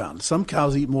problem they found: some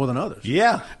cows eat more than others.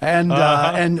 Yeah, we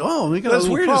got a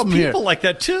little problem here. People like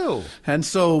that too. And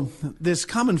so this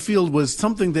common field was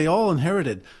something they all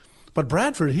inherited. But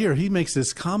Bradford here, he makes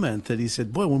this comment that he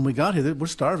said, "Boy, when we got here, we're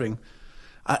starving,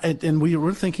 and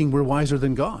we're thinking we're wiser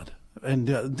than God." And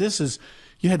this is,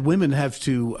 you had women have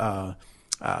to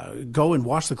go and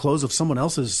wash the clothes of someone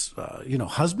else's,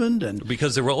 husband. And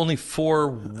because there were only 4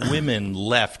 women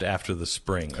left after the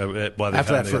spring.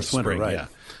 After that first winter, right. Yeah.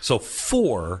 So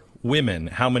 4 women,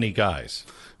 how many guys?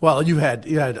 Well, you had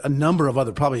a number of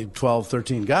other, probably 12,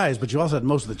 13 guys, but you also had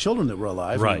most of the children that were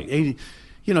alive. Right. I mean,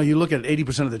 you look at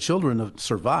 80% of the children have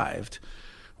survived,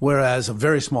 whereas a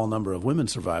very small number of women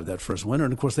survived that first winter.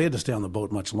 And, of course, they had to stay on the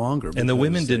boat much longer. And the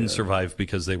women didn't survive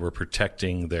because they were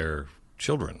protecting their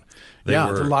children.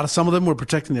 Some of them were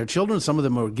protecting their children. Some of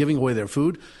them were giving away their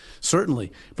food,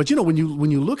 certainly. But, when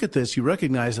you look at this, you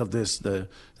recognize the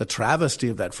travesty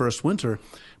of that first winter.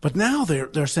 But now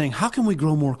they're saying, how can we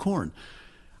grow more corn?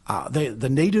 The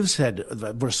natives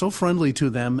were so friendly to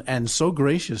them and so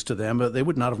gracious to them, but they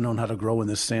would not have known how to grow in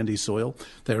this sandy soil.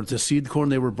 The seed corn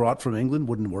they were brought from England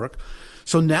wouldn't work.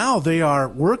 So now they are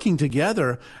working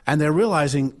together, and they're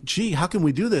realizing, gee, how can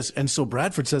we do this? And so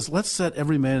Bradford says, let's set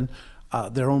every man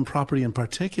their own property in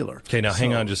particular. Okay, now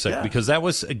hang on just a second, because that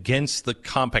was against the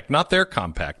compact, not their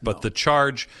compact, but the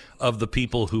charge of the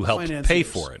people who helped pay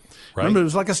for it. Right? Remember, it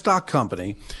was like a stock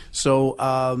company. So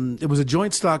it was a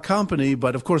joint stock company,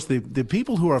 but of course the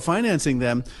people who are financing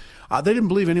them, they didn't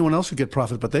believe anyone else would get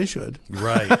profit, but they should.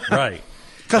 Right, right.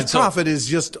 Because profit is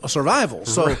just survival.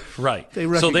 So right. They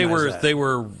recognize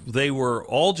they were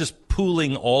all just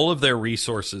pooling all of their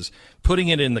resources, putting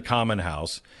it in the common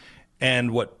house,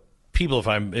 and what people,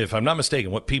 if I'm not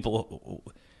mistaken,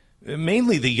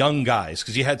 mainly the young guys,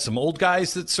 because you had some old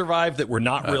guys that survived that were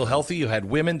not real healthy. You had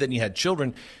women, then you had children.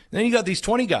 And then you got these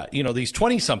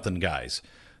 20-something guys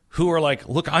who are like,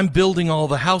 look, I'm building all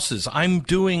the houses. I'm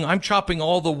chopping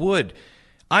all the wood.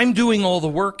 I'm doing all the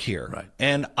work here. Right.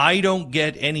 And I don't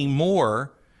get any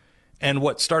more. And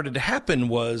what started to happen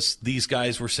was these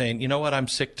guys were saying, you know what, I'm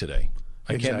sick today.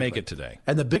 I can't make it today.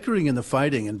 And the bickering and the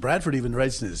fighting, and Bradford even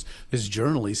writes in his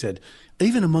journal, he said,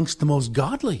 even amongst the most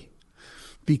godly.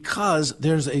 Because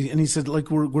and he said, like,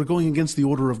 we're going against the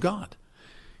order of God.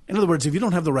 In other words, if you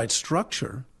don't have the right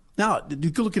structure, now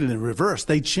you could look at it in reverse.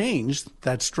 They changed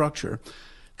that structure.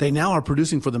 They now are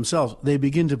producing for themselves. They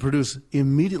begin to produce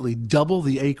immediately double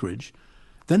the acreage.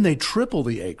 Then they triple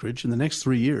the acreage in the next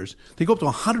 3 years. They go up to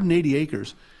 180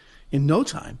 acres in no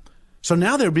time. So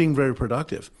now they're being very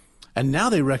productive. And now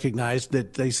they recognized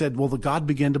that they said, well, the God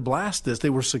began to blast this. They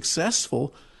were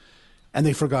successful. And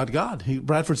they forgot God.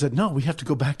 Bradford said, no, we have to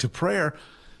go back to prayer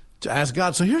to ask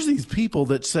God. So here's these people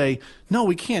that say, no,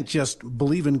 we can't just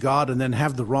believe in God and then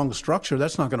have the wrong structure.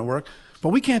 That's not going to work. But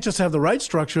we can't just have the right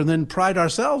structure and then pride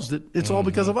ourselves that it's all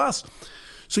because of us.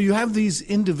 So you have these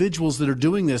individuals that are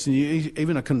doing this, and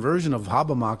even a conversion of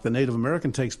Hobbamock, the Native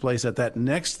American, takes place at that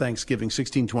next Thanksgiving,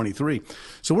 1623.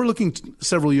 So we're looking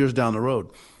several years down the road.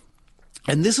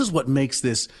 And this is what makes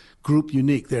this group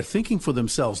unique. They're thinking for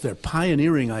themselves. They're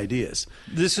pioneering ideas.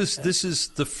 Is this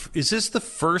the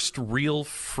first real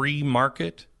free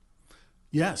market?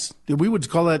 Yes, we would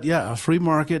call that a free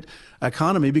market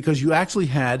economy, because you actually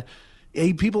had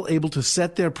people able to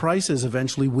set their prices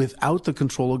eventually without the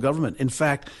control of government. In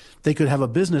fact, they could have a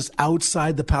business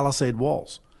outside the palisade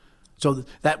walls. So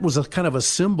that was a kind of a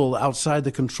symbol outside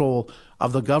the control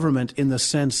of the government in the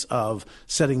sense of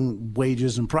setting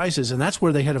wages and prices. And that's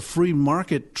where they had a free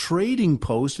market trading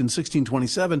post in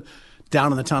 1627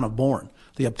 down in the town of Bourne,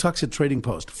 the Uptuxet Trading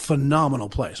Post. Phenomenal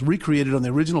place, recreated on the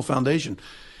original foundation.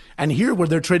 And here where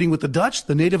they're trading with the Dutch,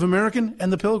 the Native American,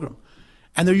 and the Pilgrim.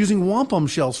 And they're using wampum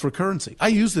shells for currency. I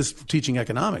use this for teaching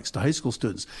economics to high school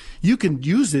students. You can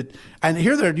use it, and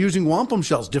here they're using wampum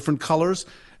shells, different colors,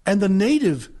 and the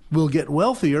native will get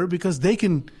wealthier because they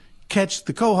can catch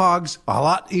the quahogs a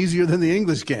lot easier than the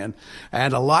English can,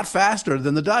 and a lot faster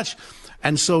than the Dutch.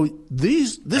 And so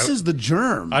this is the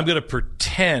germ. I'm going to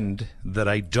pretend that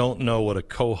I don't know what a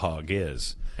quahog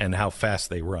is and how fast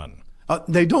they run.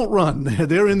 They don't run.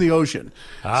 They're in the ocean.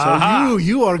 Aha. So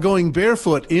you are going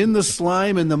barefoot in the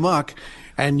slime and the muck,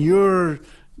 and you're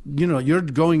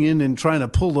going in and trying to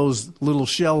pull those little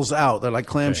shells out. They're like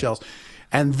clam shells.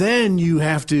 And then you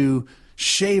have to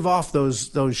shave off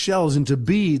those shells into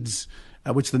beads,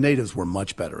 which the natives were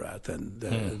much better at.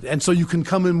 And so you can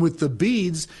come in with the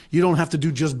beads. You don't have to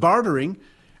do just bartering,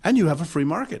 and you have a free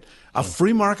market. A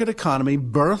free market economy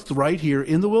birthed right here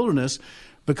in the wilderness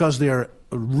because they're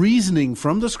reasoning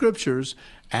from the scriptures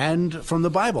and from the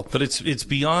Bible. But it's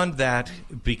beyond that,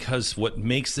 because what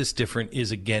makes this different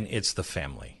is, again, it's the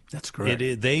family. That's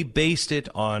correct. They based it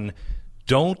on,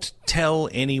 don't tell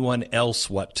anyone else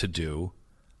what to do.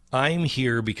 I'm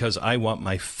here because I want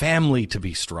my family to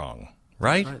be strong,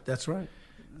 right? That's right.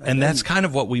 And that's kind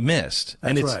of what we missed.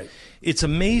 That's right. It's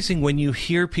amazing when you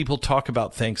hear people talk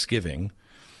about Thanksgiving.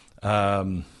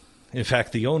 in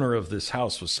fact, the owner of this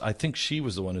house I think she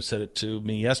was the one who said it to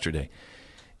me yesterday,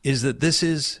 is that this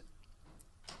is,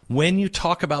 when you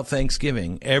talk about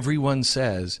Thanksgiving, everyone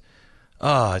says,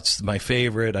 oh, it's my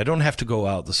favorite. I don't have to go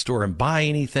out the store and buy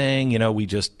anything.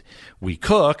 We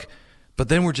cook, but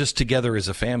then we're just together as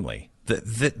a family.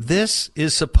 This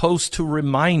is supposed to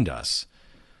remind us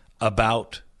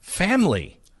about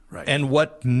family, right, and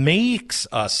what makes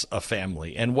us a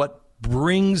family and what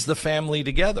brings the family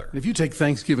together. If you take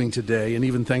Thanksgiving today, and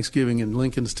even Thanksgiving in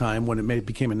Lincoln's time when it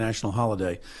became a national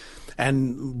holiday,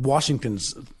 and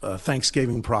Washington's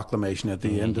Thanksgiving proclamation at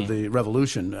the end of the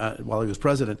Revolution while he was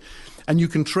president, and you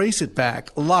can trace it back,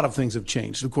 a lot of things have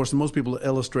changed. Of course, most people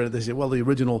illustrate it. They say, well, the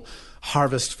original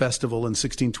Harvest Festival in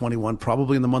 1621,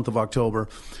 probably in the month of October,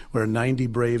 where 90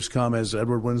 braves come, as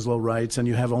Edward Winslow writes, and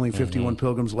you have only 51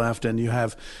 pilgrims left, and you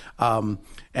have, and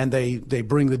they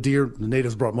bring the deer. The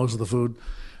natives brought most of the food.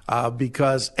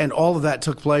 And all of that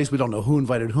took place. We don't know who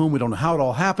invited whom. We don't know how it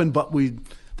all happened, but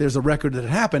there's a record that it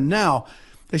happened. Now,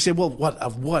 they say, well,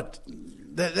 what?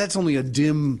 That's only a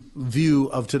dim view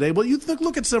of today. Well, you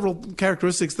look at several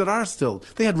characteristics that are still.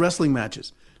 They had wrestling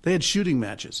matches. They had shooting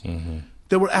matches.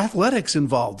 There were athletics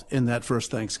involved in that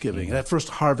first Thanksgiving, that first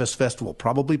Harvest Festival,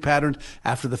 probably patterned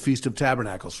after the Feast of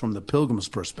Tabernacles from the Pilgrim's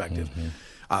perspective,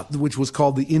 which was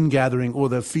called the Ingathering or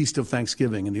the Feast of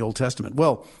Thanksgiving in the Old Testament.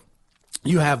 Well,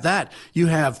 you have that. You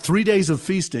have 3 days of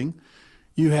feasting.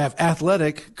 You have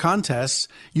athletic contests.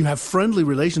 You have friendly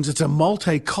relations. It's a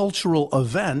multicultural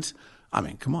event. I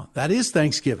mean, come on. That is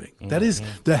Thanksgiving. That is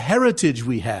the heritage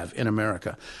we have in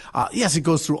America. Yes, it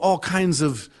goes through all kinds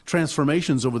of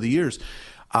transformations over the years,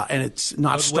 and it's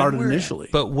not started initially.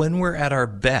 But when we're at our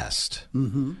best,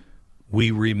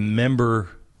 we remember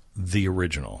the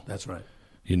original. That's right.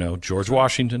 George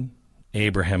Washington,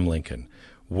 Abraham Lincoln.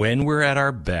 When we're at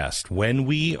our best, when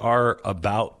we are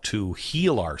about to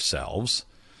heal ourselves,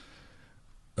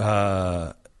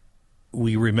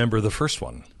 we remember the first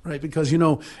one. Right, because,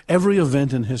 every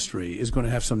event in history is going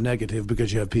to have some negative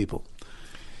because you have people.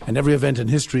 And every event in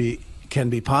history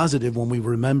can be positive when we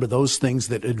remember those things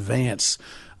that advance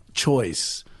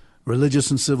choice, religious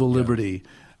and civil liberty,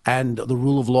 and the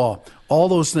rule of law, all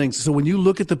those things. So when you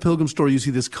look at the Pilgrim story, you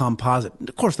see this composite.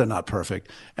 Of course, they're not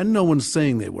perfect, and no one's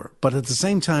saying they were. But at the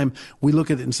same time, we look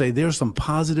at it and say there's some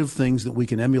positive things that we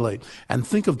can emulate. And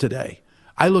think of today.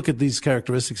 I look at these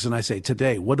characteristics and I say,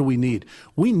 today, what do we need?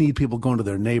 We need people going to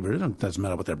their neighbor. It doesn't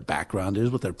matter what their background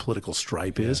is, what their political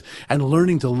stripe is, and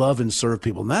learning to love and serve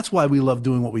people. And that's why we love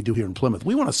doing what we do here in Plymouth.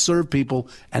 We want to serve people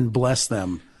and bless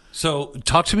them. So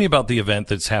talk to me about the event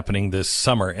that's happening this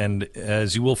summer. And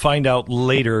as you will find out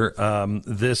later,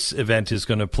 this event is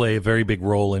going to play a very big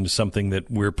role in something that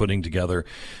we're putting together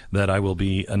that I will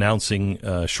be announcing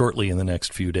shortly in the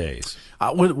next few days.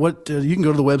 You can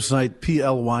go to the website,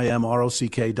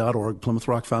 plymrock.org, Plymouth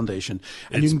Rock Foundation,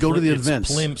 and you can go to the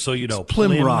events.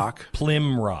 Plymrock.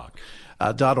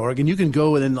 .org, and you can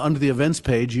go and under the events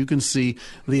page, you can see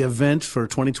the event for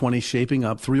 2020 shaping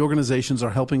up. 3 organizations are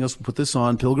helping us put this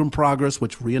on. Pilgrim Progress,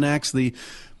 which reenacts the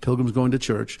Pilgrims going to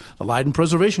church. The Leyden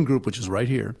Preservation Group, which is right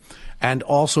here. And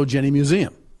also Jenny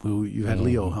Museum, who you had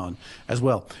Leo on as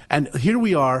well. And here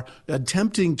we are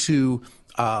attempting to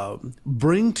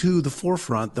bring to the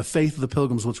forefront the faith of the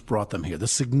Pilgrims which brought them here, the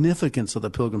significance of the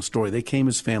Pilgrim story. They came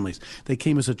as families. They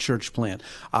came as a church plant.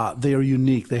 They are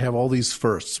unique. They have all these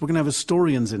firsts. We're going to have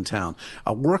historians in town,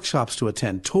 workshops to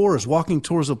attend, tours, walking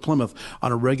tours of Plymouth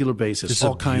on a regular basis. It's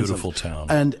all a kinds beautiful of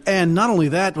town. And not only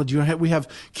that, but we have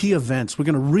key events. We're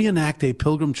going to reenact a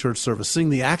Pilgrim church service,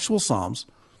 sing the actual Psalms.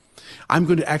 I'm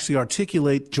going to actually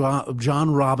articulate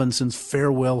John Robinson's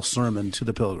farewell sermon to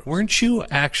the Pilgrims. Weren't you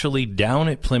actually down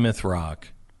at Plymouth Rock?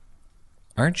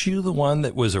 Aren't you the one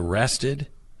that was arrested,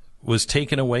 was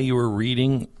taken away? You were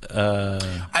reading.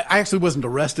 I actually wasn't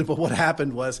arrested, but what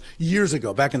happened was years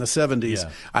ago, back in the 70s,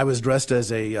 I was dressed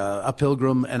as a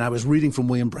pilgrim, and I was reading from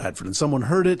William Bradford, and someone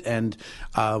heard it and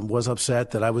was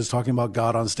upset that I was talking about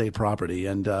God on state property,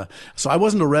 and so I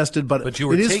wasn't arrested. But you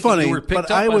were it is funny. You were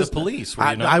picked up by the police. Were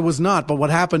you not? I was not. But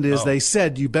what happened is they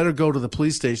said you better go to the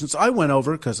police station. So I went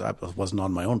over because I wasn't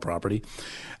on my own property.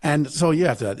 And so,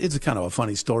 it's kind of a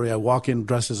funny story. I walk in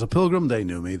dressed as a pilgrim. They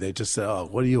knew me. They just said, oh,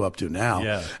 what are you up to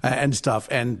now? And stuff.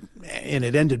 And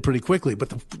it ended pretty quickly.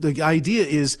 But the idea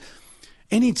is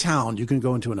any town you can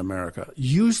go into in America,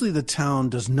 usually the town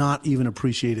does not even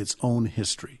appreciate its own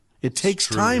history. It takes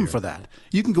true time here. for that.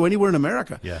 You can go anywhere in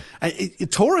America. Yeah.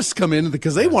 Tourists come in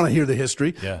because they want to hear the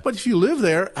history. Yeah. But if you live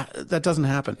there, that doesn't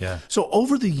happen. Yeah. So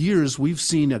over the years, we've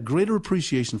seen a greater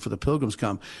appreciation for the Pilgrims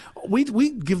come. We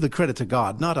give the credit to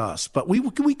God, not us. But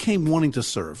we came wanting to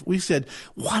serve. We said,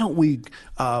 why don't we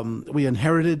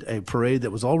inherited a parade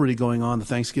that was already going on, the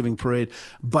Thanksgiving parade.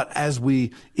 But as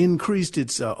we increased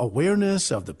its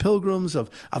awareness of the Pilgrims,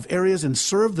 of areas, and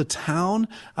served the town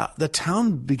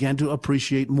began to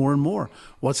appreciate more and more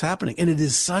what's happening. And it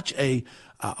is such a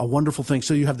wonderful thing.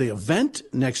 So you have the event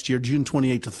next year, June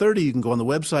 28 to 30. You can go on the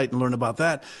website and learn about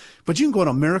that. But you can go on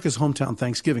America's Hometown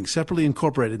Thanksgiving, separately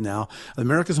incorporated now,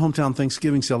 America's Hometown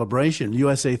Thanksgiving Celebration,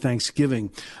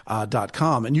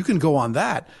 usathanksgiving.com. And you can go on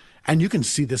that. And you can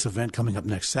see this event coming up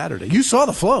next Saturday. You saw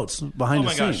the floats behind the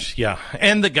scenes. Oh, my gosh, yeah.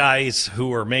 And the guys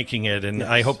who are making it, and yes.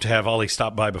 I hope to have Ollie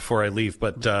stop by before I leave,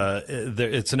 but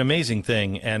it's an amazing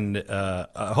thing. And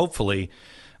hopefully,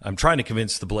 I'm trying to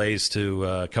convince the Blaze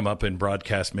to come up and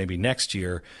broadcast maybe next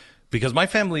year, because my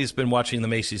family has been watching the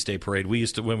Macy's Day Parade. We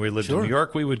used to, when we lived in New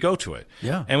York, we would go to it.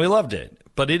 Yeah. And we loved it.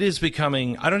 But it is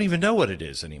becoming, I don't even know what it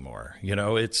is anymore. You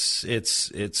know, it's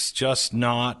just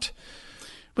not...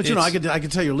 But, you know, I can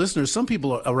tell your listeners, some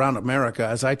people around America,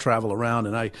 as I travel around,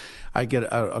 and I get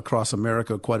across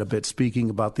America quite a bit speaking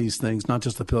about these things, not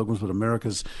just the Pilgrims, but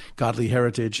America's godly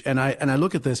heritage. And I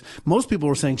look at this. Most people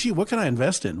are saying, gee, what can I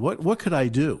invest in? What could I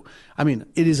do? I mean,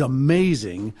 it is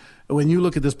amazing when you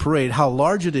look at this parade, how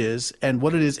large it is and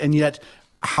what it is, and yet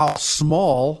how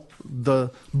small the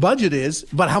budget is,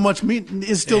 but how much meat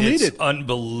is still needed. It's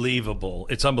unbelievable.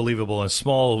 It's unbelievable. A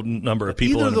small number of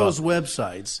people. Either of those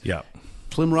websites. Yeah.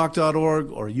 PlymRock.org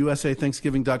or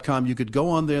usathanksgiving.com. You could go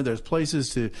on there. There's places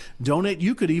to donate.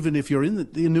 You could even, if you're in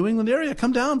the New England area,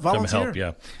 come down, volunteer. Come help,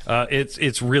 yeah.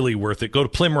 It's really worth it. Go to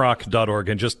plymrock.org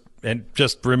and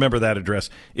just remember that address.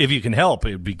 If you can help,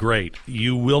 it would be great.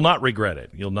 You will not regret it.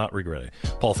 You'll not regret it.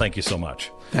 Paul, thank you so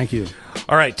much. Thank you.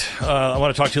 All right. I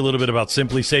want to talk to you a little bit about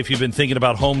Simply Safe. You've been thinking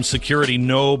about home security.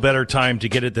 No better time to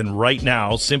get it than right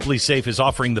now. Simply Safe is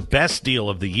offering the best deal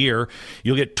of the year.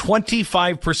 You'll get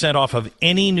 25% off of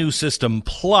any new system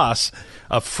plus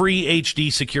a free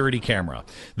HD security camera.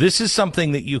 This is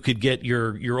something that you could get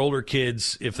your older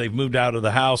kids if they've moved out of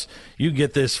the house. You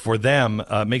get this for them.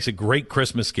 Makes a great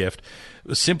Christmas gift.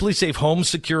 Simply Safe home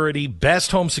security,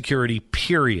 best home security,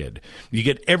 period. You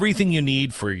get everything you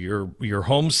need for your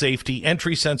home safety,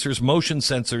 entry sensors, motion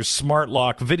sensors, smart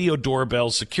lock, video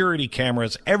doorbells, security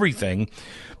cameras, everything.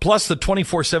 Plus the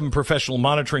 24/7 professional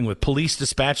monitoring with police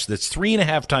dispatch that's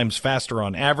 3.5 times faster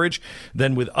on average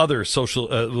than with other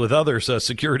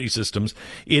security systems.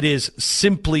 It is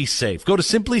Simply Safe. Go to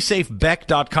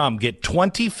simplysafebeck.com. Get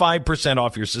 25%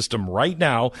 off your system right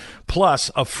now, plus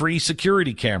a free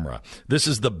security camera. This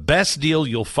is the best deal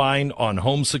you'll find on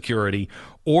home security.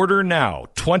 Order now,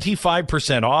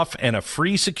 25% off and a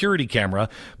free security camera,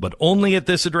 but only at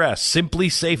this address,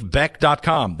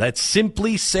 simplysafebeck.com. That's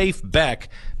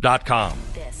simplysafebeck.com.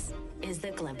 This is the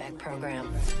Glenn Beck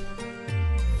Program.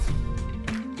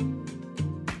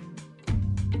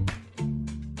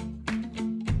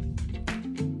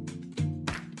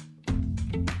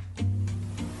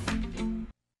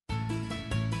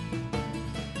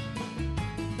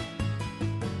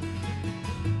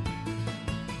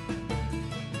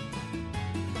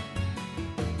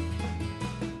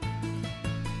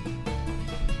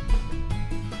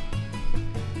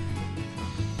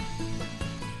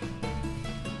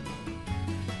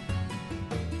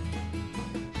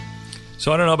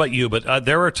 So I don't know about you, but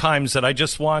there are times that I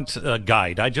just want a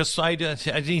guide. I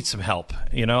need some help,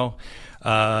 you know.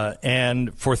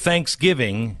 And for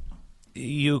Thanksgiving,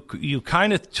 you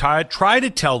kind of try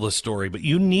to tell the story, but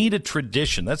you need a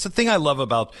tradition. That's the thing I love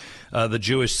about the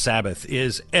Jewish Sabbath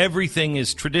is everything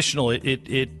is traditional.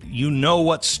 You know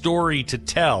what story to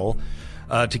tell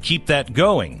to keep that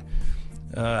going.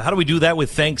 How do we do that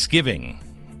with Thanksgiving?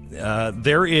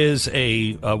 There is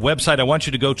a website I want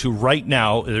you to go to right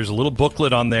now. There's a little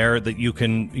booklet on there that you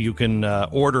can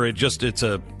order it. It's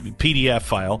a PDF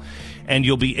file, and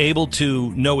you'll be able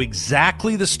to know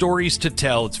exactly the stories to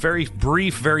tell. It's very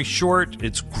brief, very short.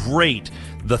 It's great.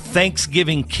 The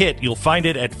Thanksgiving Kit. You'll find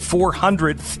it at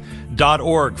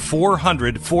 400th.org.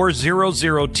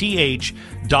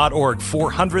 400th.org.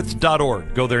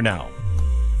 400th.org. Go there now.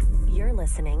 You're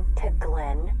listening to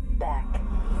Glenn Beck.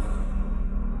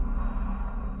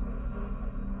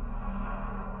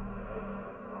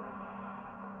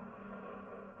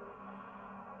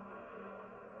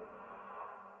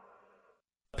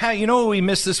 Pat, you know what we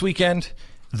missed this weekend?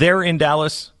 There in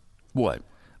Dallas? What?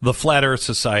 The Flat Earth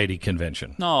Society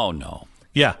convention. No.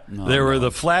 Yeah, there were the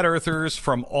flat earthers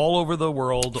from all over the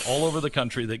world, all over the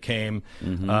country that came.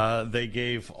 They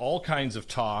gave all kinds of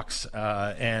talks,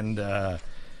 and that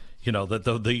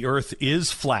the Earth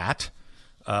is flat.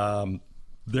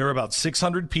 There were about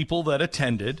 600 people that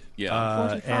attended. Yeah,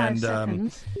 45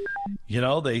 seconds.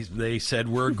 They said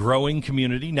we're a growing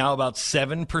community. Now about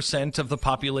 7% of the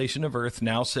population of Earth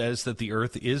now says that the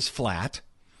Earth is flat.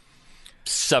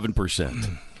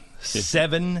 7%.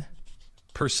 7%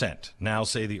 now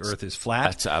say the Earth is flat.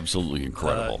 That's absolutely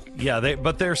incredible.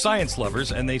 But they're science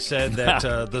lovers, and they said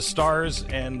that the stars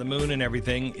and the moon and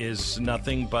everything is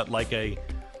nothing but like a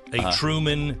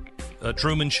Truman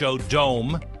Show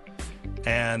dome,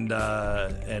 and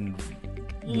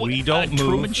we don't move.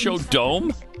 Truman Show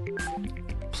dome?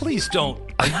 Please don't.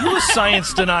 Are you a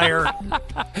science denier?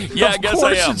 Yeah, I guess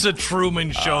I am. Of course it's a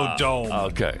Truman Show dome.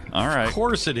 Okay, all right. Of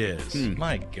course it is.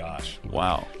 My gosh.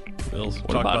 Wow. We'll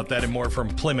talk about that and more from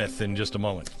Plymouth in just a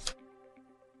moment.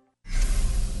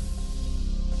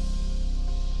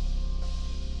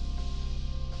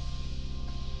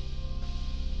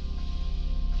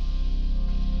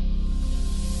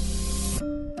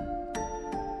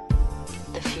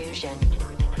 The fusion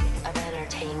of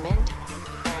entertainment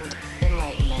and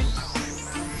enlightenment.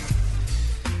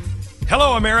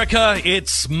 Hello, America.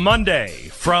 It's Monday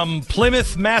from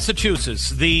Plymouth,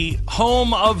 Massachusetts, the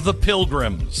home of the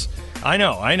Pilgrims. I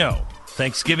know.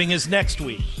 Thanksgiving is next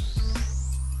week.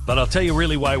 But I'll tell you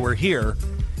really why we're here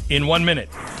in 1 minute.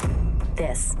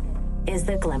 This is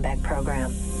the Glenn Beck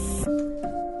Program.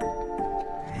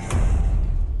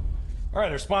 All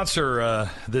right, our sponsor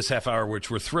this half hour, which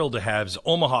we're thrilled to have, is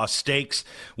Omaha Steaks.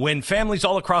 When families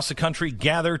all across the country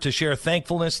gather to share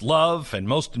thankfulness, love, and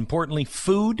most importantly,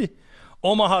 food,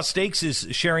 Omaha Steaks is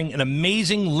sharing an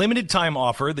amazing limited-time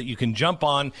offer that you can jump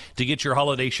on to get your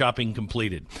holiday shopping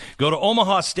completed. Go to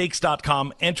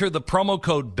omahasteaks.com, enter the promo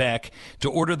code BECK to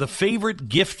order the favorite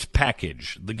gift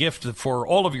package, the gift for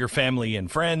all of your family and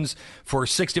friends for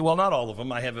well, not all of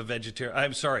them. I have a vegetarian.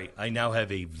 I'm sorry. I now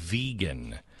have a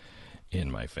vegan in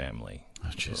my family.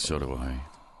 Oh, geez, so do I.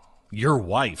 Your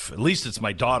wife. At least it's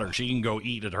my daughter. She can go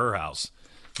eat at her house.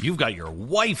 You've got your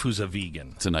wife who's a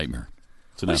vegan. It's a nightmare.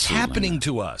 What's happening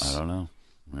to us? I don't know.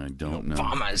 I don't know.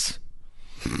 Bombers.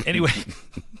 Anyway,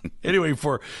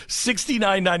 for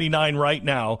 $69.99 right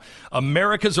now,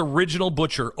 America's original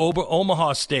butcher,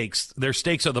 Omaha Steaks. Their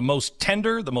steaks are the most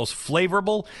tender, the most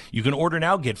flavorful. You can order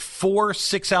now. Get 4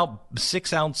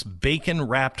 6-ounce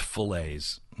bacon-wrapped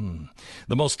fillets.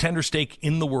 The most tender steak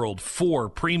in the world. 4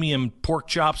 premium pork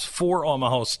chops, 4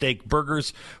 Omaha steak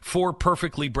burgers, 4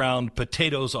 perfectly browned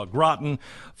potatoes au gratin,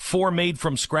 4 made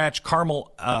from scratch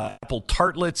caramel apple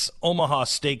tartlets, Omaha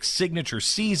steak signature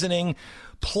seasoning,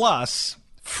 plus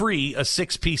free a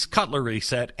 6-piece cutlery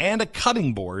set and a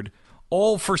cutting board,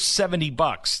 all for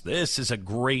 $70. This is a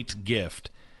great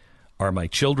gift. Are my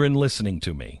children listening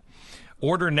to me?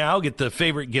 Order now, get the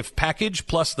favorite gift package,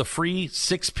 plus the free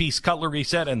 6-piece cutlery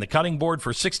set and the cutting board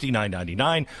for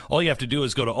 $69.99. All you have to do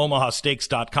is go to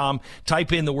omahasteaks.com,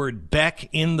 type in the word BECK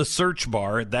in the search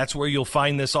bar. That's where you'll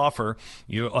find this offer.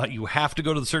 You have to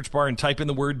go to the search bar and type in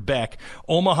the word BECK.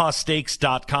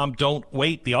 omahasteaks.com. Don't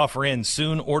wait. The offer ends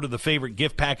soon. Order the favorite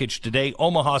gift package today.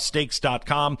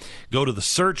 omahasteaks.com. Go to the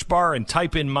search bar and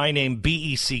type in my name,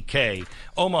 BECK.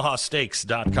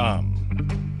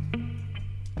 omahasteaks.com.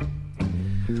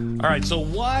 All right, so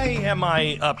why am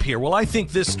I up here? Well, I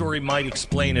think this story might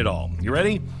explain it all. You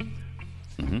ready?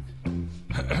 Mm-hmm.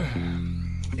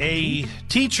 A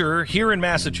teacher here in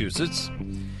Massachusetts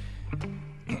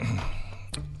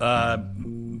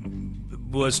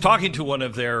was talking to one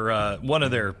of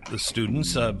their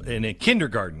students in a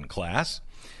kindergarten class.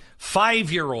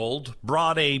 5-year-old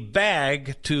brought a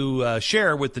bag to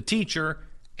share with the teacher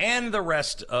and the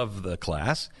rest of the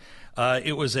class.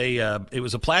 It was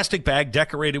a plastic bag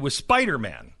decorated with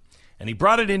Spider-Man, and he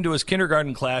brought it into his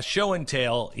kindergarten class, show and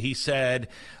tell. He said,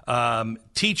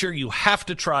 "Teacher, you have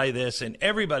to try this, and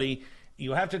everybody,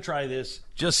 you have to try this.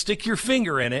 Just stick your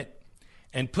finger in it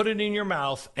and put it in your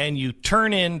mouth, and you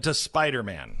turn into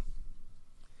Spider-Man."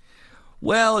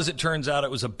 Well, as it turns out,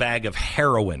 it was a bag of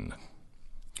heroin.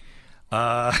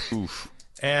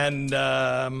 And,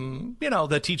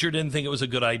 the teacher didn't think it was a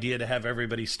good idea to have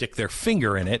everybody stick their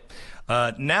finger in it.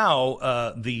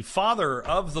 Now, the father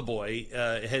of the boy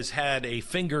has had a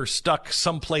finger stuck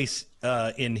someplace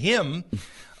in him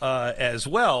as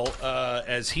well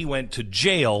as he went to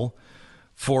jail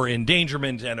for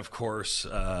endangerment and, of course,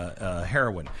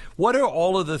 heroin. What are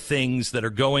all of the things that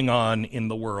are going on in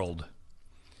the world?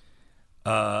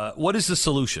 What is the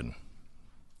solution?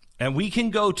 And we can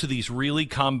go to these really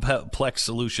complex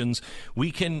solutions.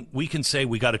 We can say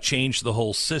we got to change the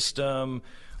whole system.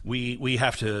 We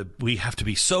have to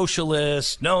be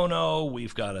socialist. No,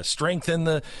 we've got to strengthen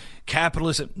the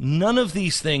capitalism. None of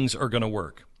these things are going to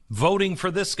work. Voting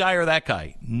for this guy or that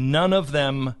guy, none of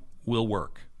them will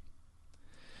work.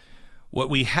 What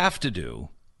we have to do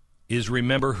is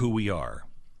remember who we are.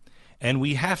 And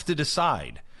we have to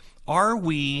decide, are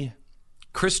we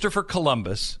Christopher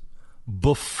Columbus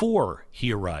before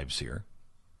he arrives here?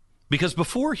 Because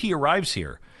before he arrives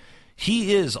here,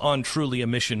 he is on truly a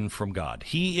mission from God.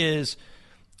 He is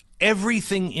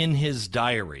everything in his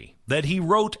diary that he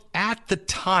wrote at the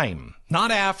time,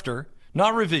 not after,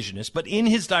 not revisionist, but in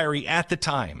his diary at the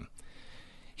time.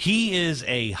 He is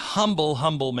a humble,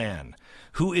 humble man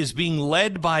who is being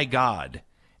led by God,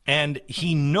 and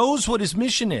he knows what his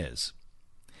mission is.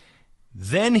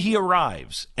 Then he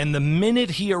arrives, and the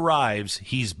minute he arrives,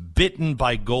 he's bitten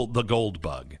by the gold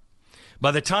bug.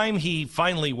 By the time he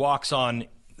finally walks on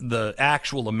the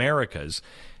actual Americas,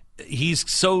 he's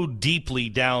so deeply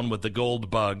down with the gold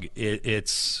bug,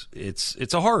 it's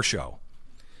a horror show.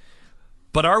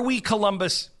 But are we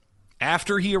Columbus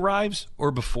after he arrives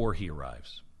or before he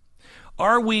arrives?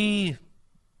 Are we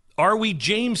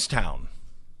Jamestown?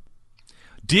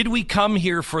 Did we come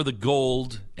here for the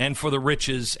gold and for the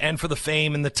riches and for the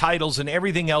fame and the titles and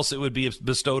everything else that would be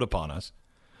bestowed upon us?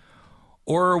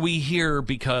 Or are we here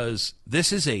because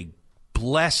this is a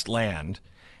blessed land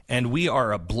and we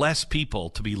are a blessed people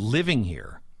to be living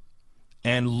here?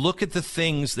 And look at the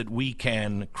things that we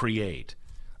can create.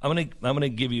 I'm going to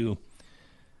give you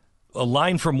a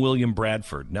line from William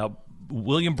Bradford. Now,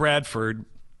 William Bradford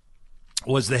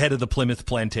was the head of the Plymouth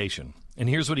plantation. And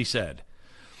here's what he said.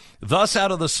 Thus,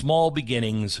 out of the small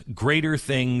beginnings, greater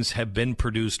things have been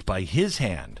produced by his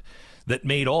hand that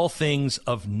made all things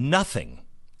of nothing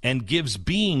and gives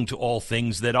being to all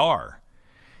things that are.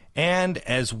 And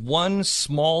as one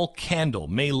small candle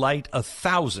may light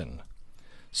 1,000,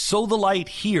 so the light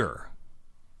here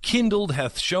kindled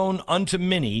hath shone unto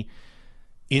many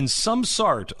in some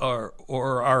sort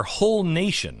or our whole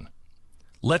nation.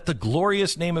 Let the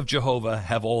glorious name of Jehovah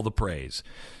have all the praise.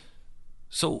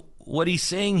 So what he's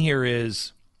saying here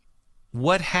is,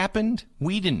 what happened,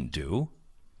 we didn't do.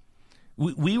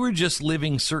 We were just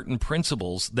living certain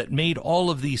principles that made all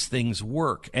of these things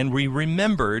work. And we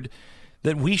remembered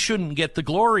that we shouldn't get the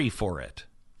glory for it.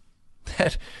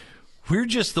 That we're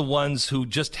just the ones who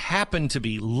just happen to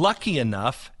be lucky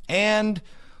enough and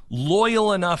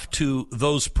loyal enough to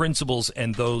those principles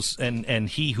and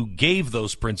he who gave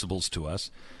those principles to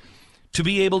us, to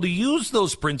be able to use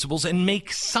those principles and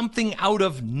make something out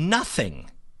of nothing,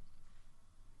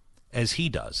 as he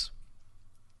does.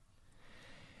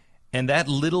 And that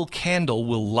little candle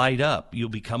will light up. You'll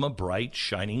become a bright,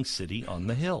 shining city on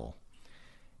the hill.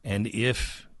 And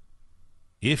if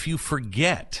you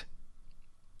forget,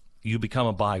 you become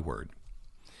a byword.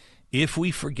 If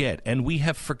we forget, and we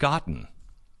have forgotten.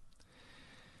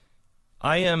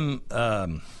 I've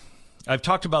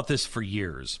talked about this for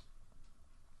years.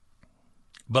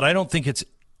 But I don't think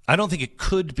it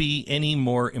could be any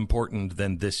more important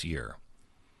than this year.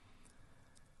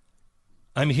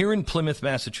 I'm here in Plymouth,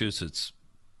 Massachusetts,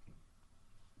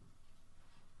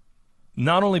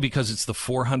 not only because it's the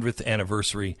 400th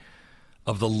anniversary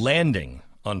of the landing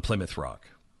on Plymouth Rock,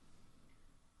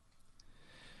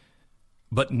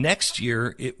 but next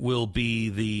year next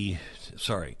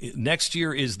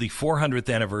year is the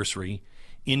 400th anniversary.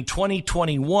 In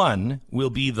 2021 will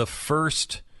be the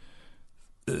first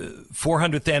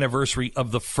 400th anniversary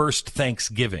of the first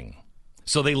Thanksgiving.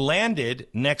 So they landed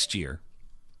next year,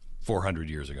 400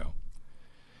 years ago.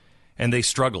 And they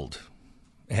struggled.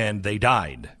 And they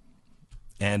died.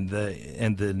 And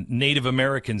the Native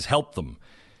Americans helped them.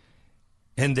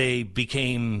 And they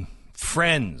became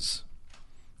friends.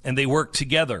 And they worked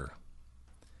together.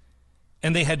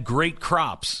 And they had great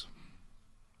crops.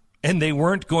 And they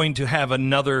weren't going to have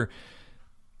another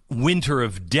winter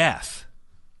of death.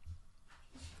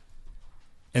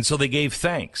 And so they gave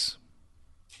thanks.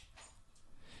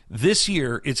 This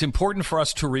year, it's important for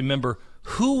us to remember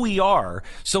who we are.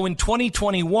 So in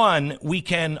 2021, we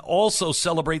can also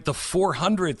celebrate the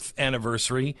 400th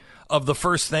anniversary of the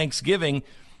first Thanksgiving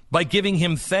by giving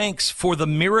him thanks for the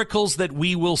miracles that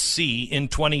we will see in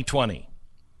 2020.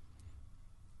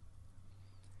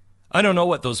 I don't know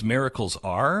what those miracles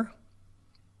are.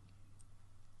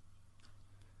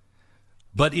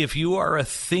 But if you are a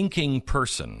thinking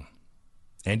person,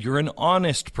 and you're an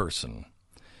honest person,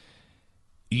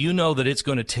 you know that it's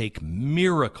going to take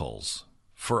miracles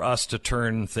for us to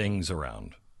turn things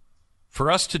around. for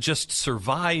us to just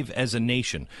survive as a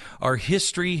nation. Our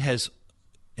history has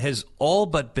all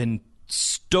but been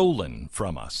stolen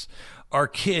from us. Our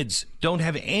kids don't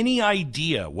have any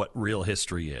idea what real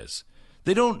history is.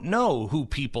 They don't know who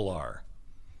people are.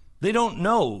 They don't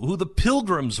know who the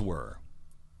Pilgrims were.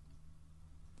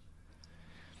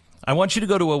 I want you to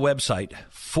go to a website,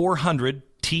 400th,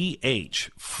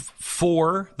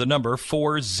 the number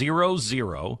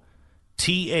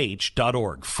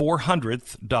 400th.org,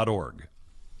 400th.org.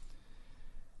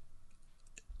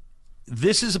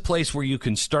 This is a place where you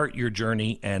can start your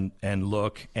journey and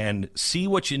look and see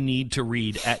what you need to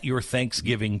read at your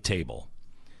Thanksgiving table.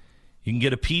 You can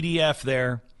get a PDF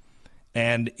there,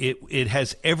 and it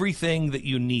has everything that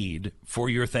you need for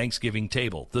your Thanksgiving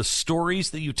table. The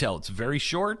stories that you tell, it's very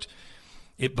short,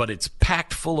 but it's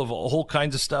packed full of all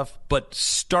kinds of stuff. But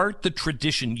start the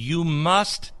tradition. You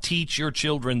must teach your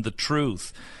children the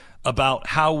truth about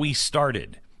how we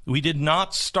started. We did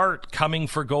not start coming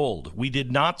for gold. We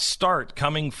did not start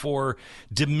coming for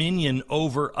dominion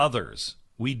over others.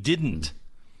 We didn't.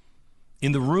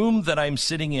 In the room that I'm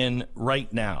sitting in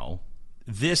right now,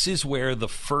 this is where the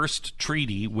first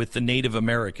treaty with the Native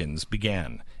Americans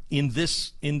began. In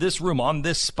this room, on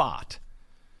this spot.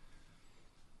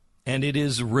 And it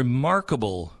is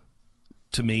remarkable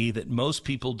to me that most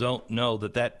people don't know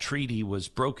that that treaty was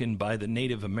broken by the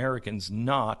Native Americans,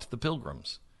 not the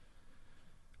Pilgrims.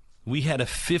 We had a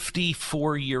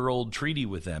 54-year-old treaty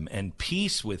with them and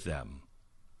peace with them.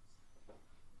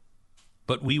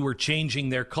 But we were changing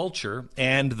their culture,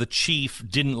 and the chief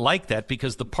didn't like that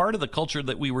because the part of the culture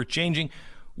that we were changing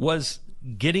was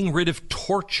getting rid of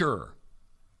torture.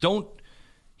 You're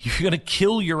going to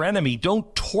kill your enemy.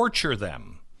 Don't torture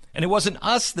them. And it wasn't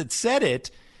us that said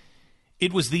it.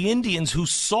 It was the Indians who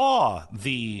saw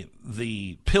the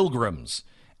Pilgrims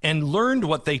and learned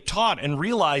what they taught and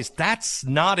realized that's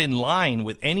not in line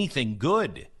with anything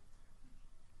good.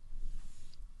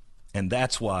 And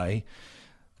that's why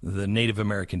the Native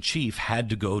American chief had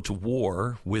to go to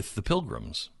war with the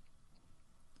Pilgrims.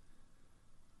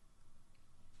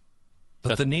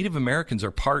 But the Native Americans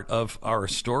are part of our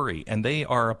story, and they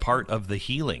are a part of the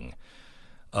healing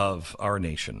of our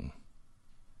nation.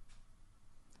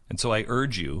 And so I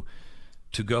urge you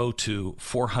to go to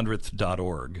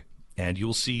 400th.org, and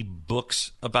you'll see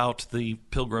books about the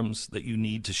Pilgrims that you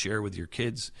need to share with your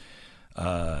kids,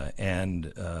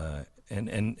 and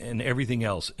everything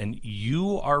else. And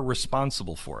you are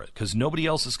responsible for it, because nobody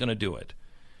else is going to do it.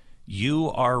 You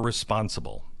are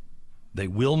responsible. They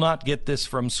will not get this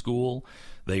from school.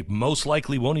 They most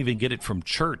likely won't even get it from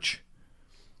church.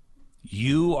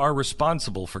 You are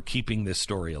responsible for keeping this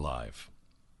story alive.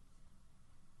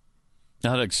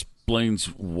 That explains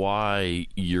why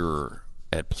you're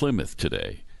at Plymouth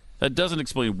today. That doesn't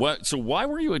explain what. So why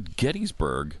were you at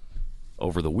Gettysburg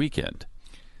over the weekend?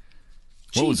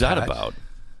 What was that about?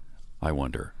 I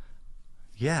wonder.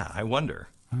 Yeah, I wonder.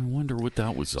 I wonder what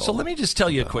that was all. So let me just tell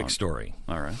you a quick story.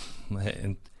 All right.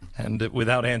 And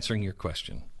without answering your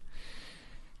question.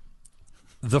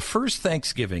 The first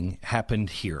Thanksgiving happened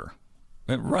here,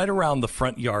 right around the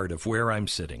front yard of where I'm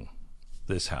sitting,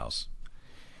 this house.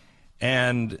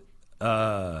 And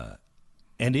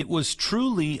it was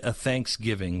truly a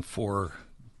Thanksgiving for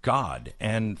God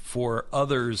and for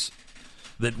others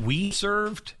that we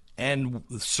served and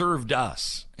served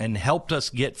us and helped us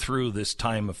get through this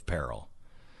time of peril.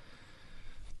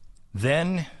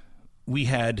 Then we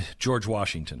had George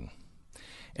Washington.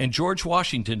 And George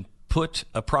Washington put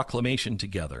a proclamation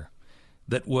together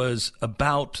that was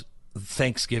about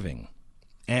Thanksgiving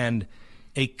and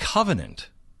a covenant.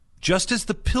 Just as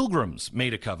the Pilgrims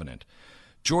made a covenant,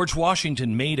 George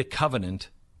Washington made a covenant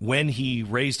when he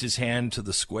raised his hand to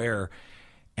the square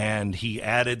and he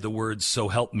added the words, "So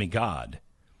help me God."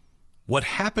 What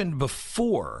happened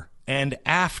before and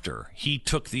after he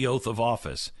took the oath of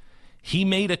office, he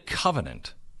made a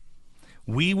covenant.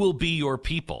 We will be your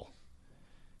people,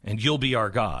 and you'll be our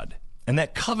God. And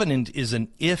that covenant is an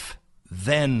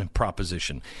if-then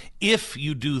proposition. If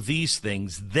you do these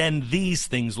things, then these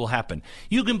things will happen.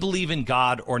 You can believe in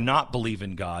God or not believe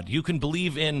in God. You can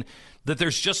believe in that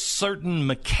there's just certain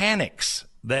mechanics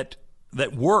that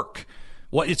work.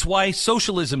 Well, it's why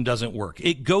socialism doesn't work.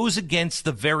 It goes against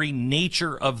the very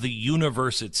nature of the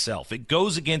universe itself. It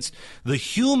goes against the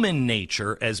human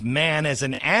nature as man, as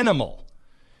an animal.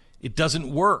 It doesn't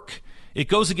work. It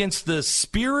goes against the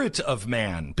spirit of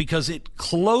man because it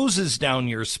closes down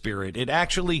your spirit.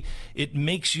 It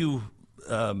makes you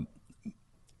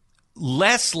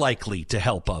less likely to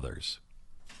help others.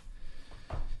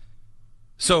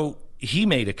 So he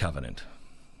made a covenant.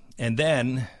 And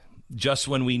then, just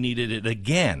when we needed it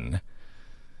again,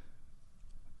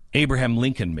 Abraham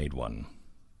Lincoln made one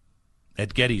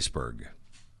at Gettysburg.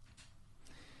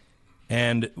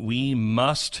 And we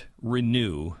must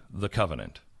renew the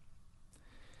covenant.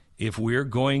 If we're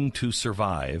going to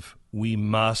survive, we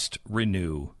must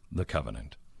renew the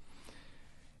covenant.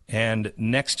 And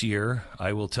next year,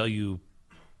 I will tell you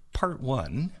part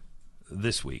 1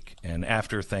 this week. And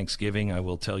after Thanksgiving, I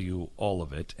will tell you all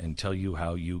of it and tell you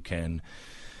how you can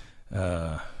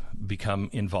become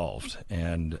involved.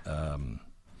 And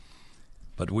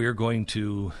but we're going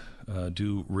to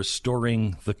do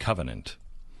Restoring the Covenant.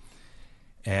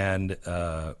 And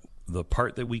the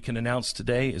part that we can announce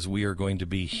today is we are going to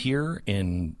be here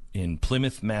in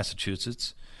Plymouth,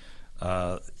 Massachusetts,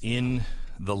 in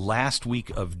the last week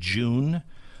of June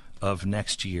of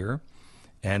next year.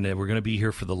 And we're going to be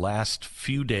here for the last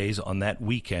few days on that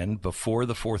weekend before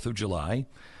the 4th of July.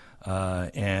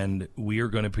 And we are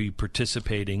going to be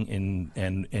participating in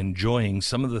and enjoying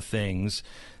some of the things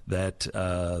that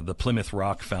the Plymouth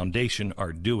Rock Foundation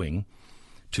are doing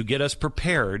to get us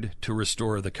prepared to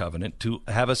restore the covenant, to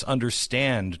have us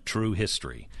understand true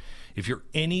history. If you're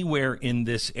anywhere in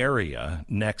this area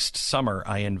next summer,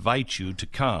 I invite you to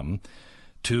come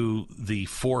to the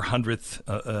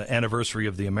 400th anniversary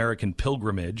of the American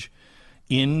pilgrimage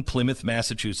in Plymouth,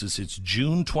 Massachusetts. It's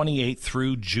June 28th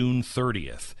through June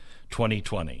 30th,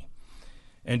 2020.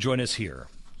 And join us here.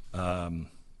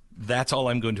 That's all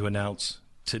I'm going to announce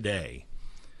today.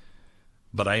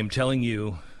 But I am telling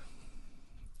you,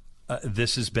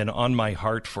 this has been on my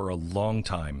heart for a long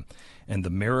time. And the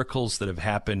miracles that have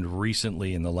happened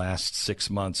recently in the last 6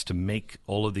 months to make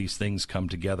all of these things come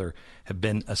together have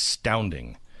been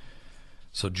astounding.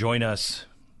 So join us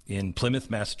in Plymouth,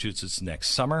 Massachusetts next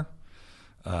summer.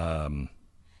 I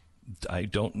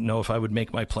don't know if I would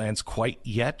make my plans quite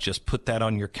yet. Just put that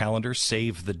on your calendar.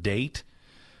 Save the date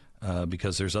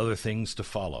because there's other things to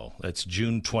follow. That's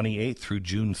June 28th through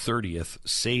June 30th.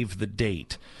 Save the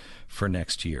date for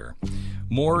next year.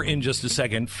 More in just a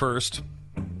second. First,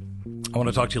 I want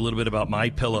to talk to you a little bit about My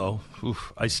Pillow.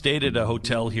 I stayed at a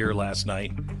hotel here last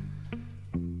night.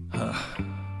 I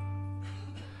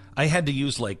had to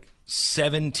use like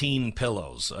 17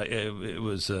 pillows. It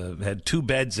was had 2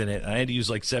 beds in it. I had to use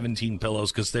like 17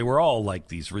 pillows because they were all like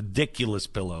these ridiculous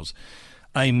pillows.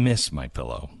 I miss My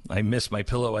Pillow. I miss My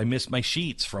Pillow. I miss my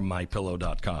sheets from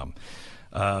mypillow.com.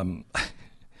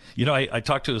 You know, I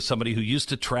talked to somebody who used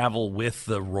to travel with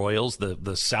the royals,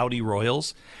 the Saudi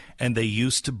royals, and they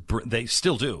used to, they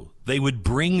still do. They would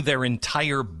bring their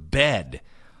entire bed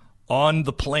on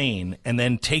the plane and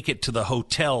then take it to the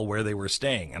hotel where they were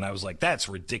staying. And I was like, that's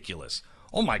ridiculous.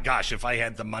 Oh my gosh, if I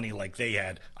had the money like they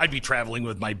had, I'd be traveling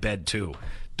with my bed too.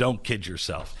 Don't kid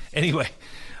yourself. Anyway,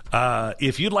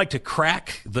 if you'd like to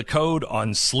crack the code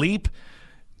on sleep,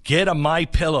 get a My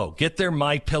Pillow. Get their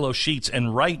My Pillow sheets.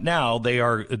 And right now they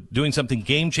are doing something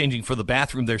game-changing for the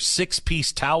bathroom. Their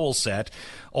 6-piece towel set,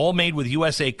 all made with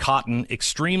USA cotton,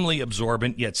 extremely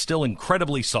absorbent, yet still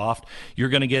incredibly soft. You're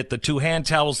going to get the 2 hand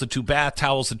towels, the 2 bath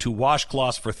towels, the 2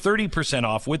 washcloths for 30%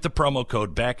 off with the promo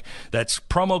code BECK. That's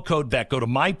promo code BECK. Go to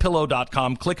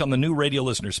mypillow.com, click on the new radio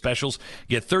listener specials,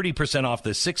 get 30% off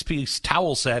the 6-piece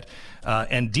towel set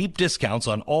and deep discounts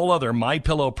on all other My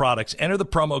Pillow products. Enter the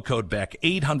promo code BECK,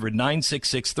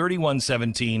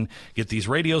 800-966-3117. Get these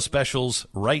radio specials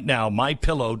right now,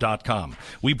 mypillow.com.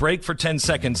 We break for 10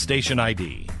 seconds, station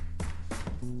ID.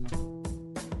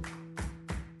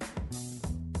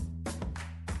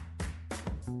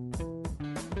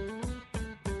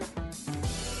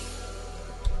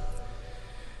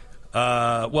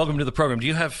 Welcome to the program. Do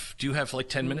you have like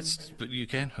 10 minutes? You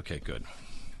can? Okay, good.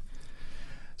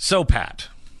 So, Pat,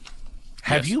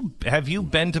 have you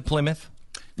been to Plymouth?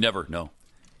 Never, no.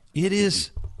 It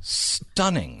is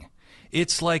stunning.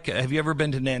 It's like, have you ever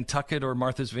been to Nantucket or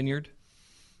Martha's Vineyard?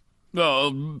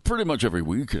 Pretty much every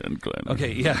weekend, Glenn.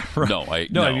 Okay, yeah, right.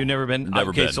 No, have you never been?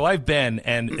 Never been. Okay, so I've been,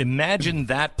 and imagine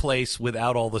that place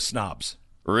without all the snobs.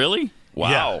 Really?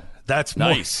 Wow. Yeah, that's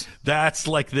nice. That's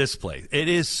like this place. It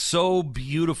is so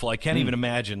beautiful. I can't even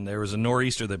imagine. There was a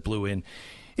nor'easter that blew in.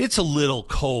 It's a little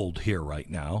cold here right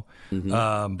now,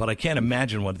 but I can't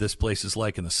imagine what this place is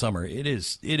like in the summer. It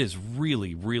is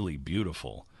really, really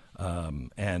beautiful,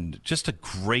 and just a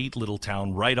great little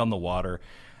town right on the water.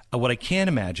 What I can't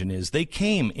imagine is they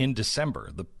came in December.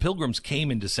 The Pilgrims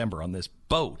came in December on this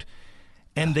boat,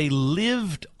 and they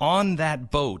lived on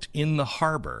that boat in the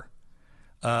harbor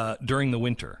during the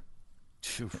winter.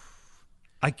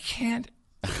 I can't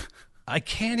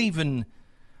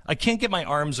get my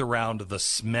arms around the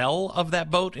smell of that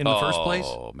boat in the first place.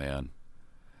 Oh, man.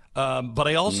 But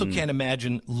I also can't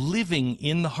imagine living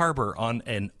in the harbor on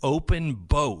an open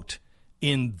boat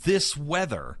in this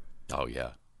weather. Oh, yeah.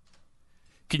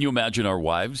 Can you imagine our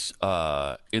wives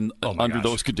under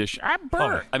those conditions? I'm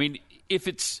burr. I mean, if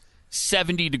it's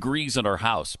 70 degrees in our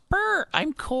house, burr,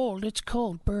 I'm cold. It's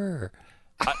cold, burr.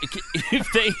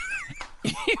 If they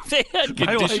had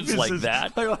conditions like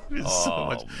that, so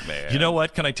much. Man. You know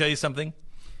what? Can I tell you something?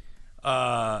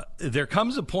 There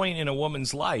comes a point in a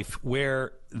woman's life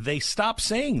where they stop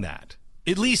saying that,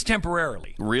 at least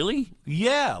temporarily. Really?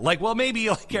 Yeah. Maybe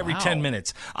every 10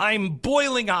 minutes. I'm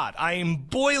boiling hot. I'm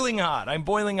boiling hot. I'm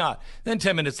boiling hot. Then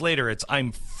 10 minutes later, it's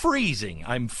I'm freezing.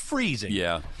 I'm freezing.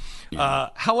 Yeah.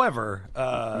 However,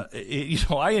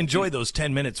 I enjoy those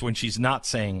 10 minutes when she's not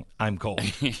saying I'm cold.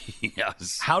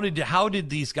 Yes. How did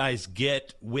these guys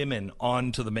get women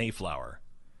onto the Mayflower?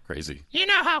 Crazy. You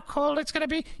know how cold it's going to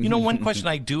be? One question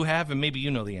I do have, and maybe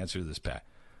you know the answer to this, Pat.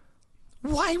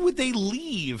 Why would they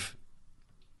leave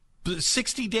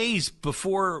 60 days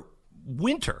before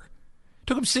winter? It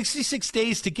took them 66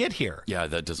 days to get here. Yeah,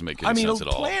 that doesn't make any sense at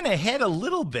all. Plan ahead a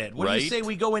little bit. What do you Right? say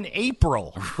we go in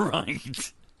April?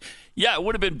 Right. Yeah, it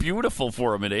would have been beautiful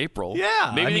for them in April.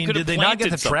 Yeah. Maybe did they not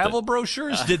get the travel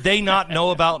brochures? Did they not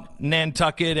know about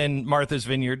Nantucket and Martha's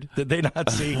Vineyard? Did they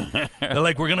not see? They're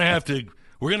like, we're gonna have to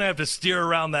steer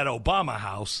around that Obama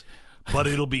house, but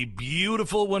it'll be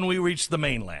beautiful when we reach the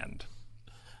mainland.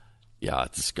 Yeah,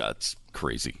 it's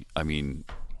crazy. I mean,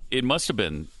 it must have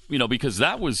been, because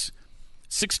that was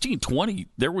 1620.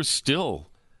 There was still,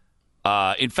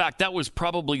 in fact, that was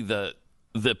probably the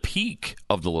peak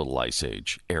of the Little Ice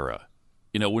Age era,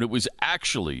 when it was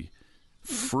actually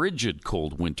frigid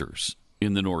cold winters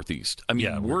in the Northeast. I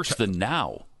mean, worse than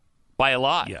now by a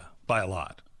lot. Yeah, by a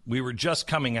lot. We were just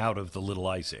coming out of the Little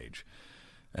Ice Age.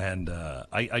 And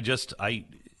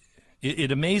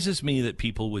it amazes me that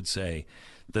people would say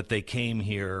that they came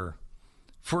here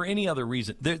for any other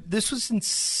reason. This was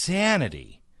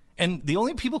insanity. And the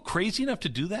only people crazy enough to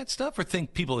do that stuff are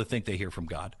people that think they hear from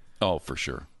God. Oh, for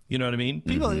sure. You know what I mean?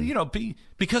 People,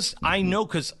 because I know,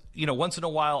 once in a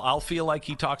while I'll feel like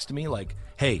he talks to me like,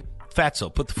 hey,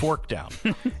 Fatso, put the fork down.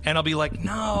 And I'll be like,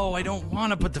 no, I don't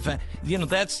want to put the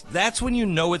that's when you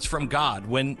know it's from God,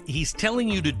 when he's telling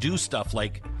you to do stuff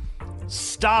like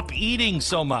stop eating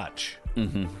so much.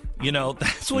 Mm-hmm.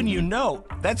 That's when you know.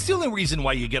 That's the only reason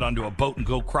why you get onto a boat and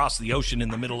go cross the ocean in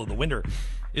the middle of the winter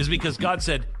is because God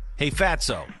said, hey,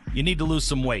 Fatso, you need to lose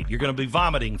some weight. You're going to be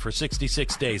vomiting for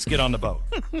 66 days. Get on the boat.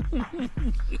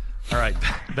 All right,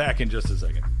 back in just a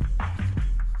second.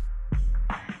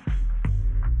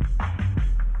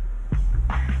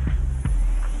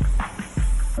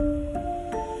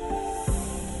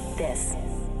 This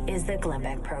is the Glenn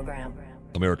Beck Program.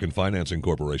 American Financing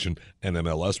Corporation,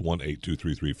 NMLS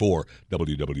 182334,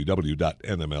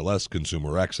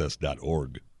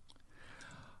 www.nmlsconsumeraccess.org.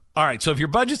 All right, so if your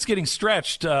budget's getting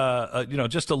stretched,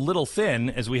 just a little thin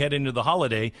as we head into the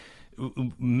holiday,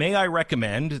 may I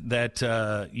recommend that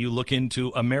you look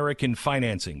into American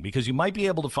Financing, because you might be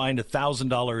able to find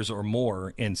 $1,000 or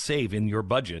more and save in your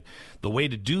budget. The way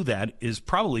to do that is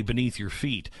probably beneath your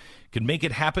feet. You can make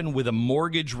it happen with a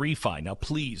mortgage refi. Now,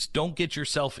 please don't get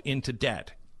yourself into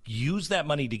debt. Use that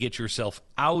money to get yourself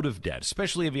out of debt,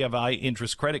 especially if you have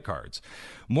high-interest credit cards.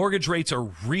 Mortgage rates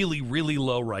are really, really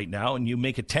low right now, and you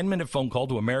make a 10-minute phone call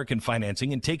to American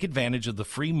Financing and take advantage of the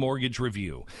free mortgage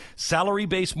review.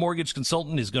 Salary-based mortgage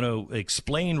consultant is going to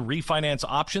explain refinance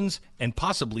options and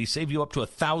possibly save you up to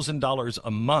 $1,000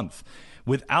 a month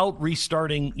without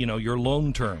restarting, your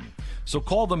loan term. So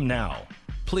call them now.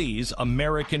 Please,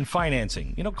 American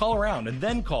Financing. Call around and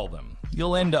then call them.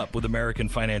 You'll end up with American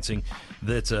Financing.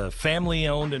 That's a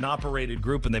family-owned and operated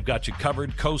group, and they've got you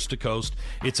covered coast to coast.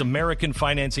 It's American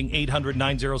Financing,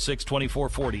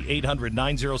 800-906-2440,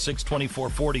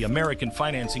 800-906-2440,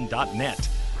 AmericanFinancing.net.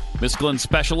 Miss Glenn's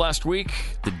special last week,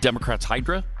 the Democrats'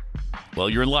 Hydra. Well,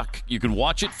 you're in luck. You can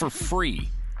watch it for free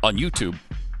on YouTube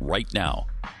right now.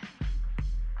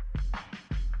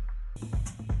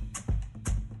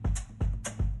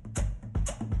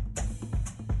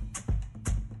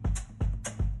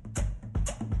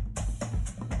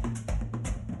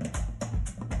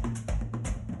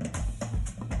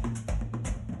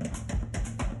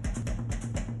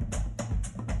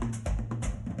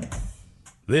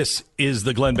 This is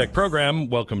the Glenn Beck Program.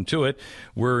 Welcome to it.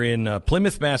 We're in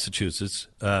Plymouth, Massachusetts.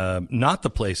 Not the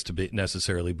place to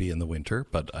necessarily be in the winter,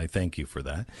 but I thank you for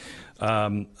that.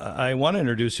 I want to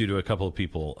introduce you to a couple of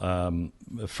people.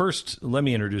 First, let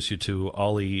me introduce you to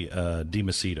Ollie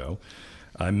DiMacedo.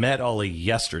 I met Ollie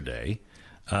yesterday,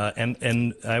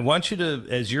 and I want you to,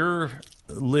 as you're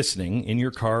listening in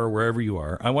your car or wherever you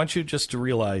are, I want you just to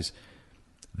realize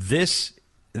this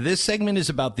This segment is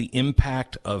about the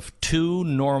impact of two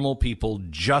normal people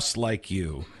just like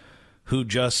you who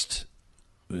just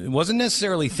wasn't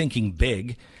necessarily thinking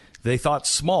big. They thought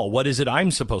small. What is it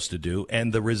I'm supposed to do?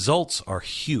 And the results are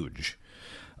huge.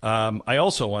 I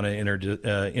also want to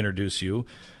introduce you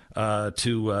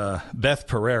to Beth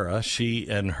Perara. She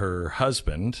and her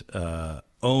husband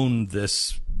own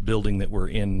this building that we're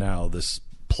in now, this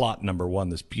plot number 1,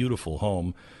 this beautiful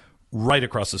home right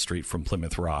across the street from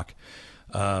Plymouth Rock.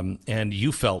 And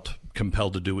you felt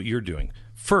compelled to do what you're doing.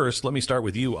 First, let me start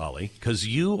with you, Ollie, because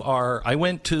I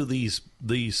went to these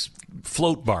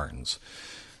float barns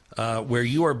where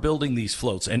you are building these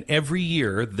floats. And every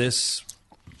year, this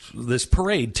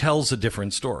parade tells a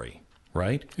different story,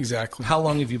 right? Exactly. How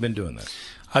long have you been doing this?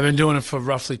 I've been doing it for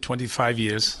roughly 25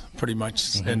 years, pretty much.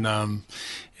 Mm-hmm.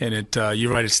 And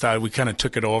you're right, it started, we kind of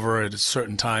took it over at a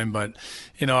certain time, but,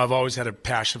 I've always had a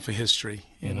passion for history,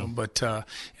 but,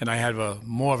 and I have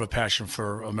more of a passion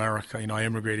for America. I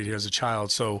immigrated here as a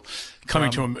child. So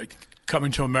coming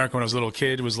to America when I was a little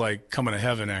kid was like coming to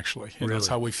heaven, actually. Really? That's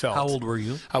how we felt. How old were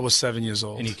you? I was 7 years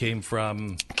old. And you came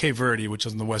from? Cape Verde, which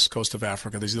is on the west coast of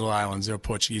Africa. These little islands, they're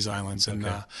Portuguese islands. And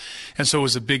okay. And so it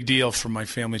was a big deal for my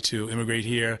family to immigrate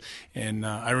here. And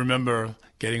I remember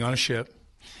getting on a ship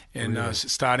and really?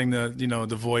 Starting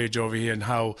the voyage over here and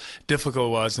how difficult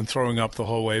it was and throwing up the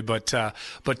whole way. But to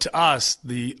us,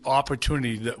 the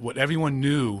opportunity, that what everyone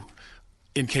knew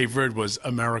in Cape Verde was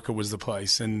America was the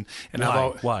place. And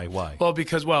Why? Well,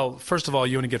 because, first of all,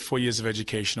 you only get 4 years of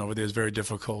education over there. It's very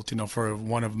difficult. For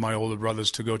one of my older brothers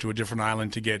to go to a different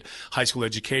island to get high school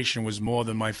education was more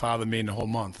than my father made in a whole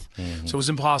month. Mm-hmm. So it was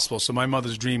impossible. So my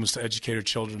mother's dream was to educate her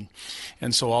children.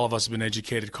 And so all of us have been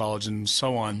educated, college and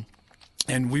so on.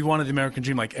 And we wanted the American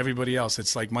dream like everybody else.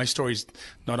 It's like my story's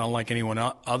not unlike anyone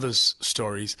else's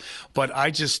stories. But I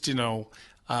just,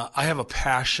 I have a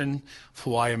passion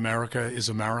for why America is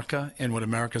America and what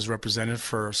America has represented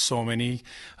for so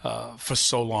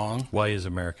long. Why is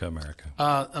America America?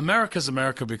 America is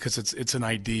America because it's an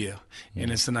idea. Mm.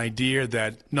 And it's an idea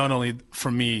that not only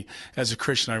for me as a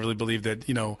Christian, I really believe that,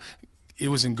 it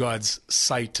was in God's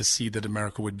sight to see that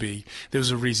America would be. There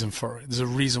was a reason for it. There's a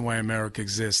reason why America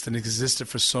exists, and it existed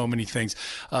for so many things.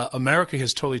 America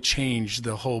has totally changed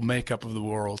the whole makeup of the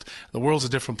world. The world's a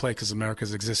different place because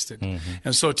America's existed. Mm-hmm.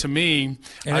 And so to me...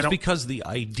 And it's because the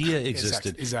idea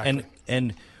existed. Exactly.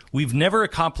 And we've never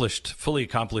fully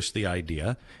accomplished the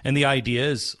idea. And the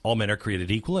idea is all men are created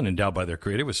equal and endowed by their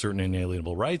Creator with certain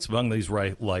inalienable rights. Among these,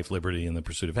 life, liberty, and the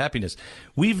pursuit of happiness.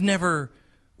 We've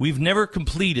never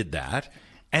completed that,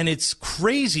 and it's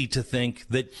crazy to think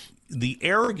that the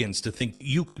arrogance to think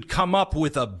you could come up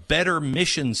with a better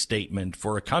mission statement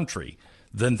for a country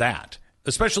than that,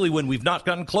 especially when we've not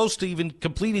gotten close to even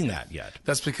completing that yet.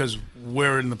 That's because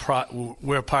we're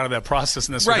we're part of that process,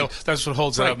 and that's what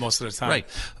holds it up most of the time. Right.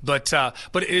 But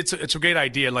it's a great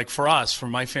idea. Like for us, for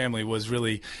my family, was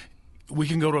really, we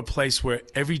can go to a place where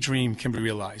every dream can be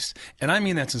realized. And I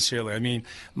mean that sincerely. I mean,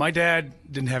 my dad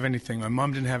didn't have anything. My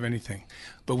mom didn't have anything.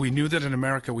 But we knew that in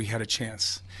America we had a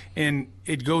chance. And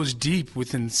it goes deep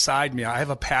within inside me. I have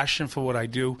a passion for what I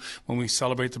do when we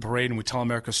celebrate the parade and we tell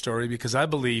America's story, because I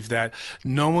believe that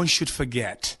no one should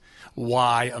forget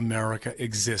why America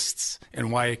exists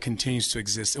and why it continues to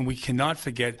exist. And we cannot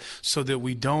forget, so that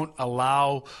we don't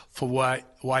allow for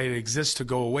why it exists to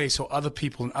go away, so other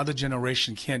people and other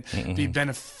generations can't be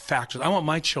benefactors. I want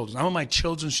my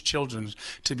children's children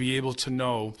to be able to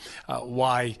know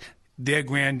why their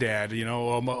granddad,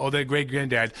 or their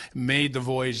great-granddad made the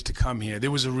voyage to come here.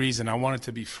 There was a reason. I wanted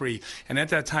to be free. And at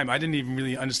that time, I didn't even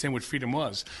really understand what freedom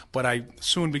was. But I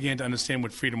soon began to understand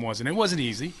what freedom was. And it wasn't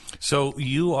easy. So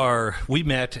we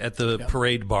met at the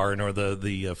parade barn, or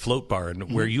the float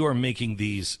barn, where you are making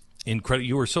these incredible.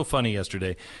 You were so funny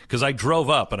yesterday, because I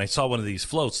drove up and I saw one of these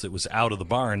floats that was out of the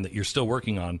barn that you're still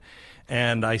working on.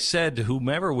 And I said to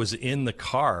whomever was in the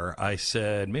car, I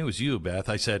said, maybe it was you, Beth,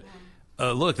 I said,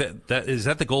 look, is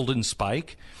that the golden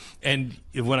spike? And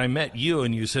when I met you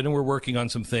and you said, and we're working on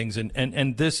some things,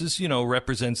 and this is,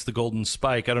 represents the golden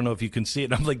spike. I don't know if you can see it.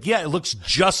 And I'm like, yeah, it looks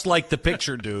just like the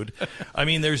picture, dude. I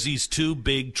mean, there's these two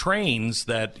big trains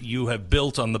that you have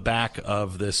built on the back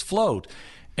of this float.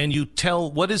 And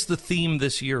what is the theme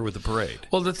this year with the parade?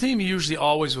 Well, the theme usually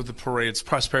always with the parade, it's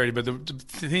prosperity, but the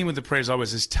theme with the parade is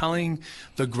always telling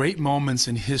the great moments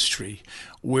in history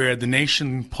where the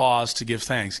nation paused to give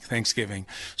Thanksgiving.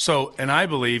 So, and I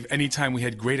believe anytime we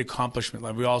had great accomplishment,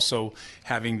 like we're also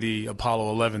having the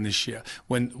Apollo 11 this year,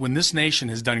 when this nation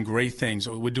has done great things,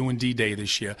 or we're doing D-Day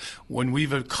this year, when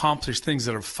we've accomplished things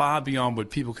that are far beyond what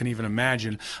people can even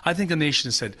imagine, I think the nation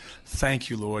has said,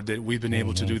 thank you, Lord, that we've been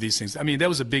able to do these things. I mean, that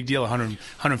was a big deal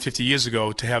 150 years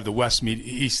ago to have the West meet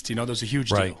East. You know, that was a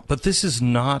huge deal. But this is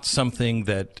not something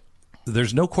that...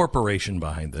 There's no corporation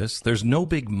behind this. There's no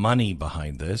big money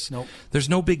behind this. Nope. There's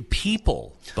no big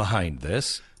people behind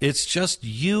this. It's just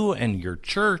you and your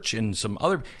church and some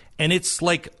other... And it's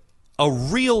like a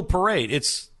real parade.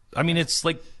 It's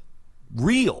like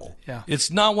real. Yeah.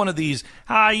 It's not one of these,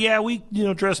 we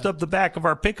dressed up the back of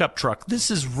our pickup truck.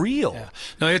 This is real. Yeah.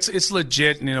 No, it's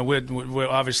legit. You know, we're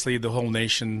obviously the whole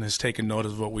nation has taken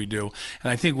notice of what we do,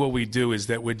 and I think what we do is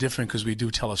that we're different because we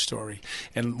do tell a story.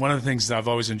 And one of the things that I've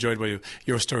always enjoyed about you,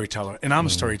 you're a storyteller, and I'm a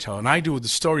storyteller, and I do the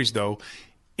stories though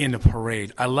in the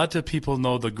parade. I let the people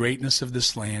know the greatness of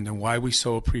this land and why we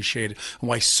so appreciate it and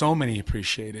why so many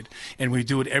appreciate it. And we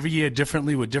do it every year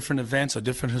differently with different events or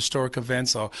different historic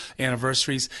events or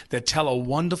anniversaries that tell a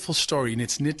wonderful story, and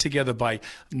it's knit together by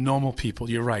normal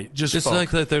people. You're right. Just folk. like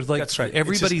that. There's like that's right.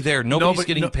 Everybody there. Nobody's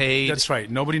getting paid. That's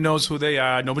right. Nobody knows who they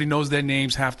are. Nobody knows their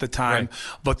names half the time.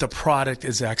 Right. But the product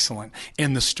is excellent,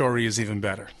 and the story is even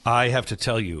better. I have to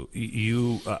tell you,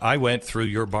 I went through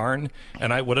your barn,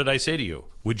 and what did I say to you?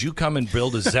 Would you come and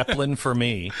build a Zeppelin for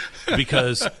me?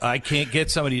 Because I can't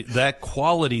get somebody that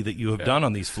quality that you have done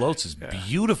on these floats is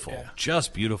beautiful,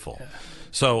 just beautiful. Yeah.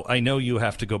 So I know you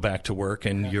have to go back to work,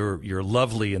 and you're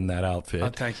lovely in that outfit. Oh,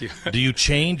 thank you. Do you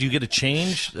change? You get a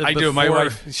change? I do. My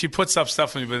wife, she puts up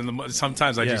stuff for me, but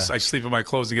sometimes I sleep in my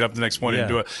clothes and get up the next morning and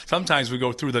do it. Sometimes we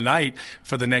go through the night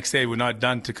for the next day. We're not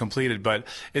done to complete it, but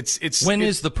it's. When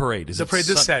is the parade? Is the parade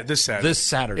this Saturday? This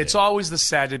Saturday. It's always the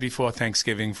Saturday before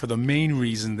Thanksgiving for the main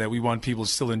reason that we want people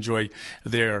to still enjoy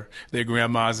their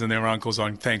grandmas and their uncles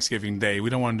on Thanksgiving Day. We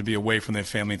don't want them to be away from their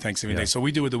family on Thanksgiving Day, so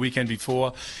we do it the weekend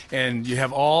before, and you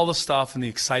have all the stuff and the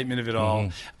excitement of it all,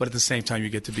 but at the same time you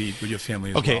get to be with your family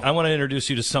as well. Okay, I want to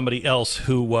introduce you to somebody else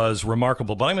who was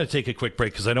remarkable, but I'm going to take a quick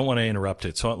break because I don't want to interrupt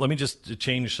it. So let me just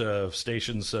change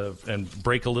stations and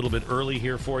break a little bit early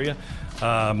here for you.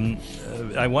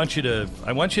 I want you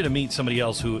to meet somebody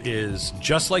else who is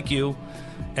just like you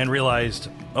and realized,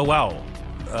 oh wow,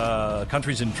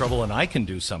 country's in trouble and I can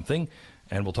do something.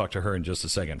 And we'll talk to her in just a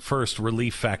second. First,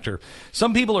 relief factor.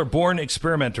 Some people are born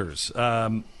experimenters.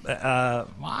 I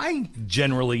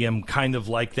generally am kind of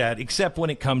like that, except when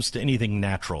it comes to anything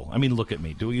natural. I mean, look at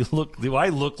me. Do I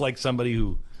look like somebody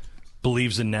who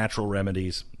believes in natural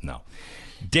remedies? No.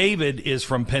 David is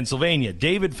from Pennsylvania.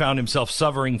 David found himself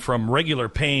suffering from regular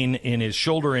pain in his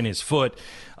shoulder and his foot.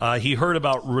 He heard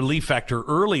about Relief Factor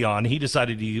early on. He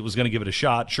decided he was going to give it a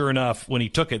shot. Sure enough, when he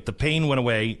took it, the pain went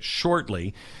away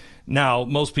shortly. Now,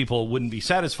 most people wouldn't be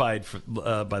satisfied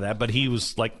by that, but he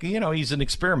was like, he's an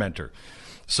experimenter.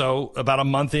 So about a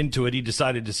month into it, he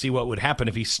decided to see what would happen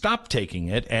if he stopped taking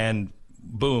it, and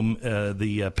boom,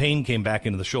 the pain came back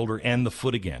into the shoulder and the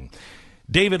foot again.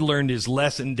 David learned his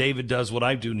lesson. David does what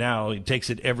I do now. He takes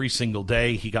it every single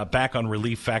day. He got back on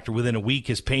Relief Factor. Within a week,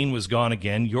 his pain was gone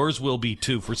again. Yours will be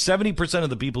too. For 70% of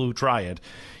the people who try it,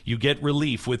 you get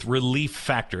relief with Relief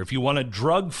Factor. If you want a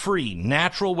drug-free,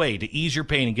 natural way to ease your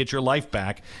pain and get your life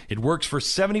back, it works for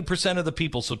 70% of the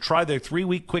people. So try their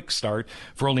 3-week quick start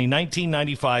for only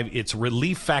 $19.95. It's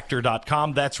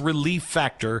ReliefFactor.com. That's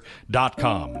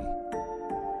ReliefFactor.com.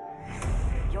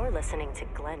 You're listening to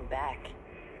Glenn Beck.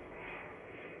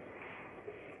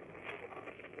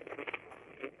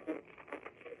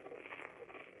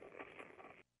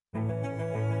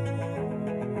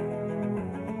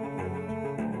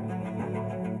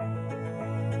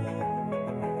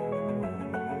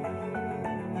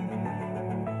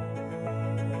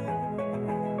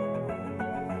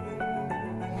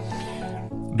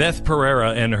 Beth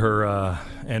Perara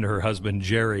and her husband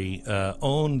Jerry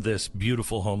own this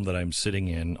beautiful home that I'm sitting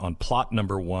in on plot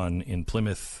number 1 in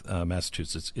Plymouth,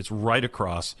 Massachusetts. It's right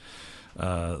across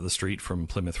the street from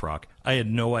Plymouth Rock. I had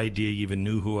no idea you even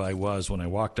knew who I was when I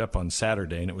walked up on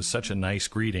Saturday, and it was such a nice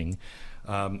greeting.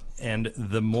 And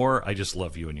the more I just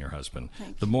love you and your husband,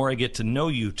 the more I get to know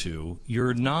you two,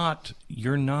 you're not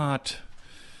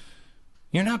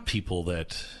people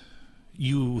that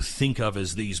you think of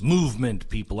as these movement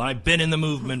people. I've been in the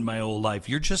movement my whole life.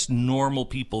 You're just normal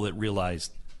people that realize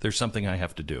there's something I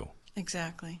have to do.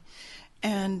 Exactly.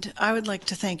 And I would like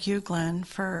to thank you, Glenn,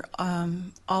 for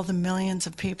all the millions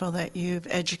of people that you've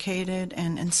educated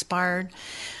and inspired,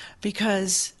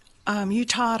 because you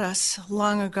taught us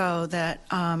long ago that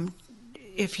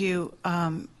if you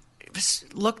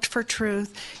looked for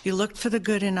truth, you looked for the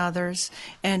good in others,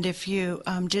 and if you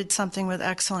did something with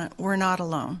excellence, we're not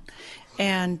alone.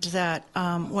 And that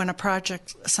when a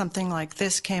project, something like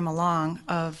this came along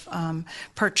of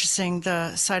purchasing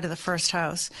the site of the first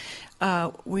house,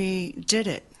 we did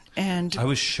it. And I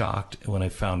was shocked when I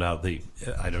found out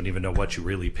I don't even know what you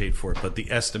really paid for it, but the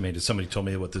estimated, somebody told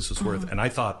me what this was worth, and I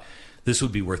thought this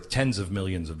would be worth tens of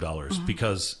millions of dollars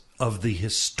because of the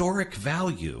historic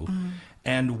value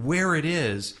and where it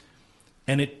is.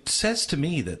 And it says to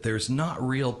me that there's not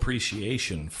real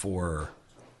appreciation for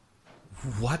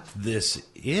what this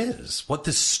is, what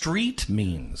this street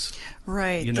means.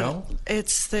 Right. You know?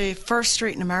 It's the first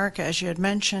street in America, as you had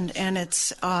mentioned, and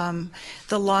it's the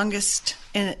longest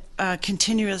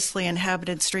continuously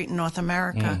inhabited street in North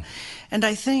America. And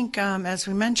I think, as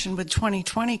we mentioned, with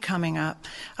 2020 coming up,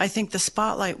 I think the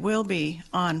spotlight will be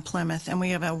on Plymouth, and we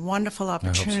have a wonderful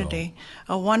opportunity,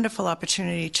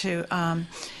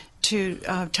 to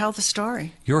tell the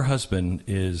story. Your husband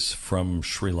is from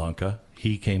Sri Lanka.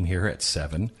 He came here at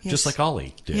 7, just like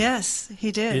Ollie did. Yes,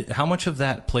 he did. How much of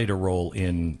that played a role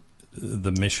in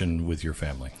the mission with your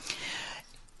family?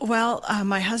 Well,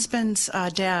 my husband's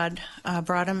dad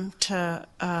brought him to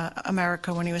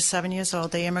America when he was 7 years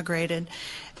old. They immigrated,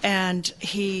 and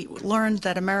he learned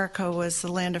that America was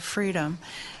the land of freedom.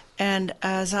 And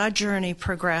as our journey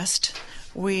progressed,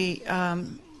 we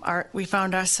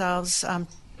found ourselves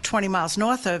 20 miles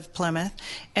north of Plymouth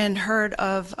and heard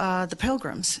of the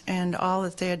Pilgrims and all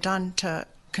that they had done to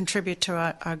contribute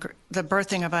to the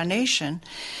birthing of our nation.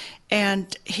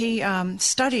 And he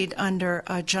studied under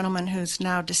a gentleman who's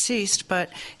now deceased, but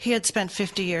he had spent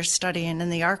 50 years studying in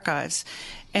the archives.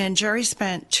 And Jerry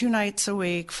spent 2 nights a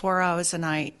week, 4 hours a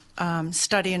night,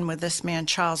 studying with this man,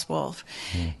 Charles Wolfe.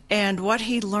 And what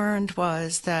he learned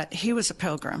was that he was a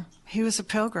pilgrim. He was a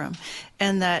pilgrim,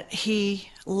 and that he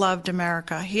loved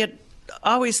America. He had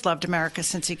always loved America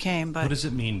since he came. But what does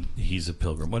it mean he's a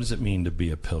pilgrim? What does it mean to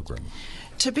be a pilgrim?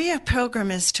 To be a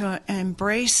pilgrim is to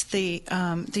embrace the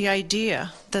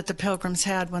idea that the Pilgrims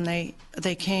had when they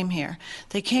came here.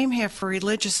 They came here for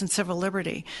religious and civil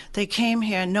liberty. They came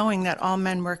here knowing that all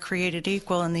men were created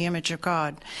equal in the image of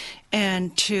God,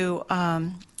 and to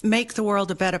make the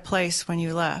world a better place when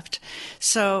you left.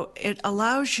 So it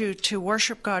allows you to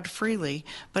worship God freely,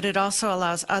 but it also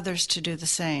allows others to do the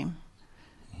same.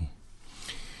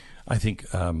 I think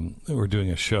we're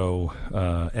doing a show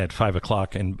at 5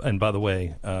 o'clock. And by the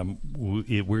way,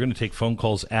 we're going to take phone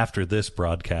calls after this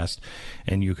broadcast.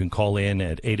 And you can call in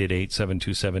at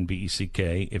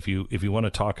 888-727-BECK. If you want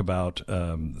to talk about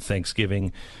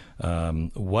Thanksgiving,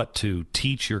 what to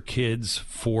teach your kids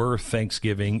for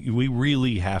Thanksgiving, we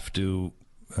really have to...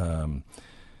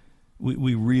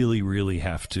 we really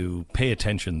have to pay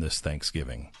attention this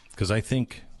Thanksgiving. Because I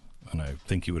think, and I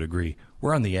think you would agree,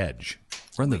 we're on the edge.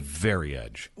 We're on the very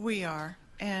edge. We are.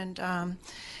 And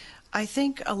I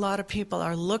think a lot of people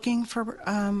are looking for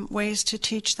ways to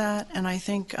teach that. And I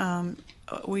think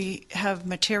we have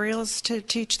materials to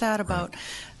teach that about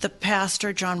the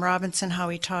pastor, John Robinson, how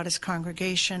he taught his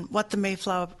congregation, what the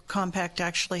Mayflower Compact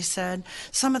actually said,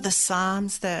 some of the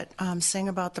Psalms that sing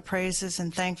about the praises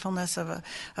and thankfulness of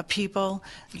a people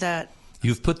that...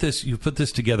 You've put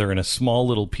this together in a small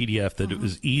little PDF that it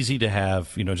was easy to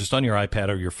have, just on your iPad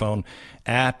or your phone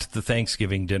at the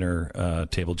Thanksgiving dinner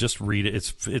table. Just read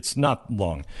it. It's not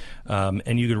long,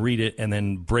 and you can read it and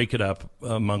then break it up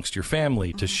amongst your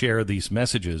family to share these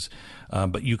messages.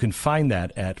 But you can find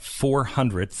that at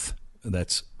 400th.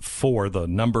 That's 4, the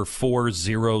number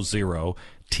 400th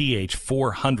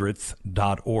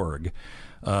 400th.org.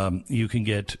 You can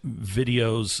get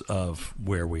videos of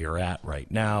where we are at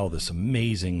right now, this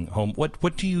amazing home.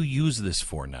 What do you use this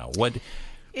for now?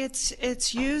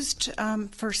 It's used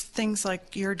for things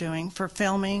like you're doing, for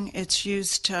filming. It's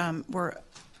used where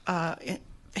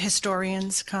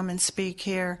historians come and speak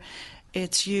here.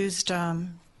 It's used to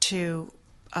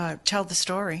tell the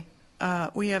story.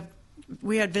 We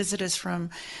had visitors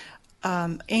from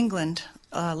England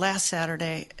last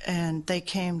Saturday, and they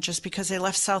came just because they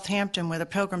left Southampton, where the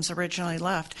Pilgrims originally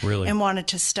left, and wanted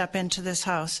to step into this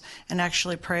house and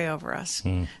actually pray over us.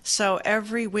 So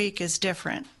every week is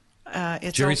different.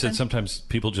 Jerry said sometimes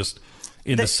people just,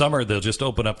 in the summer, they'll just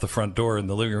open up the front door in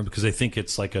the living room because they think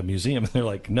it's like a museum, and they're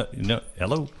like, no,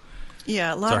 hello.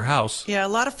 Yeah, it's our house. Yeah, a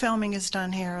lot of filming is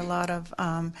done here. A lot of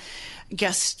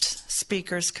guest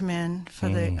speakers come in for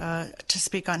to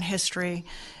speak on history.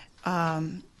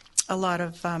 A lot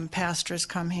of pastors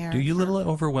come here. Are you a little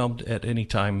overwhelmed at any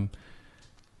time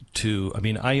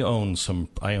I own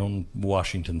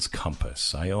Washington's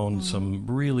Compass. I own some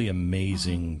really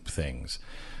amazing things.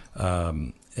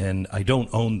 And I don't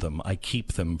own them. I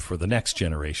keep them for the next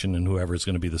generation and whoever is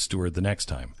going to be the steward the next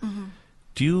time. Mm-hmm.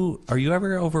 Are you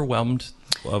ever overwhelmed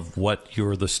of what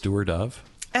you're the steward of?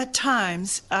 At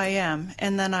times, I am.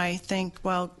 And then I think,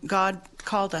 well, God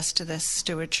called us to this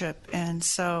stewardship. And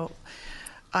so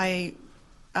I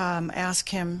ask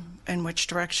him in which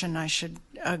direction I should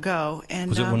go. And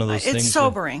was it one of those things? It's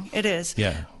sobering. It is.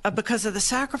 Yeah. Because of the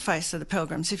sacrifice of the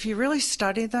Pilgrims. If you really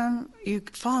study them, you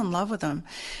fall in love with them.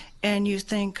 And you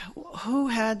think, who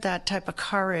had that type of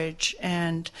courage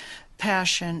and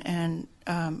passion and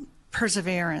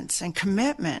perseverance and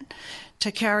commitment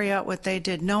to carry out what they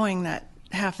did, knowing that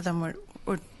half of them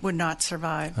would not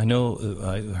survive? I know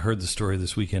I heard the story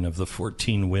this weekend of the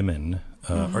 14 women,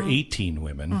 or 18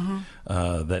 women,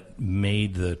 that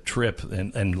made the trip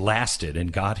and lasted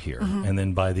and got here. And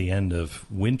then by the end of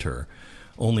winter,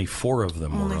 only 4 of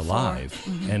them were alive.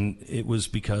 And it was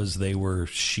because they were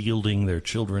shielding their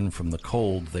children from the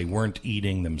cold. They weren't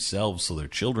eating themselves so their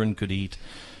children could eat.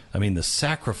 I mean, the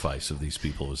sacrifice of these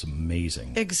people is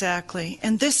amazing. Exactly.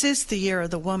 And this is the year of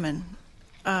the woman.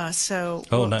 So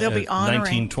they'll be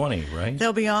honoring 1920, right?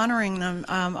 They'll be honoring them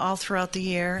all throughout the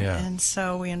year. Yeah. And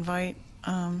so we invite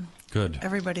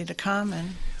everybody to come.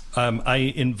 And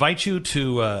I invite you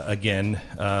to, again,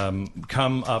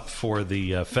 come up for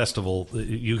the festival.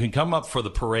 You can come up for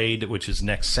the parade, which is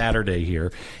next Saturday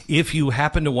here. If you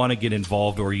happen to want to get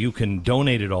involved, or you can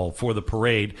donate it all for the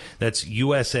parade, that's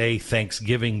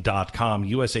usathanksgiving.com,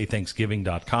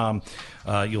 usathanksgiving.com.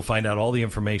 You'll find out all the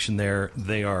information there.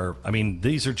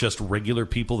 These are just regular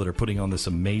people that are putting on this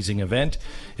amazing event.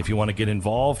 If you want to get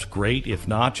involved, great. If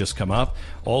not, just come up.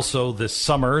 Also, this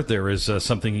summer, there is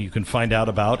something you can find out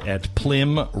about at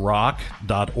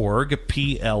plymrock.org,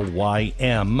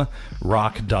 Plym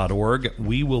rock.org.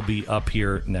 We will be up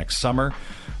here next summer.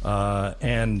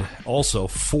 And also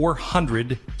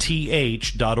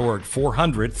 400th.org,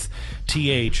 400th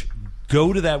TH.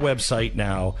 Go to that website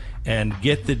now and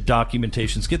get the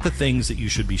documentations, get the things that you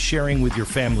should be sharing with your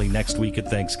family next week at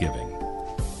Thanksgiving.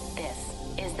 This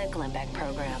is the Glenn Beck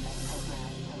Program.